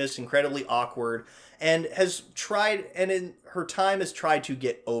anxious, incredibly awkward, and has tried, and in her time has tried to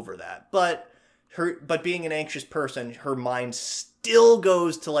get over that. But being an anxious person, her mind still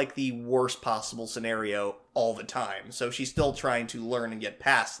goes to, like, the worst possible scenario all the time. So she's still trying to learn and get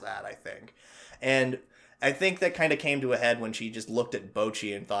past that, I think. And I think that kind of came to a head when she just looked at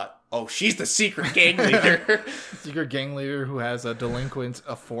Bocchi and thought, oh, she's the secret gang leader. Secret gang leader who has a delinquent,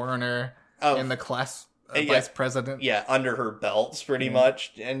 a foreigner, in the class vice president. Yeah, under her belts, pretty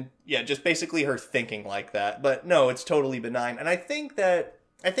much. And, yeah, just basically her thinking like that. But, no, it's totally benign. And I think that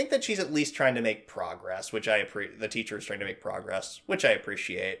she's at least trying to make progress, which the teacher is trying to make progress, which I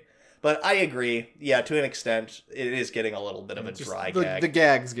appreciate. But I agree, yeah, to an extent, it is getting a little bit of a dry gag. The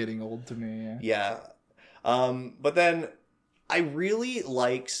gag's getting old to me, yeah. But then I really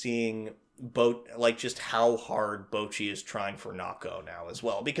like seeing just how hard Bocchi is trying for Nako now as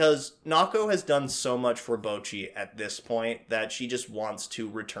well. Because Nako has done so much for Bocchi at this point that she just wants to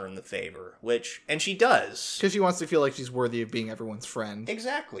return the favor, and she does. Because she wants to feel like she's worthy of being everyone's friend.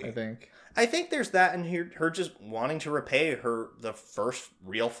 Exactly. I think there's that in here, her just wanting to repay the first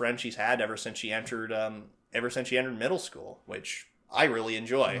real friend she's had ever since she entered middle school, which I really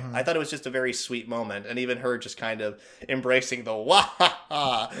enjoy. Mm-hmm. I thought it was just a very sweet moment, and even her just kind of embracing the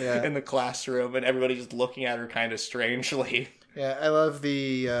wah-ha-ha in the classroom, and everybody just looking at her kind of strangely. Yeah, I love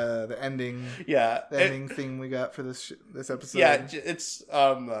the ending. Yeah, the ending thing we got for this episode. Yeah, it's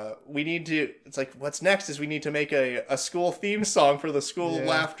we need to. It's like, what's next is we need to make a school theme song for the School of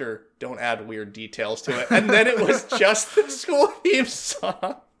Laughter. Don't add weird details to it. And then it was just the school theme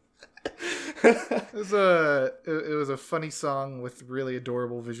song. It was a funny song with really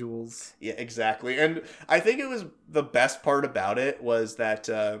adorable visuals. Yeah, exactly. And I think it was the best part about it was that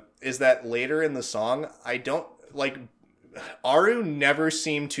is that later in the song, I don't like. Aru never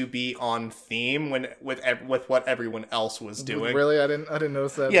seemed to be on theme with what everyone else was doing. Really, I didn't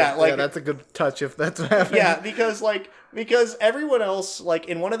notice that. Yeah, that's a good touch if that's what happened. Yeah, because everyone else, like,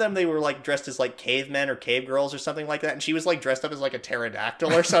 in one of them they were like dressed as like cavemen or cave girls or something like that, and she was like dressed up as like a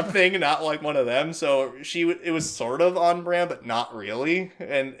pterodactyl or something, not like one of them. So it was sort of on brand, but not really,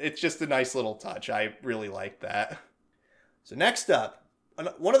 and it's just a nice little touch. I really like that. So next up,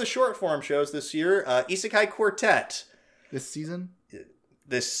 one of the short form shows this year, Isekai Quartet. This season?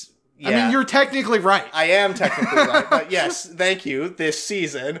 Yeah. I mean, you're technically right. I am technically right, but yes, thank you. This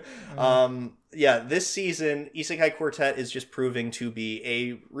season, this season, Isekai Quartet is just proving to be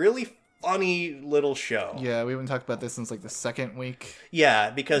a really funny little show. Yeah, we haven't talked about this since like the second week.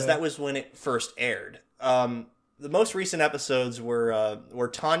 Yeah, because that was when it first aired. The most recent episodes were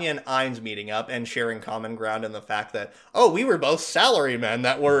Tanya and Ainz meeting up and sharing common ground in the fact that, we were both salarymen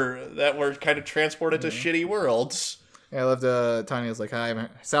that were kind of transported to shitty worlds. Yeah, I loved Tanya's like, hi, I'm a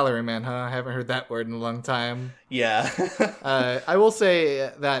salaryman, huh? I haven't heard that word in a long time. Yeah. I will say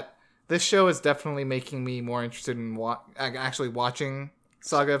that this show is definitely making me more interested in actually watching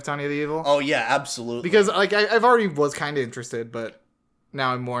Saga of Tanya the Evil. Oh, yeah, absolutely. Because like I've already was kind of interested, but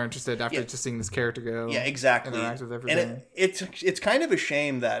now I'm more interested after just seeing this character go. Yeah, exactly. Interact with everything. And it's kind of a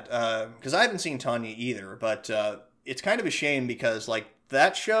shame that because I haven't seen Tanya either, but it's kind of a shame because like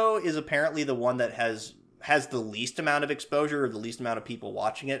that show is apparently the one that has the least amount of exposure or the least amount of people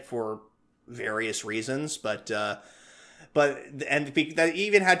watching it for various reasons, but that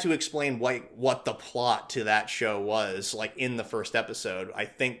even had to explain what the plot to that show was like in the first episode. I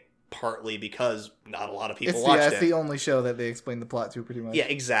think partly because not a lot of people watched it. It's the only show that they explained the plot to, pretty much. Yeah,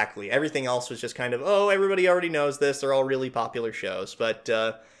 exactly. Everything else was just kind of, everybody already knows this. They're all really popular shows. But,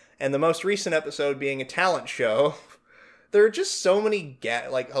 and the most recent episode being a talent show, there are just so many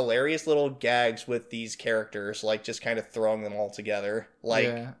hilarious little gags with these characters, like just kind of throwing them all together. Like,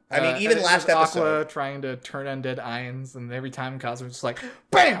 yeah. I mean, even last episode, Aqua trying to turn undead Ainz, and every time Cosmo's just like,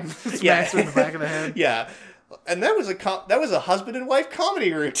 BAM! Smacks her in the back of the head. Yeah. And that was a husband and wife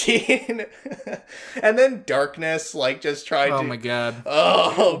comedy routine. And then Darkness, like, just tried to... Oh, my God.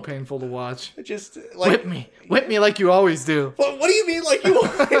 Oh. So painful to watch. Just, like... Whip me like you always do. What do you mean like you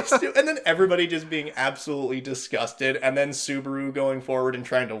always do? And then everybody just being absolutely disgusted. And then Subaru going forward and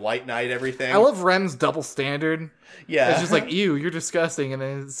trying to white knight everything. I love Rem's double standard. Yeah. It's just like, ew, you're disgusting. And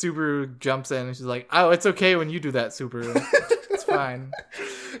then Subaru jumps in and she's like, oh, it's okay when you do that, Subaru. It's fine.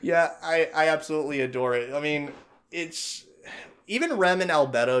 Yeah, I absolutely adore it. I mean, it's... Even Rem and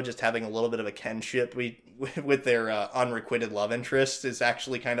Albedo just having a little bit of a kinship with their unrequited love interest is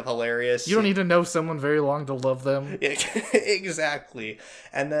actually kind of hilarious. You don't need to know someone very long to love them. Exactly.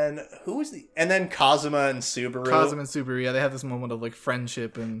 And then and then Kazuma and Subaru. Kazuma and Subaru, yeah, they have this moment of like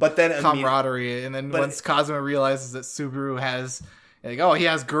friendship and camaraderie. And then once Kazuma realizes that Subaru has he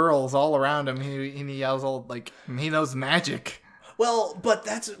has girls all around him, he yells all like he knows magic. Well, but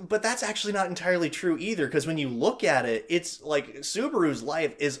that's actually not entirely true either, because when you look at it, it's like Subaru's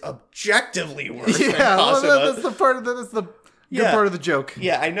life is objectively worse than Kazuma. Well, that's the part of that's the good part of the joke.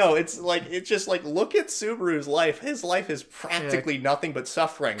 Yeah, I know. It's just like look at Subaru's life. His life is practically nothing but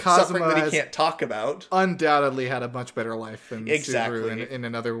suffering. Suffering that he can't talk about. Undoubtedly had a much better life than Subaru in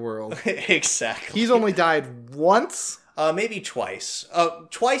another world. Exactly. He's only died once? Maybe twice.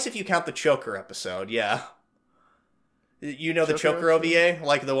 Twice if you count the Choker episode, yeah. You know the Choker OVA?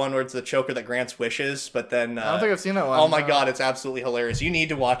 Like the one where it's the Choker that grants wishes, but then... I don't think I've seen that one. Oh my god, it's absolutely hilarious. You need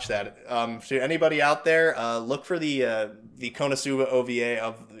to watch that. To anybody out there, look for the Konosuba OVA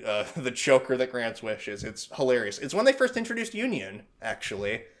of the Choker that grants wishes. It's hilarious. It's when they first introduced Union,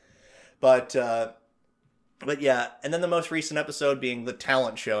 actually. But yeah, and then the most recent episode being the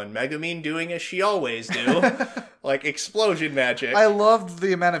talent show, and Megumin doing as she always do. Like explosion magic. I loved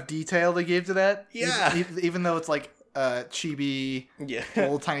the amount of detail they gave to that. Yeah. Even though it's like... chibi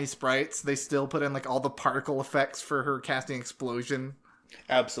little tiny sprites, they still put in like all the particle effects for her casting explosion.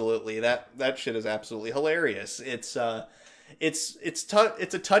 Absolutely. That shit is absolutely hilarious. It's a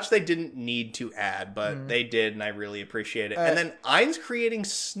touch they didn't need to add, but they did, and I really appreciate it. And then Ainz creating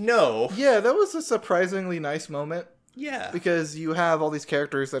snow. Yeah, that was a surprisingly nice moment. Yeah. Because you have all these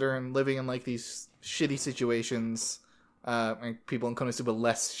characters that are living in like these shitty situations. People in Konosuba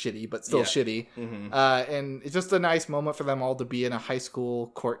less shitty, but still shitty. Mm-hmm. And it's just a nice moment for them all to be in a high school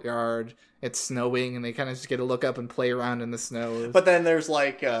courtyard. It's snowing, and they kind of just get to look up and play around in the snow. But then there's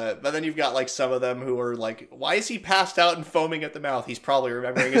but then you've got like some of them who are like, why is he passed out and foaming at the mouth? He's probably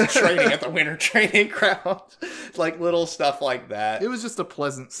remembering his training at the winter training ground. Like little stuff like that. It was just a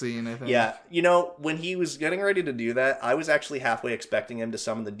pleasant scene, I think. Yeah. When he was getting ready to do that, I was actually halfway expecting him to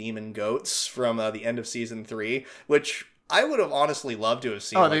summon the demon goats from the end of season 3, which I would have honestly loved to have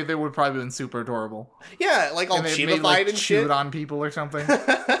seen. Oh, they would probably have been super adorable. Yeah, like all chibified and shit. Shoot on people or something.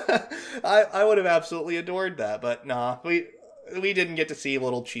 I would have absolutely adored that, but nah, we didn't get to see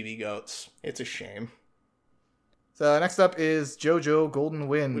little chibi goats. It's a shame. So next up is JoJo Golden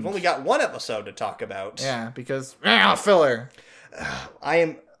Wind. We've only got one episode to talk about. Yeah, because filler.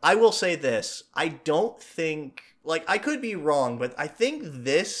 I will say this. I don't think... Like, I could be wrong, but I think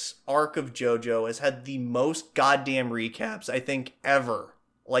this arc of JoJo has had the most goddamn recaps, I think, ever.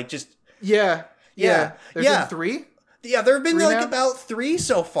 Like, just... Yeah. Yeah. There's been 3? Yeah, there have been, Three like, now? about 3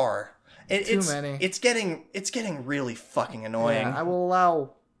 so far. Too many. It's getting really fucking annoying. Yeah, I will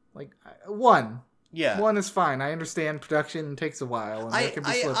allow, like, 1. Yeah. 1 is fine. I understand production takes a while. And there can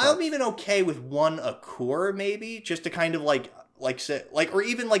be slip-ups. I'm even okay with 1 a core, maybe, just to kind of, like say, like, or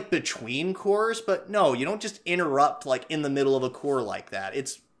even, like, between cores, but no, you don't just interrupt, like, in the middle of a core like that.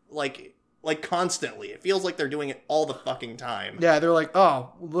 It's, like constantly. It feels like they're doing it all the fucking time. Yeah, they're like,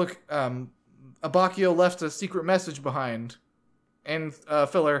 oh, look, Abakio left a secret message behind. And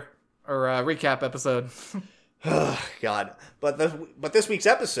filler, or recap episode. God. But this week's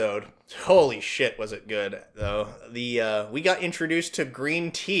episode, holy shit, was it good, though. We got introduced to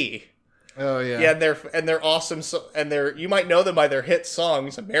green tea. Oh, yeah. Yeah, and they're awesome, you might know them by their hit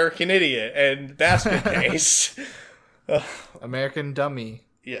songs, American Idiot and Basket Case. American Dummy.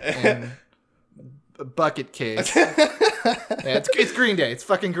 Yeah. And Bucket Case. Yeah, it's Green Day. It's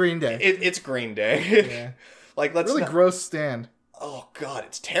fucking Green Day. It's Green Day. Yeah. Like, let's really gross stand. Oh, God,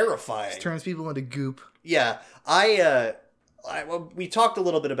 it's terrifying. It turns people into goop. Yeah, we talked a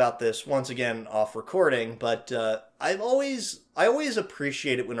little bit about this once again off recording, but I always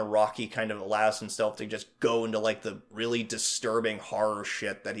appreciate it when Araki kind of allows himself to just go into like the really disturbing horror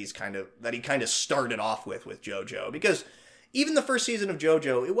shit that he kind of started off with JoJo, because even the first season of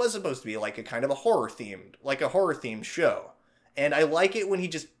JoJo, it was supposed to be like a kind of a horror themed show. And I like it when he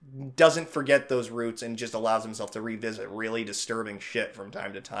just doesn't forget those roots and just allows himself to revisit really disturbing shit from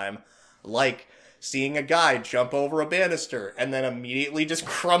time to time. Like seeing a guy jump over a banister and then immediately just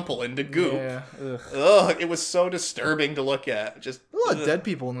crumple into goop. Yeah. Ugh, it was so disturbing to look at. Just a lot of dead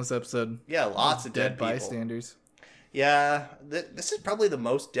people in this episode. Yeah, lots of dead people. Bystanders. Yeah, this is probably the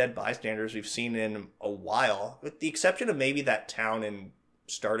most dead bystanders we've seen in a while, with the exception of maybe that town in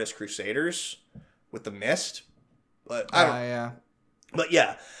Stardust Crusaders with the mist. But I don't. Yeah. But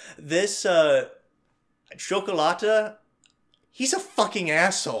yeah, this Chocolata, he's a fucking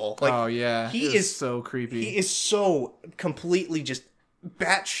asshole. Like, oh yeah, he is so creepy. He is so completely just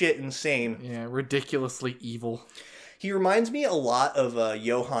batshit insane. Yeah, ridiculously evil. He reminds me a lot of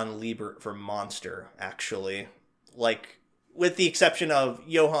Johann Liebert from Monster, actually. Like, with the exception of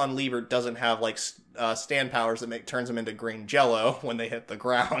Johann Liebert doesn't have like stand powers that turns them into green jello when they hit the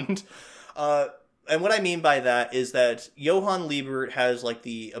ground. And what I mean by that is that Johann Liebert has like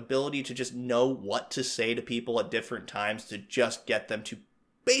the ability to just know what to say to people at different times to just get them to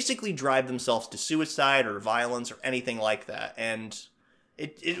basically drive themselves to suicide or violence or anything like that. And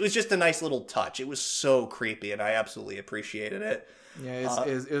it was just a nice little touch. It was so creepy, and I absolutely appreciated it. Yeah,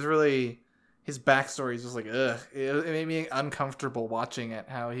 it was really... His backstory is just like, ugh. It made me uncomfortable watching it,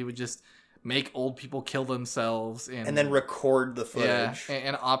 how he would just make old people kill themselves. And then record the footage. Yeah,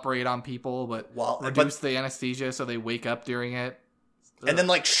 and operate on people, but reduce the anesthesia so they wake up during it. Ugh. And then,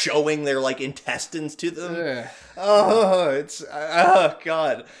 like, showing their, like, intestines to them. Ugh. Oh,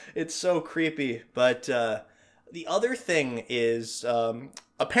 God. It's so creepy. But the other thing is...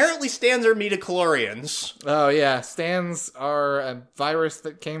 apparently stands are midichlorians. Oh, yeah. Stands are a virus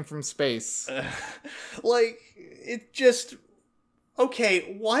that came from space. Like, it just...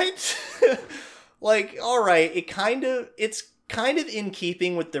 Okay, what? Like, alright, it's kind of in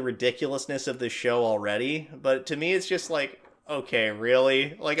keeping with the ridiculousness of the show already, but to me it's just like, okay,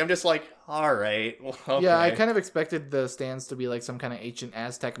 really? Like, I'm just like, alright, okay. Yeah, I kind of expected the stands to be like some kind of ancient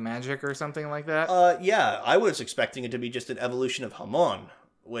Aztec magic or something like that. Yeah, I was expecting it to be just an evolution of Hamon,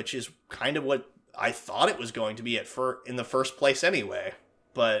 which is kind of what I thought it was going to be in the first place anyway.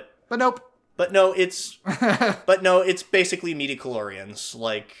 But nope. But no, it's basically midichlorians,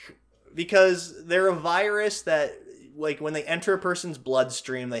 like, because they're a virus that, like, when they enter a person's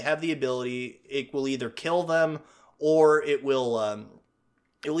bloodstream, they have the ability, it will either kill them or it will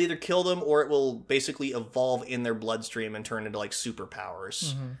basically evolve in their bloodstream and turn into like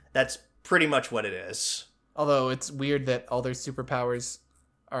superpowers. Mm-hmm. That's pretty much what it is. Although it's weird that all their superpowers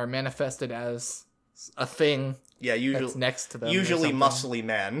are manifested as a thing. Yeah, usually that's next to them. Usually muscly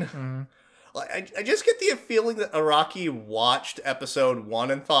men. Mm-hmm. Like, I just get the feeling that Araki watched episode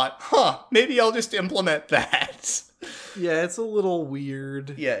 1 and thought, maybe I'll just implement that. Yeah, it's a little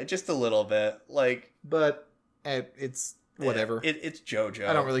weird. Yeah, just a little bit. Like, but it's whatever. It's JoJo.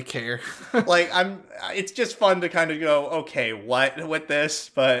 I don't really care. Like, it's just fun to kind of go, okay, what with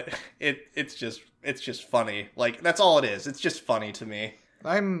this? But it's just funny. Like, that's all it is. It's just funny to me.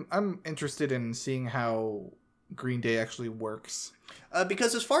 I'm interested in seeing how Green Day actually works.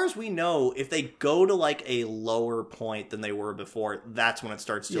 Because as far as we know, if they go to like a lower point than they were before, that's when it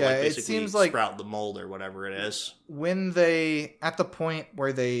starts to like basically sprout the mold or whatever it is. When they, at the point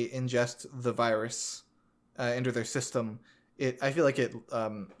where they ingest the virus into their system, I feel like it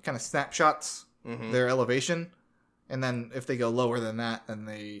kind of snapshots their elevation. And then if they go lower than that, then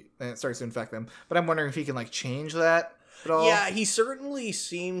it starts to infect them. But I'm wondering if he can like change that at all. Yeah, he certainly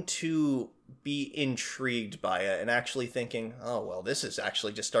seemed to be intrigued by it and actually thinking, oh, well, this is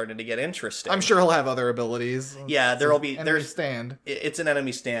actually just starting to get interesting. I'm sure he'll have other abilities. Yeah, there'll be... stand. It's an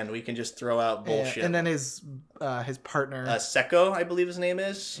enemy stand. We can just throw out bullshit. Yeah, and then his partner... Seko, I believe his name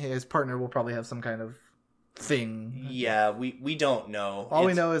is. His partner will probably have some kind of thing. Yeah, we don't know. All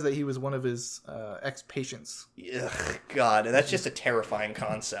we know is that he was one of his ex-patients. Ugh, God, that's just a terrifying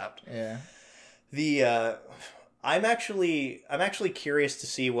concept. Yeah. I'm actually curious to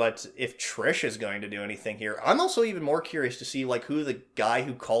see if Trish is going to do anything here. I'm also even more curious to see like who the guy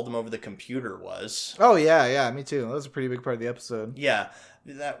who called him over the computer was. Oh yeah, me too. That was a pretty big part of the episode. Yeah,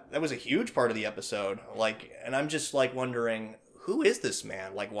 that was a huge part of the episode. Like, and I'm just like wondering, who is this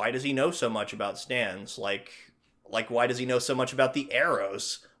man? Like, why does he know so much about stands? Like why does he know so much about the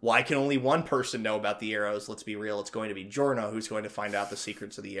arrows? Why can only one person know about the arrows? Let's be real. It's going to be Giorno who's going to find out the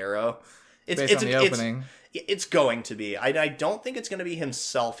secrets of the arrow. Based on the opening. It's going to be. I don't think it's going to be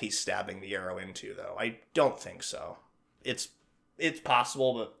himself he's stabbing the arrow into, though. I don't think so. It's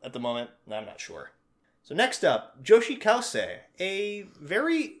possible, but at the moment, I'm not sure. So next up, Joshi Kause, a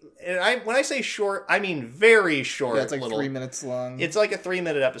very... when I say short, I mean very short. Yeah, it's like 3 minutes long. It's like a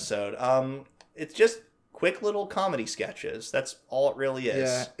 3-minute episode. It's just quick little comedy sketches. That's all it really is.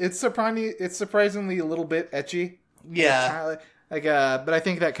 Yeah, it's surprisingly a little bit etchy. Yeah. But I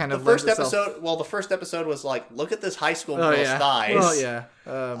think that kind of the first episode was like, look at this high school girl's thighs. Well, yeah.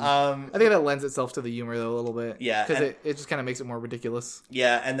 I think that lends itself to the humor though a little bit. Yeah, because it just kind of makes it more ridiculous.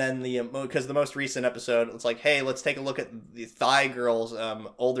 Yeah, and then because the most recent episode, it's like, hey, let's take a look at the thigh girl's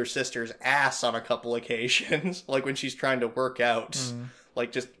older sister's ass on a couple occasions, like when she's trying to work out.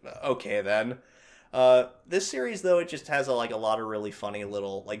 Like, just okay then. This series though, it just has a lot of really funny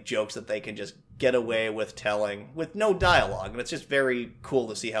little like jokes that they can just get away with telling with no dialogue, and it's just very cool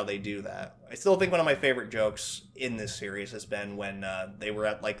to see how they do that. I still think one of my favorite jokes in this series has been when they were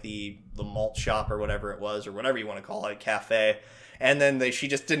at like the malt shop or whatever it was, or whatever you want to call it, cafe, and then she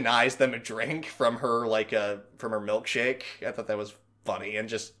just denies them a drink from her from her milkshake. I thought that was funny and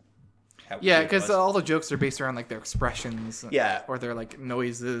just because all the jokes are based around like their expressions, or their like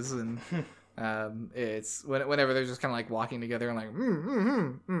noises and. It's whenever they're just kind of like walking together and like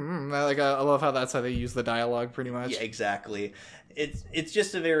like I love how that's how they use the dialogue pretty much. Yeah, exactly. It's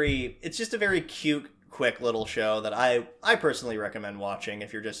just a very cute, quick little show that I personally recommend watching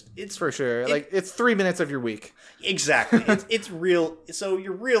if you're just it's for sure it's 3 minutes of your week. Exactly. it's real, so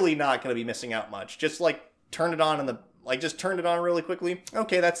you're really not going to be missing out much. Just like turn it on just turn it on really quickly.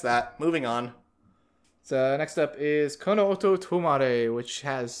 Okay, that's that. Moving on. So next up is Kono Oto Tomare, which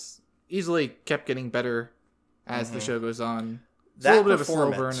has easily kept getting better as the show goes on. It's a little bit of a slow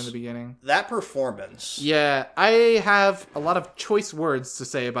burn in the beginning. That performance. Yeah, I have a lot of choice words to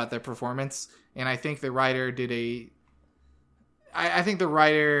say about their performance, and I think the writer did I think the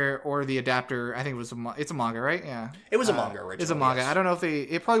writer or the adapter, I think it's a manga, right? Yeah. It was a manga originally. It's a manga. Yes. I don't know if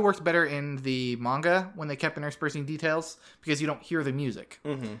it probably worked better in the manga when they kept interspersing details because you don't hear the music.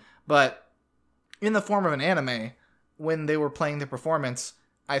 Mm-hmm. But in the form of an anime, when they were playing the performance,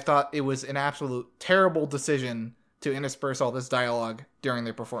 I thought it was an absolute terrible decision to intersperse all this dialogue during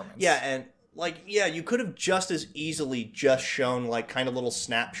their performance. Yeah, and you could have just as easily just shown like kind of little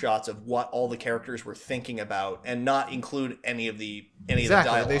snapshots of what all the characters were thinking about and not include any of the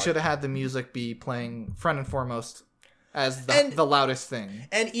dialogue. They should have had the music be playing front and foremost as the loudest thing.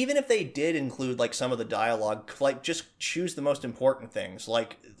 And even if they did include like some of the dialogue, like just choose the most important things.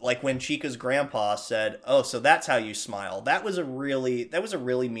 Like when Chika's grandpa said, "Oh, so that's how you smile." That was a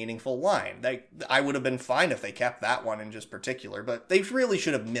really meaningful line. I would have been fine if they kept that one in just particular, but they really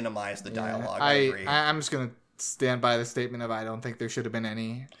should have minimized the dialogue. I agree. I'm just gonna stand by the statement of I don't think there should have been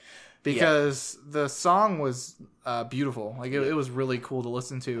any. Because the song was beautiful. Like it was really cool to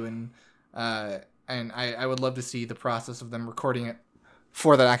listen to, and I would love to see the process of them recording it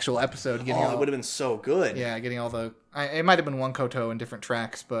for that actual episode. It would have been so good. Yeah, getting all the... it might have been one koto in different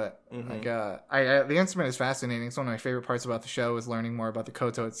tracks, but the instrument is fascinating. It's one of my favorite parts about the show is learning more about the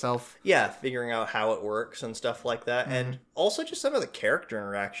koto itself. Yeah, figuring out how it works and stuff like that. Mm-hmm. And also just some of the character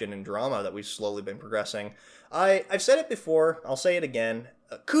interaction and drama that we've slowly been progressing. I've said it before, I'll say it again.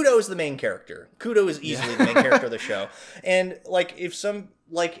 Kudo is the main character. Kudo is easily the main character of the show. And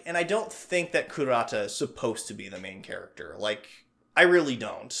and I don't think that Kurata is supposed to be the main character. I really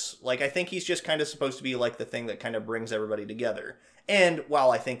don't. I think he's just kind of supposed to be the thing that kind of brings everybody together. And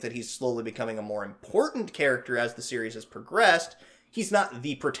while I think that he's slowly becoming a more important character as the series has progressed, he's not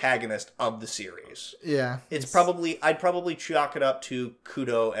the protagonist of the series. Yeah. I'd probably chalk it up to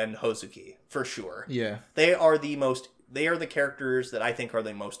Kudo and Hozuki, for sure. Yeah. They are the characters that I think are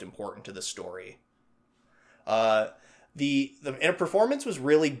the most important to the story. The performance was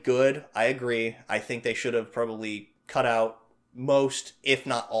really good. I agree. I think they should have probably cut out most, if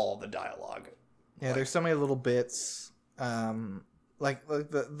not all, the dialogue. Yeah, there's so many little bits. Like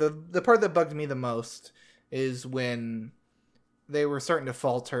the part that bugged me the most is when they were starting to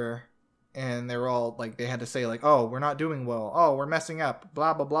falter, and they were all like, they had to say like, "Oh, we're not doing well. Oh, we're messing up.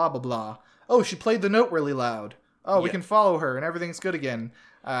 Blah blah blah blah blah. Oh, she played the note really loud. Oh, we can follow her, and everything's good again."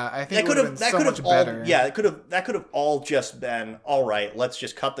 I think that could have better. Yeah, that could have all just been all right. Let's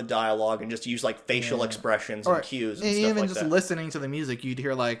just cut the dialogue and just use like facial expressions and cues and stuff even like just that. listening to the music, you'd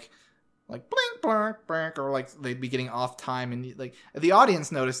hear like blink blink blink, or like they'd be getting off time, and like the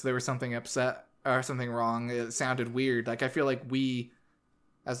audience noticed there was something upset or something wrong. It sounded weird. Like I feel like we,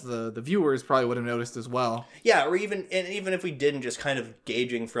 as the viewers, probably would have noticed as well. Yeah, or even if we didn't, just kind of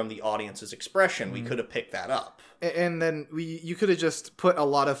gauging from the audience's expression, we could have picked that up. And then you could have just put a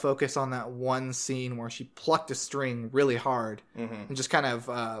lot of focus on that one scene where she plucked a string really hard and just kind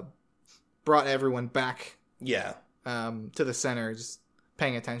of brought everyone back to the center, just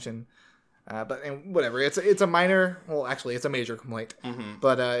paying attention. But whatever, it's a minor, well, actually, it's a major complaint.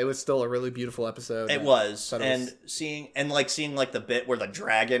 But it was still a really beautiful episode. It was, seeing like the bit where the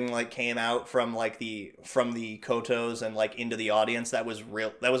dragon like came out from the Kotos and like into the audience, that was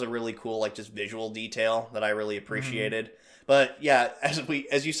a really cool like just visual detail that I really appreciated. But yeah,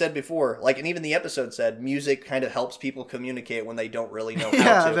 as you said before, like, and even the episode said, music kind of helps people communicate when they don't really know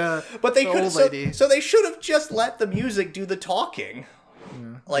how to. But they could, so they should have just let the music do the talking.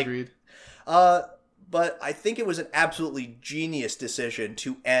 Yeah, like. Agreed. But I think it was an absolutely genius decision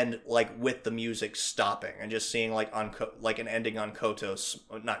to end like with the music stopping and just seeing like an ending on Kudo's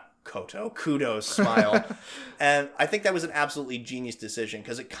smile. And I think that was an absolutely genius decision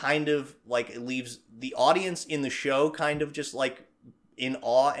because it kind of like it leaves the audience in the show kind of just like in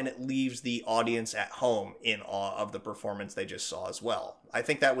awe, and it leaves the audience at home in awe of the performance they just saw as well. I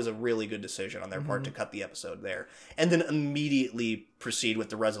think that was a really good decision on their part to cut the episode there. And then immediately proceed with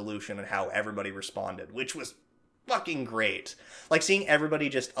the resolution and how everybody responded, which was fucking great. Like seeing everybody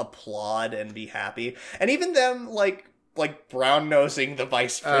just applaud and be happy. And even them like brown-nosing the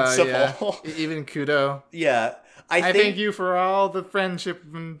vice principal. Yeah. Even Kudo. Yeah. I thank you for all the friendship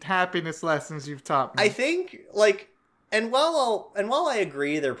and happiness lessons you've taught me. I think like And while I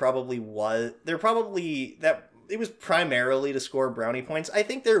agree that it was primarily to score brownie points, I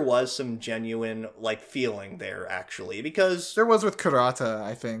think there was some genuine like feeling there actually, because there was with Kurata,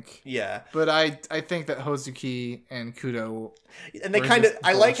 I think. Yeah. But I think that Hozuki and Kudo, and they kind of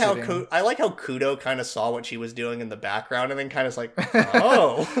I like how Kudo kind of saw what she was doing in the background and then kind of like,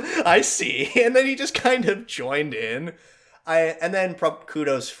 "Oh, I see." And then he just kind of joined in. And then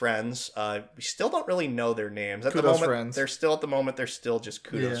Kudo's friends, we still don't really know their names. At the moment, they're still just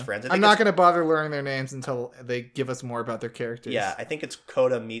Kudo's friends. I'm not going to bother learning their names until they give us more about their characters. Yeah, I think it's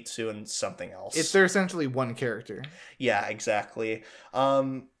Koda, Mitsu, and something else. They're essentially one character. Yeah, exactly. We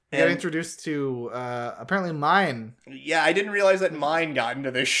got introduced to, apparently, Mine. Yeah, I didn't realize that Mine got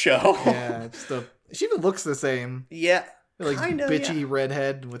into this show. Yeah, she even looks the same. Yeah, like kinda, bitchy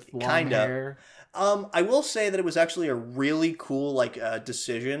redhead with long hair. I will say that it was actually a really cool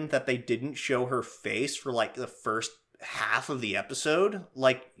decision that they didn't show her face for like the first half of the episode,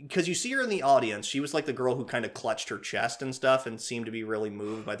 like because you see her in the audience. She was like the girl who kind of clutched her chest and stuff and seemed to be really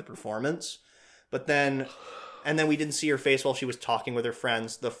moved by the performance. But then we didn't see her face while she was talking with her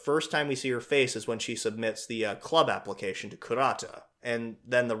friends. The first time we see her face is when she submits the club application to Kurata, and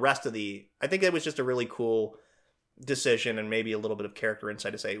then the rest of I think it was just a really cool decision and maybe a little bit of character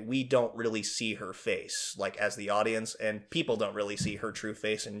insight to say we don't really see her face like as the audience, and people don't really see her true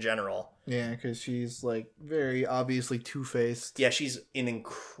face in general. Yeah, because she's like very obviously two-faced. Yeah, she's an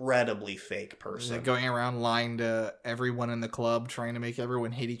incredibly fake person, like going around lying to everyone in the club, trying to make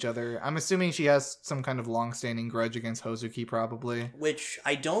everyone hate each other. I'm assuming she has some kind of long-standing grudge against Hozuki, probably, which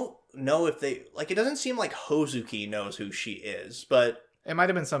I don't know if they like. It doesn't seem like Hozuki knows who she is, but it might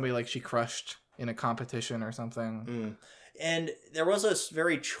have been somebody like she crushed in a competition or something. And there was a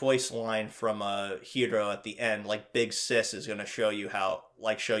very choice line from Hiro at the end, like Big Sis is going to show you how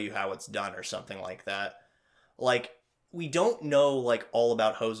it's done or something like that. Like we don't know like all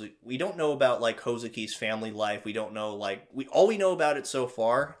about Hozuki. We don't know about like Hozuki's family life. We don't know all we know about it so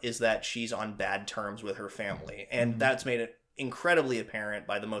far is that she's on bad terms with her family, and that's made it incredibly apparent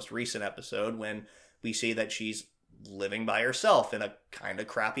by the most recent episode when we see that she's living by herself in a kind of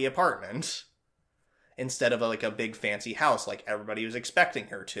crappy apartment. instead of like a big fancy house like everybody was expecting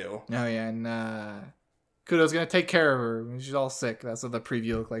her to. Oh yeah, and Kudo's gonna take care of her when she's all sick. That's what the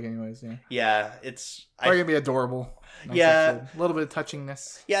preview looked like, anyways. Yeah, Yeah, it's probably gonna be adorable. Nice Yeah. episode. A little bit of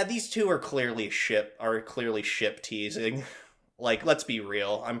touchingness. Yeah, these two are clearly ship teasing. Like, let's be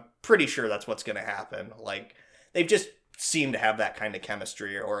real. I'm pretty sure that's what's going to happen. Like, they've just seemed to have that kind of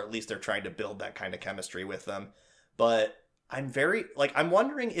chemistry, or at least they're trying to build that kind of chemistry with them. But I'm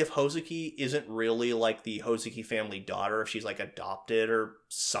wondering if Hozuki isn't really like the Hozuki family daughter, if she's like adopted or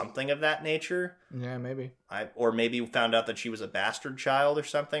something of that nature. Yeah, maybe. Or maybe found out that she was a bastard child or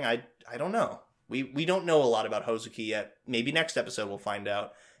something. I don't know. We don't know a lot about Hozuki yet. Maybe next episode we'll find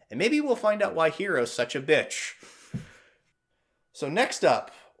out. And maybe we'll find out why Hiro's such a bitch. So next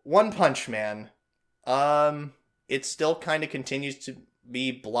up, One Punch Man. It still kind of continues to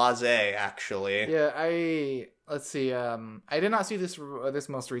be blasé, actually. Yeah, let's see. I did not see this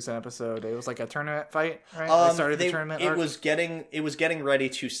most recent episode. It was like a tournament fight, right? They started the tournament. It was getting ready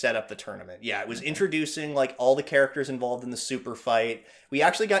to set up the tournament. Yeah, it was introducing like all the characters involved in the super fight. We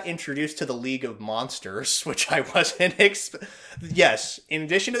actually got introduced to the League of Monsters, which I wasn't Yes, in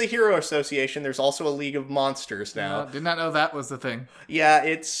addition to the Hero Association, there's also a League of Monsters now. Did not know that was the thing. Yeah,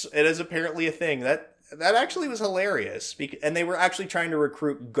 it is apparently a thing. That actually was hilarious. And they were actually trying to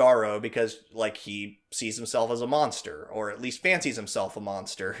recruit Garo because, like, he sees himself as a monster, or at least fancies himself a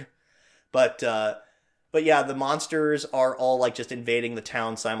monster. But yeah, the monsters are all, like, just invading the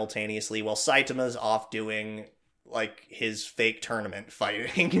town simultaneously while Saitama's off doing, like, his fake tournament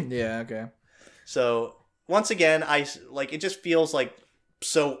fighting. Yeah, okay. So, once again, it just feels, like,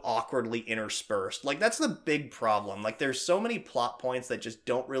 so awkwardly interspersed. Like, that's the big problem. Like, there's so many plot points that just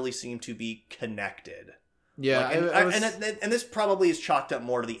don't really seem to be connected. Yeah, like, and this probably is chalked up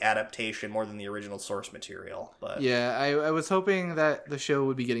more to the adaptation more than the original source material. But yeah, I was hoping that the show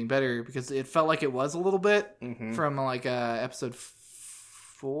would be getting better because it felt like it was a little bit from like episode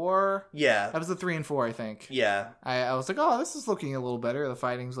 4. Yeah, episode 3 and 4, I think. Yeah, I was like, oh, this is looking a little better. The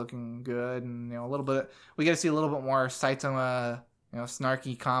fighting's looking good, and a little bit. We get to see a little bit more Saitama.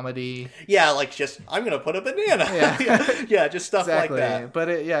 Snarky comedy. Yeah, like just I'm gonna put a banana. Yeah, yeah, just stuff exactly. like that. But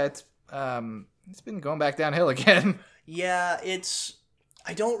it's been going back downhill again. Yeah,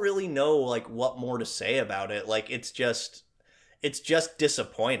 I don't really know like what more to say about it. Like it's just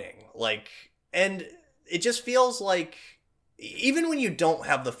disappointing. Like, and it just feels like even when you don't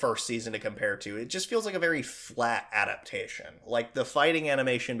have the first season to compare to, it just feels like a very flat adaptation. Like the fighting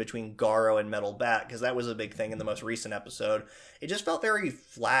animation between Garo and Metal Bat, because that was a big thing in the most recent episode, it just felt very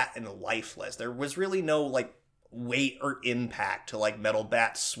flat and lifeless. There was really no like weight or impact to like Metal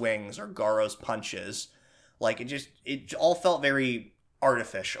Bat's swings or Garo's punches. Like it all felt very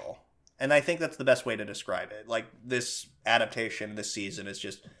artificial. And I think that's the best way to describe it. Like this adaptation this season is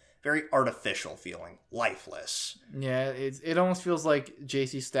just very artificial feeling, lifeless. Yeah, it almost feels like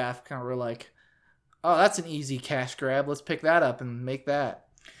JC staff kind of were like, oh, that's an easy cash grab. Let's pick that up and make that.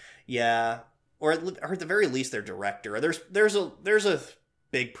 Yeah, or at the very least, their director. There's a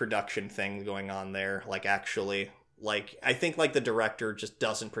big production thing going on there. Like actually, like I think like the director just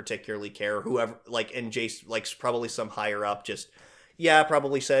doesn't particularly care. Whoever and Jace probably some higher up just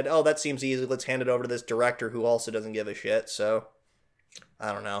probably said, oh, that seems easy. Let's hand it over to this director who also doesn't give a shit. So.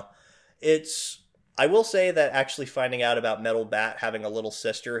 I don't know. I will say that actually finding out about Metal Bat having a little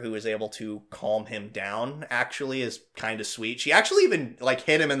sister who is able to calm him down actually is kind of sweet. She actually even like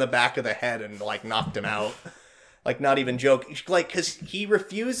hit him in the back of the head and like knocked him out. Like not even joking. Like, cause he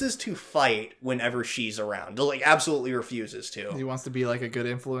refuses to fight whenever she's around. Like absolutely refuses to. He wants to be like a good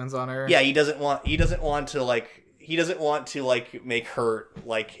influence on her. Yeah, he doesn't want to make her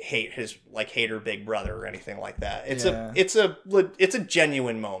like hate her big brother or anything like that. It's a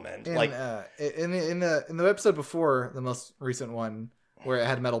genuine moment. In, like in the episode before the most recent one where it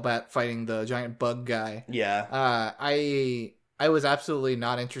had Metal Bat fighting the giant bug guy. Yeah. I was absolutely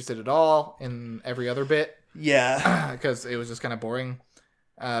not interested at all in every other bit. Yeah. Because it was just kind of boring.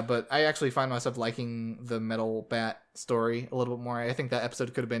 But I actually find myself liking the Metal Bat story a little bit more. I think that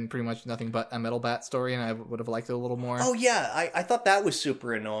episode could have been pretty much nothing but a Metal Bat story, and I would have liked it a little more. Oh, yeah. I thought that was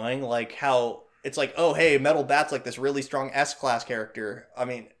super annoying. Like, how it's like, oh, hey, Metal Bat's like this really strong S-class character. I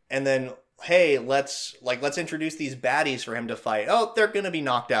mean, and then, hey, let's introduce these baddies for him to fight. Oh, they're going to be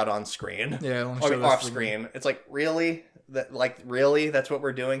knocked out on screen. Yeah, off screen. It's like, really? Really? That's what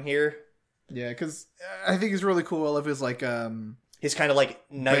we're doing here? Yeah, because I think it's really cool if it's like... his kind of like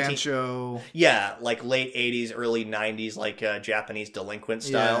Bancho. Yeah, like late 80s, early 90s, like Japanese delinquent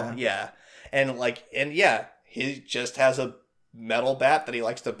style. Yeah. And he just has a metal bat that he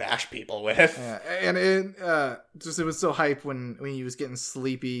likes to bash people with. Yeah. And it was so hype when he was getting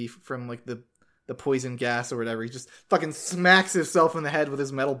sleepy from like the the poison gas or whatever. He just fucking smacks himself in the head with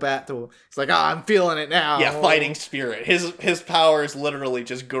his metal bat. It's like, I'm feeling it now. Yeah, fighting spirit. His power is literally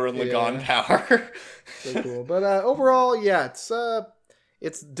just Gurren Lagann power. So cool. But overall, yeah,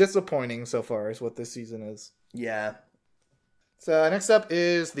 it's disappointing so far is what this season is. Yeah. So next up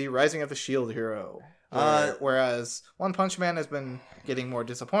is the Rising of the Shield Hero. Whereas One Punch Man has been getting more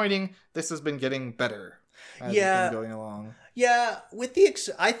disappointing, this has been getting better as it's been going along. Yeah,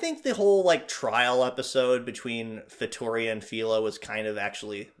 I think the whole like trial episode between Fitoria and Philo was kind of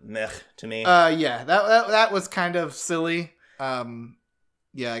actually meh to me. Yeah, that was kind of silly.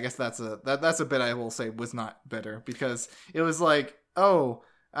 Yeah, I guess that's a bit I will say was not better because it was like,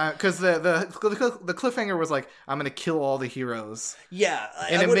 because the cliffhanger was like, I'm gonna kill all the heroes. Yeah,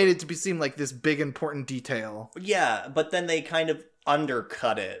 and it made it to seem like this big important detail. Yeah, but then they kind of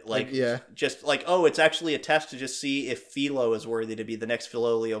undercut it, just like, it's actually a test to just see if Philo is worthy to be the next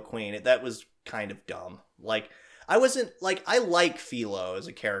Philolio Queen. That was kind of dumb. Like, I wasn't like, I like Philo as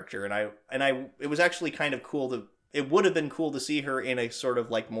a character, and I it was actually kind of cool it would have been cool to see her in a sort of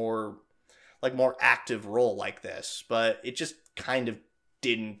like more active role like this, but it just kind of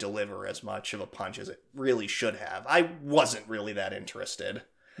didn't deliver as much of a punch as it really should have. I wasn't really that interested.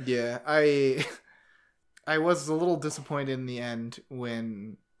 Yeah, I was a little disappointed in the end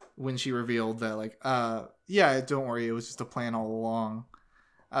when she revealed that, like, yeah, don't worry, it was just a plan all along.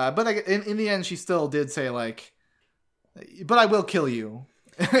 But in the end, she still did say, like, but I will kill you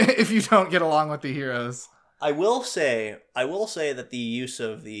if you don't get along with the heroes. I will say that the use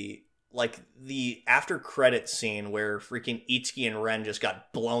of the after credit scene where freaking Itsuki and Ren just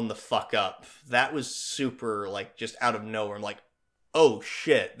got blown the fuck up, that was super, like, just out of nowhere. I'm like, oh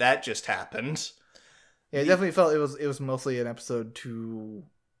shit, that just happened. Yeah, it definitely felt it was mostly an episode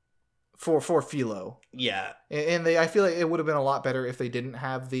for Philo. Yeah. And I feel like it would have been a lot better if they didn't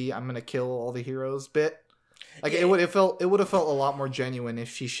have the I'm gonna kill all the heroes bit. Like, it would have felt a lot more genuine if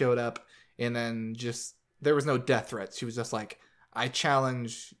she showed up and then just there was no death threats. She was just like, I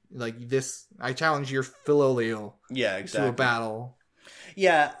challenge your Philolio to a battle.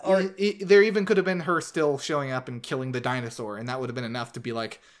 Yeah. Or there even could have been her still showing up and killing the dinosaur, and that would have been enough to be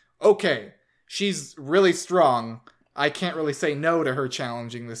like, okay, she's really strong. I can't really say no to her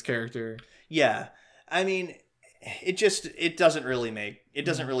challenging this character. Yeah. I mean, it doesn't really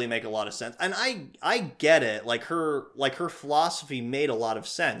make a lot of sense. And I get it. Like her philosophy made a lot of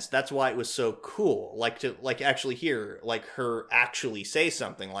sense. That's why it was so cool. Like to actually hear like her actually say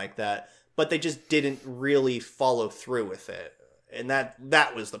something like that, but they just didn't really follow through with it. And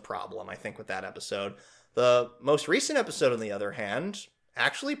that was the problem, I think, with that episode. The most recent episode, on the other hand,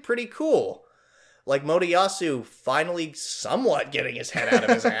 actually pretty cool. Like Motoyasu finally somewhat getting his head out of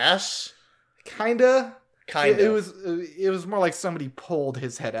his ass. Kinda. It was more like somebody pulled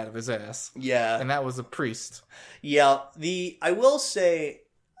his head out of his ass. Yeah. And that was a priest. Yeah. I will say,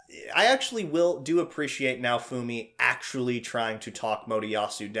 I actually do appreciate Naofumi actually trying to talk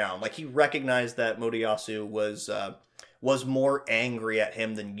Motoyasu down. Like, he recognized that Motoyasu was more angry at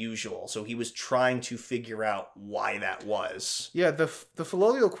him than usual, so he was trying to figure out why that was. Yeah, the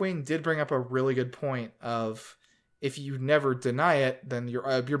Philolio Queen did bring up a really good point of, if you never deny it, then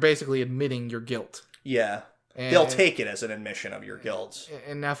you're basically admitting your guilt. Yeah. They'll take it as an admission of your guilt.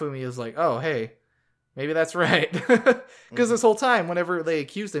 And Naofumi is like, oh, hey, maybe that's right. Because this whole time, whenever they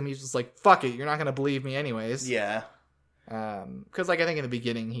accused him, he's just like, fuck it, you're not going to believe me anyways. Yeah. Because, like, I think in the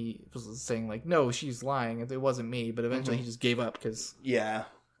beginning, he was saying, like, no, she's lying. It wasn't me. But eventually he just gave up because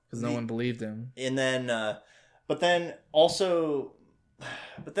no one believed him. And then, but then also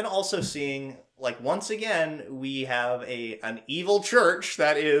seeing, like, once again, we have an evil church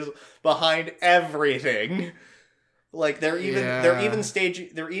that is behind everything. Like, they're even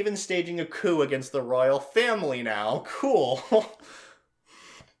staging a coup against the royal family now. Cool.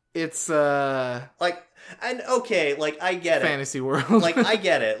 It's like, and okay, like, I get fantasy it. world. Like, I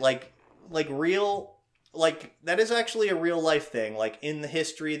get it. Like real, like, that is actually a real life thing. Like, in the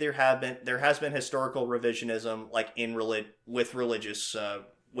history, there has been historical revisionism, like, with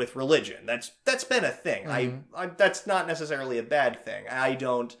religion. That's been a thing. I that's not necessarily a bad thing. I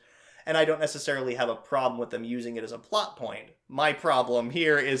don't necessarily have a problem with them using it as a plot point. My problem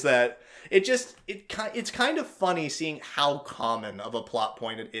here is that it's kind of funny seeing how common of a plot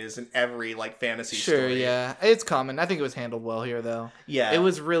point it is in every, like, fantasy story. Sure, yeah. It's common. I think it was handled well here, though. Yeah. It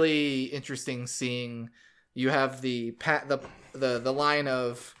was really interesting seeing you have the line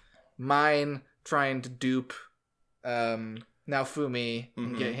of Mine trying to dupe Naofumi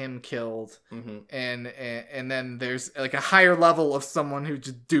and get him killed, and then there's like a higher level of someone who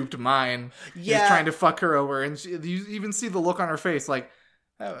just duped Mine, who's trying to fuck her over, and you even see the look on her face, like,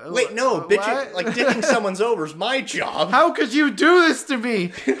 Wait, no, bitching, like dicking someone's over is my job. How could you do this to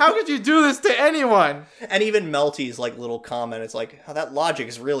me? How could you do this to anyone? And even Melty's like little comment, it's like, oh, that logic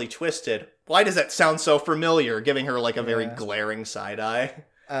is really twisted. Why does that sound so familiar? Giving her like a very glaring side eye.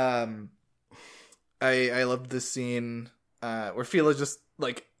 I loved this scene where Fila just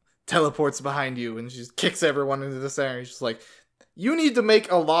like teleports behind you and she just kicks everyone into the center. She's just like, you need to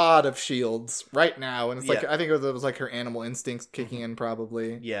make a lot of shields right now. And it's like, I think it was like her animal instincts kicking in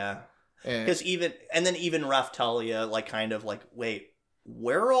probably. Yeah. Because even Raftalia, like, kind of like, wait,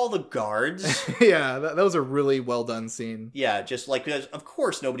 where are all the guards? Yeah, that was a really well done scene. Yeah, just like, because of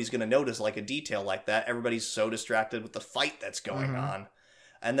course nobody's going to notice like a detail like that. Everybody's so distracted with the fight that's going on.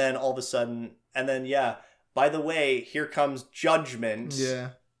 And then all of a sudden, by the way, here comes Judgment.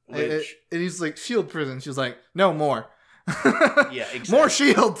 Yeah. And he's like, shield prison. She was like, no more. Yeah, exactly. More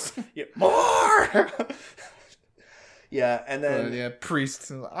shields. Yeah, more. Yeah, and then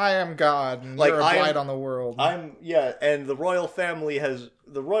priest. I am God. And like, you're a blight on the world. And the royal family has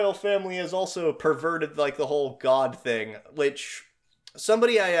also perverted like the whole God thing, which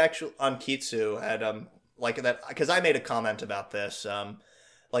somebody I actually on Kitsu had like that, because I made a comment about this.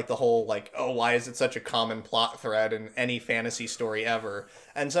 Like the whole, like, oh, why is it such a common plot thread in any fantasy story ever?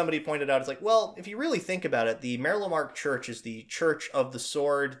 And somebody pointed out, it's like, well, if you really think about it, the Merlemark Church is the church of the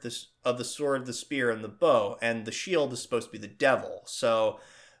sword, the spear, and the bow, and the shield is supposed to be the devil. So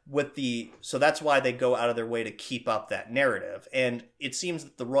that's why they go out of their way to keep up that narrative. And it seems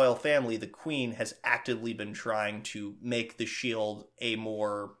that the royal family, the queen, has actively been trying to make the shield a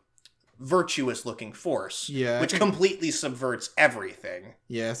more virtuous looking force, which completely subverts everything.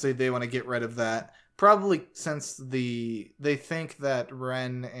 Yeah, so they want to get rid of that. Probably since they think that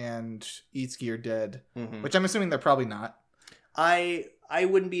Ren and Itsuki are dead, which I'm assuming they're probably not. I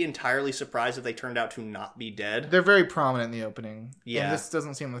wouldn't be entirely surprised if they turned out to not be dead. They're very prominent in the opening. Yeah. And this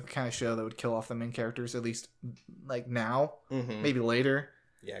doesn't seem like the kind of show that would kill off the main characters, at least like now. Maybe later.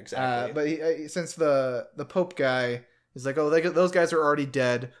 Yeah, exactly. But since the Pope guy is like, oh, those guys are already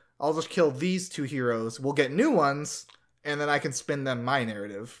dead, I'll just kill these two heroes. We'll get new ones, and then I can spin them my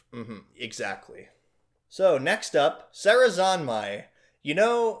narrative. Exactly. So, next up, Sarah Zanmai. You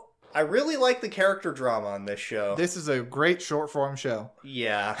know, I really like the character drama on this show. This is a great short-form show.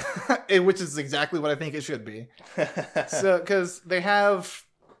 Yeah. Which is exactly what I think it should be. So, because they have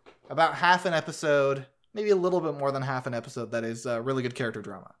about half an episode, maybe a little bit more than half an episode, that is really good character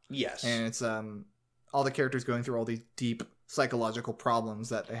drama. Yes. And it's all the characters going through all these deep psychological problems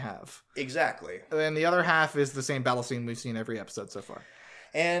that they have. Exactly. And the other half is the same battle scene we've seen every episode so far.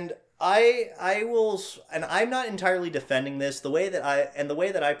 And I will, and I'm not entirely defending this. The way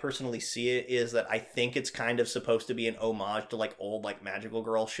that I personally see it is that I think it's kind of supposed to be an homage to like old like magical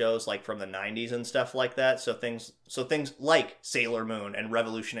girl shows like from the 90s and stuff like that. So things like Sailor Moon and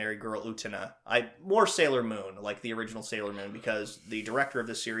Revolutionary Girl Utena. More Sailor Moon, like the original Sailor Moon, because the director of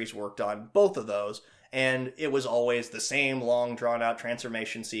the series worked on both of those. And it was always the same long, drawn-out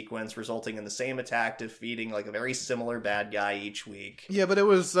transformation sequence, resulting in the same attack defeating like a very similar bad guy each week. Yeah, but it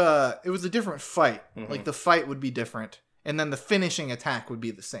was a different fight. Like the fight would be different, and then the finishing attack would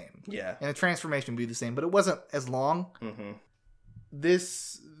be the same. Yeah, and the transformation would be the same, but it wasn't as long.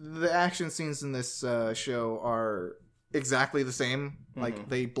 The action scenes in this show are exactly the same. Like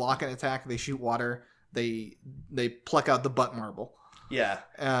they block an attack, they shoot water, they pluck out the butt marble. Yeah.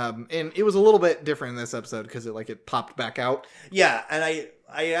 And it was a little bit different in this episode because it popped back out. Yeah, and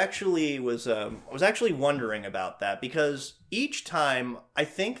I actually was actually wondering about that, because each time I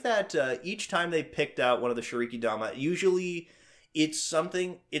think that each time they picked out one of the Shuriki Dama, usually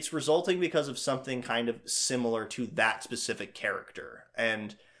it's resulting because of something kind of similar to that specific character.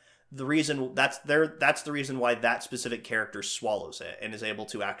 And the reason that's the reason why that specific character swallows it and is able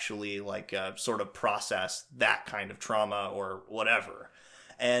to actually like sort of process that kind of trauma or whatever.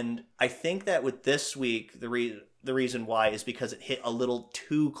 And I think that with this week, the reason why is because it hit a little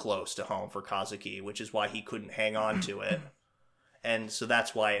too close to home for Kazuki, which is why he couldn't hang on to it. And so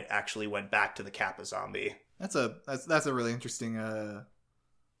that's why it actually went back to the Kappa zombie. That's a really interesting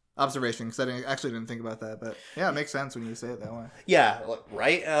observation, because I actually didn't think about that, but yeah, it makes sense when you say it that way. Yeah,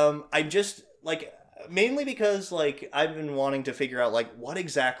 right. I'm just like, mainly because like I've been wanting to figure out like what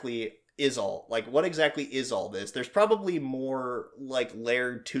exactly is all this. There's probably more like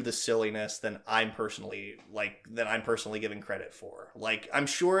layered to the silliness than I'm personally giving credit for. Like I'm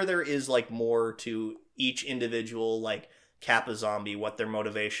sure there is like more to each individual like Kappa zombie, what their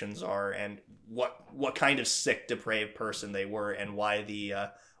motivations are, and what kind of sick, depraved person they were, and why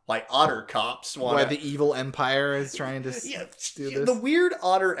by otter cops. Why the evil empire is trying to do this. The weird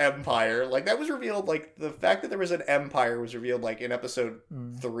otter empire, like that was revealed, like the fact that there was an empire was revealed like in episode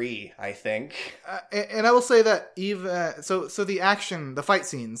 3, I think. And I will say that so the action, the fight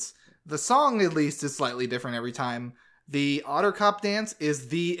scenes, the song at least is slightly different every time. The otter cop dance is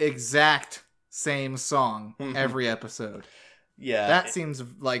the exact same song every episode. Yeah. That seems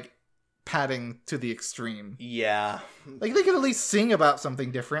like padding to the extreme. Yeah. Like, they could at least sing about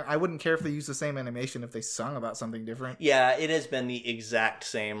something different. I wouldn't care if they used the same animation if they sung about something different. Yeah, it has been the exact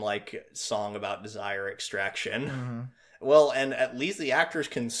same, like, song about desire extraction. Well, and at least the actors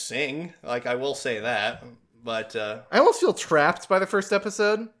can sing. Like, I will say that. But, I almost feel trapped by the first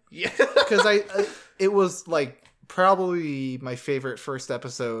episode. Yeah. Because it was, like, probably my favorite first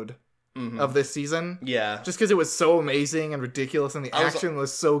episode of this season. Yeah. Just because it was so amazing and ridiculous and the action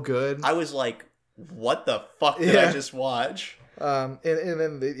was so good. I was like, what the fuck did I just watch? And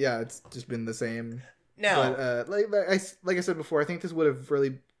then, it's just been the same. Now, but, like I said before, I think this would have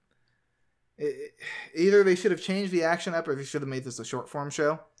really... either they should have changed the action up or they should have made this a short form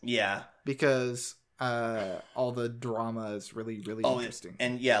show. Yeah. Because all the drama is really, really interesting.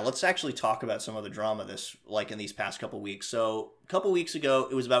 And yeah, let's actually talk about some of the drama in these past couple weeks. So a couple weeks ago,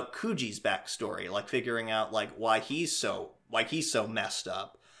 it was about Kuji's backstory, like figuring out like why he's so messed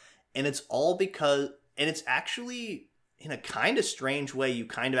up. And it's all because, and it's actually in a kind of strange way, you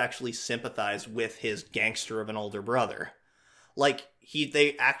kind of actually sympathize with his gangster of an older brother. Like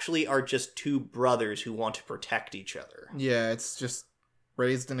they actually are just two brothers who want to protect each other. Yeah, it's just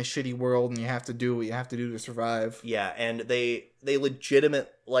raised in a shitty world and you have to do what you have to do to survive. Yeah, and they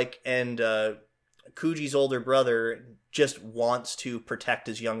legitimate, and Kuji's older brother just wants to protect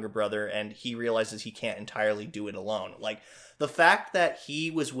his younger brother, and he realizes he can't entirely do it alone. Like, the fact that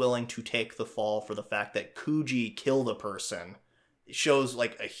he was willing to take the fall for the fact that Kuji killed a person shows,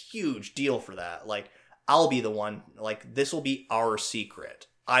 like, a huge deal for that. Like, I'll be the one, like, this will be our secret.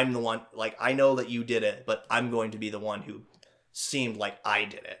 I'm the one, like, I know that you did it, but I'm going to be the one who seemed like I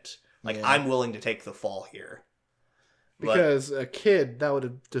did it. Like, yeah. I'm willing to take the fall here. Because a kid, that would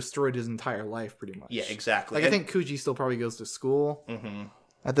have destroyed his entire life, pretty much. Yeah, exactly. Like, I think Kuji still probably goes to school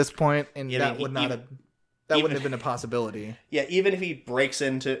at this point, and that wouldn't have been a possibility. Yeah, even if he breaks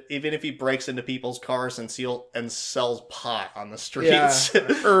into people's cars and sells pot on the streets. Yeah,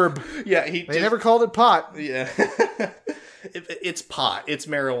 herb. Yeah, they never called it pot. Yeah. It's pot. It's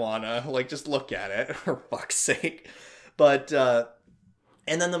marijuana. Like, just look at it, for fuck's sake. But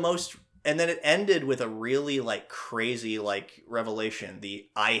and then it ended with a really like crazy like revelation, the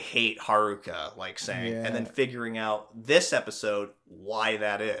I hate Haruka like saying, and then figuring out this episode why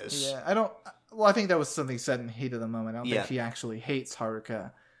that is. Yeah, I think that was something said in heat of the moment. I don't think he actually hates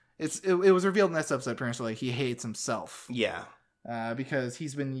Haruka. It was revealed in this episode apparently like he hates himself. Yeah. Because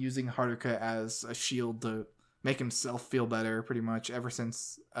he's been using Haruka as a shield to make himself feel better pretty much ever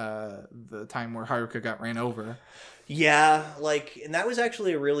since the time where Haruka got ran over. Yeah, like, and that was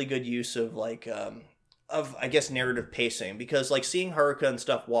actually a really good use of like I guess narrative pacing, because like seeing Haruka and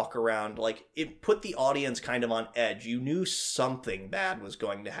stuff walk around, like it put the audience kind of on edge. You knew something bad was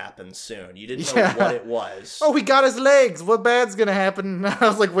going to happen soon. You didn't know what it was. Oh, he got his legs. What bad's gonna happen? I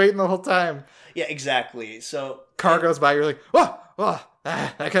was like waiting the whole time. Yeah, exactly. So car goes by, you're like,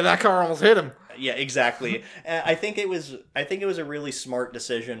 that car almost hit him. Yeah, exactly. I think it was a really smart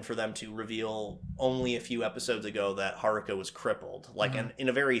decision for them to reveal only a few episodes ago that Haruka was crippled, like in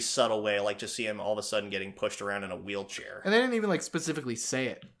a very subtle way, like just see him all of a sudden getting pushed around in a wheelchair. And they didn't even like specifically say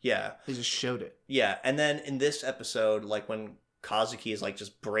it. Yeah, they just showed it. Yeah, and then in this episode, like when Kazuki is like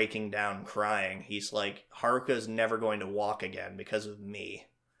just breaking down crying, he's like, Haruka's never going to walk again because of me.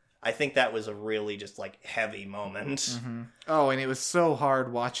 I think that was a really just like heavy moment. Mm-hmm. Oh, and it was so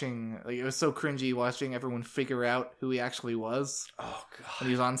hard watching. Like, it was so cringy watching everyone figure out who he actually was. Oh god! When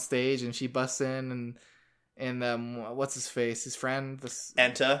he was on stage and she busts in and what's his face? His friend,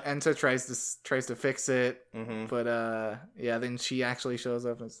 Enta tries to fix it, but then she actually shows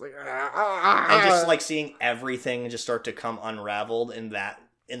up and it's like, and just like seeing everything just start to come unraveled in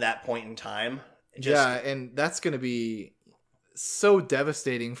that point in time. And that's gonna be so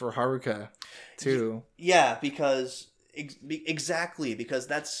devastating for Haruka too. Yeah, because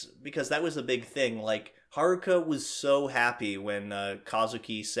that was a big thing. Like, Haruka was so happy when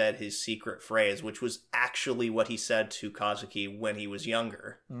Kazuki said his secret phrase, which was actually what he said to Kazuki when he was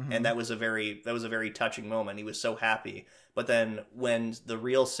younger. And that was a very touching moment. He was so happy. But then when the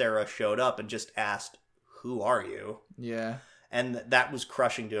real Sarah showed up and just asked, "Who are you?" Yeah. And that was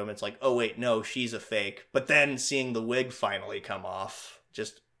crushing to him. It's like, oh, wait, no, she's a fake. But then seeing the wig finally come off,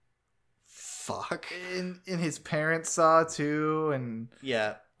 just fuck. And his parents saw, too. And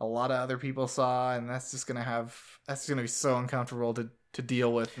yeah. a lot of other people saw, and that's gonna be so uncomfortable to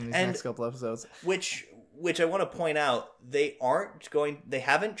deal with in these next couple episodes. Which I want to point out, they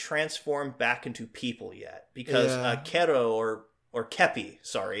haven't transformed back into people yet, because Kero or Kepi,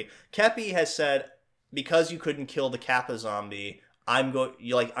 Kepi has said, because you couldn't kill the Kappa zombie, I'm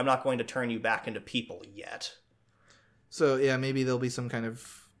not going to turn you back into people yet. So yeah, maybe there'll be some kind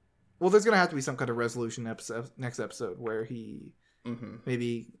of, well, there's gonna have to be some kind of resolution next episode where he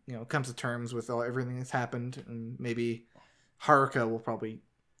maybe comes to terms with everything that's happened, and maybe Haruka will probably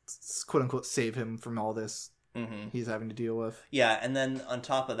quote unquote save him from all this he's having to deal with. Yeah, and then on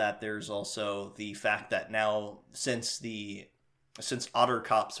top of that, there's also the fact that now since Otter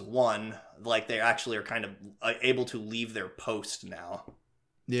Cops won, like, they actually are kind of able to leave their post now.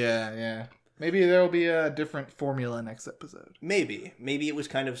 Yeah. Maybe there'll be a different formula next episode. Maybe it was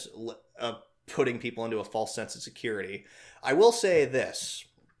kind of putting people into a false sense of security. I will say this: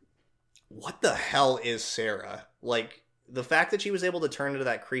 what the hell is Sarah? Like, the fact that she was able to turn into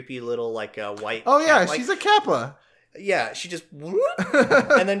that creepy little white. Oh yeah, she's a Kappa. Yeah, she just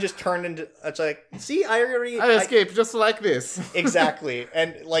and then just turned into. It's like, see, I escaped just like this. Exactly,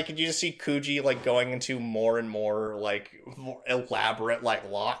 and you just see Kuji going into more and more more elaborate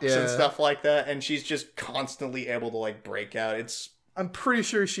locks and stuff like that, and she's just constantly able to break out. I'm pretty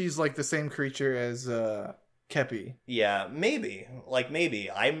sure she's the same creature as Kepi. Yeah, maybe.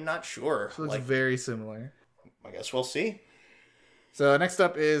 I'm not sure. So it's very similar. I guess we'll see. So next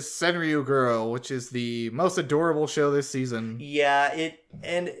up is Senryu Girl, which is the most adorable show this season. Yeah,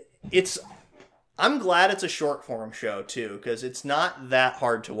 I'm glad it's a short form show too, because it's not that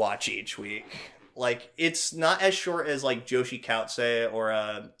hard to watch each week. It's not as short as Joshi Katsue or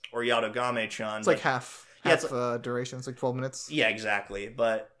Yadogame-chan. It's half duration. It's 12 minutes. Yeah, exactly.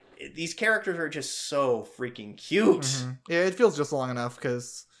 But these characters are just so freaking cute. Mm-hmm. Yeah, it feels just long enough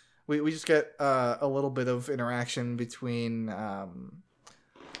because we just get a little bit of interaction between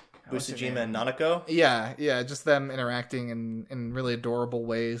Busujima and Nanako. Yeah, just them interacting in really adorable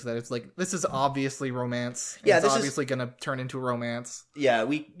ways that it's this is obviously romance. Yeah, it's obviously going to turn into a romance. Yeah,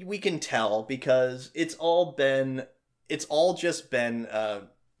 we can tell because it's all just been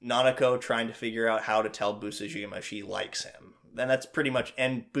Nanako trying to figure out how to tell Busujima she likes him. And that's pretty much,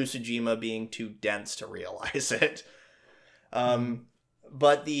 and Busujima being too dense to realize it.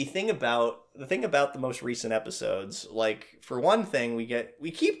 But the thing about the most recent episodes, for one thing,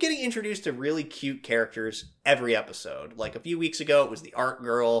 we keep getting introduced to really cute characters every episode. A few weeks ago, it was the art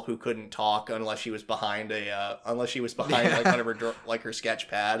girl who couldn't talk unless she was behind one of her her sketch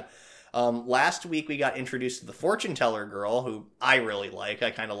pad. Last week we got introduced to the fortune teller girl, who I really like.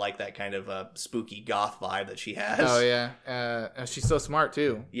 I kind of like that kind of spooky goth vibe that she has. Oh yeah, she's so smart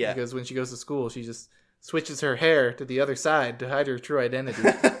too. Yeah, because when she goes to school, she just switches her hair to the other side to hide her true identity.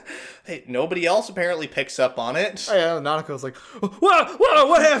 Hey, nobody else apparently picks up on it. Oh, yeah, Nanako's whoa,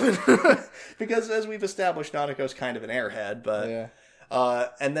 what happened? Because as we've established, Nanako's kind of an airhead, but yeah.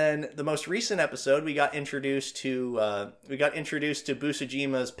 And then the most recent episode, we got introduced to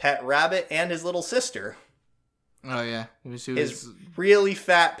Busujima's pet rabbit and his little sister. Oh yeah, his really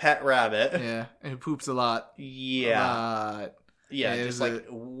fat pet rabbit. Yeah, and it poops a lot. Yeah, just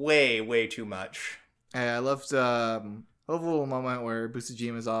way too much. I loved the little moment where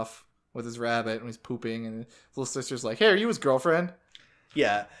Busujima's off with his rabbit and he's pooping, and his little sister's like, "Hey, are you his girlfriend?"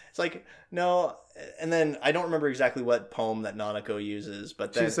 Yeah, it's no. And then I don't remember exactly what poem that Nanako uses,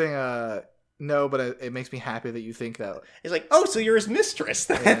 but then she's saying, "No, but it makes me happy that you think that." It's oh, so you're his mistress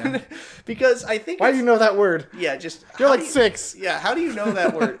then? Yeah. Because I think. Why do you know that word? Yeah, just you're 6. Yeah, how do you know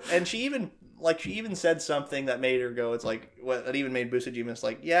that word? And she even said something that made her go, it's that even made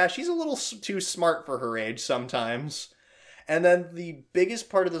Busujima yeah, she's a little too smart for her age sometimes. And then the biggest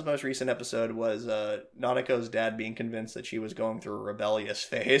part of this most recent episode was Nanako's dad being convinced that she was going through a rebellious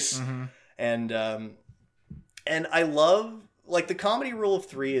phase. Mm-hmm. And I love, the comedy rule of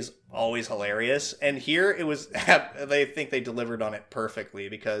 3 is always hilarious. And here it was, they think they delivered on it perfectly,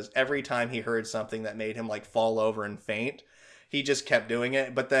 because every time he heard something that made him fall over and faint, he just kept doing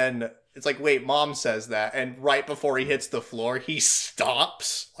it. But then it's wait, mom says that. And right before he hits the floor, he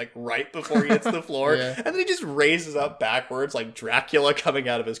stops, right before he hits the floor. Yeah. And then he just raises up backwards like Dracula coming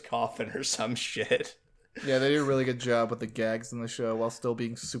out of his coffin or some shit. Yeah, they do a really good job with the gags in the show while still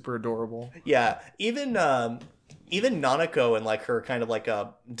being super adorable. Yeah, even Nanako and her kind of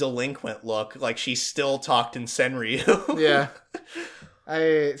a delinquent look, she still talked in Senryu. Yeah.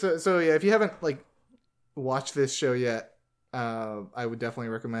 So yeah, if you haven't watched this show yet, I would definitely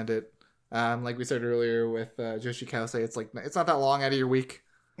recommend it. Like we said earlier with Joshi Kausei, it's not that long out of your week.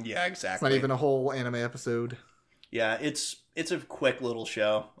 Yeah, exactly. It's not even a whole anime episode. Yeah, it's a quick little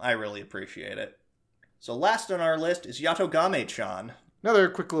show. I really appreciate it. So last on our list is Yatogame-chan. Another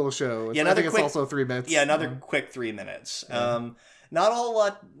quick little show. Yeah, I think it's also 3 minutes. Yeah, another quick 3 minutes. Yeah. Not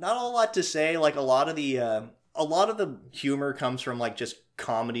a lot to say. Like a lot of the humor comes from like just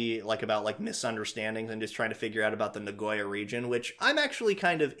comedy, like about like misunderstandings and just trying to figure out about the Nagoya region, which I'm actually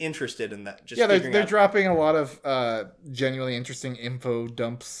kind of interested in that. They're dropping a lot of genuinely interesting info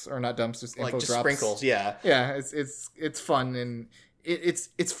dumps, or not dumps, just info like just drops. Sprinkles. Yeah, it's fun and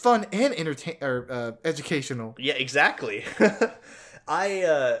it's fun and educational. Yeah, exactly.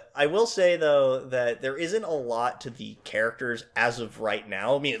 I will say though that there isn't a lot to the characters as of right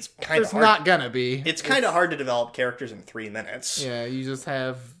now. I mean, it's kind of hard. Not gonna be. It's kind of hard to develop characters in 3 minutes. Yeah, you just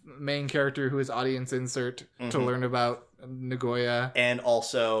have main character who is audience insert to learn about Nagoya, and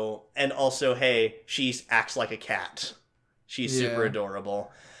also, hey, she acts like a cat. She's super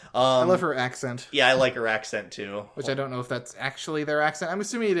adorable. I love her accent. Yeah, I like her accent too. Which I don't know if that's actually their accent. I'm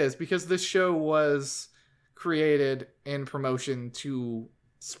assuming it is because this show was created in promotion to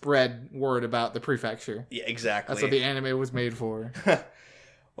spread word about the prefecture. Yeah, exactly. That's what the anime was made for.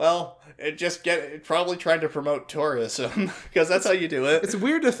 Well, probably trying to promote tourism because that's how you do it. It's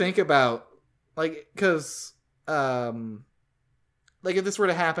weird to think about, like, because, like, if this were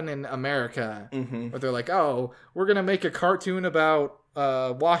to happen in America, where they're like, oh, we're gonna make a cartoon about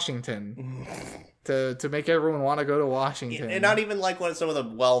Washington. To make everyone want to go to Washington. And not even like some of the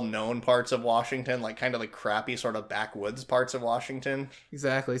well-known parts of Washington, like kind of like crappy sort of backwoods parts of Washington.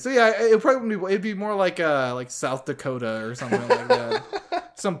 Exactly. So yeah, it'd be more like South Dakota or something like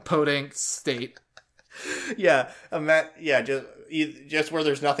that. Some podunk state. Yeah, just where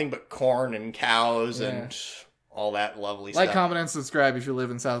there's nothing but corn and cows and all that lovely stuff. Like, comment, and subscribe if you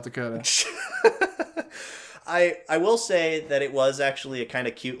live in South Dakota. I will say that it was actually a kind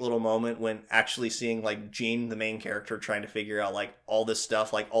of cute little moment when actually seeing like Jean, the main character, trying to figure out like all this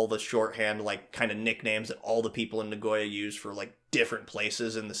stuff, like all the shorthand, like kind of nicknames that all the people in Nagoya use for like different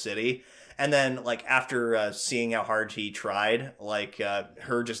places in the city. And then like after seeing how hard he tried, like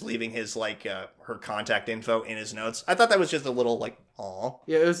her just leaving his like her contact info in his notes. I thought that was just a little like, aw.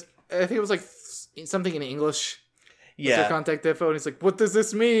 Yeah, I think it was like something in English. Yeah. Their contact info, and he's like, "What does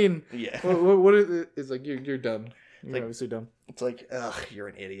this mean?" Yeah. What is it? It's like you're dumb. You're like, obviously dumb. It's like, ugh, you're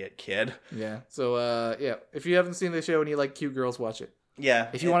an idiot, kid. Yeah. So if you haven't seen the show and you like cute girls, watch it. Yeah.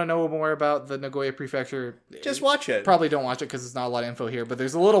 If you want to know more about the Nagoya Prefecture, just watch it. Probably don't watch it because there's not a lot of info here, but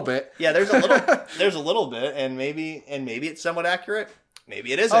there's a little bit. Yeah, there's a little bit, and maybe it's somewhat accurate.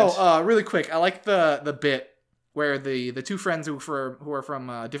 Maybe it isn't. Oh, really quick, I like the bit where the two friends who are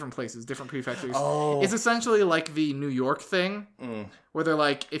from different places, different prefectures. Oh. It's essentially like the New York thing, where they're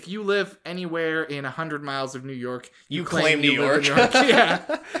like, if you live anywhere in 100 miles of New York, you claim New York. Yeah,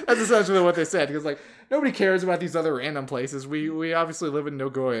 that's essentially what they said. Because like, nobody cares about these other random places. We obviously live in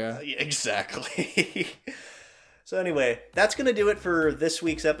Nagoya. Exactly. So anyway, that's going to do it for this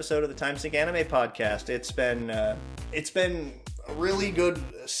week's episode of the Timesync Anime Podcast. It's been a really good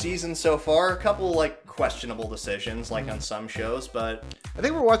season so far. A couple like questionable decisions like on some shows, but I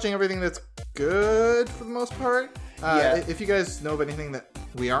think we're watching everything that's good for the most part. If you guys know of anything that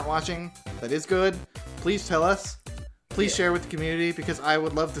we aren't watching that is good, please tell us. Please share with the community, because I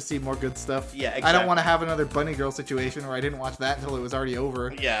would love to see more good stuff. Yeah, exactly. I don't want to have another Bunny Girl situation where I didn't watch that until it was already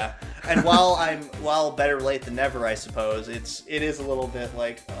over. Yeah, and while better late than never, I suppose, it is a little bit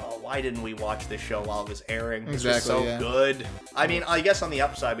like, oh, why didn't we watch this show while it was airing? This was so good. I mean, I guess on the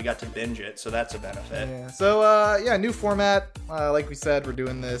upside, we got to binge it, so that's a benefit. Yeah. So, new format. Like we said, we're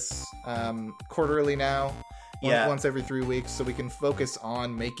doing this quarterly now. Once every 3 weeks, so we can focus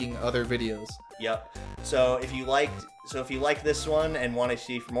on making other videos. Yep. So if you like this one and want to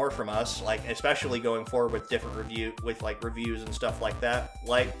see more from us, like especially going forward with different reviews and stuff like that,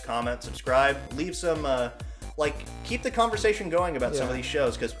 like, comment, subscribe, leave some keep the conversation going about some of these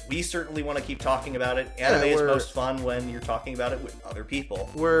shows, because we certainly want to keep talking about it. Anime is most fun when you're talking about it with other people.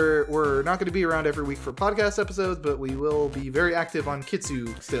 We're not going to be around every week for podcast episodes, but we will be very active on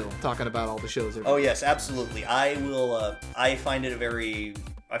Kitsu still, talking about all the shows. Oh yes, absolutely. I will. I find it very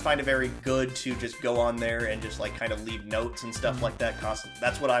good to just go on there and just like kind of leave notes and stuff like that constantly.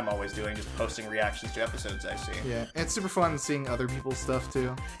 That's what I'm always doing, just posting reactions to episodes I see. Yeah, and it's super fun seeing other people's stuff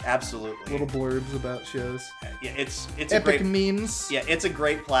too. Absolutely. Little blurbs about shows. Yeah, it's epic a great memes. Yeah, it's a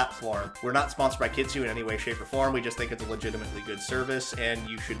great platform. We're not sponsored by Kitsu in any way, shape, or form. We just think it's a legitimately good service, and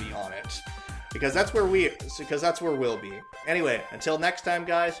you should be on it. Because that's where we'll be. Anyway, until next time,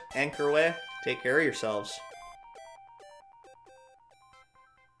 guys, Anchor away. Take care of yourselves.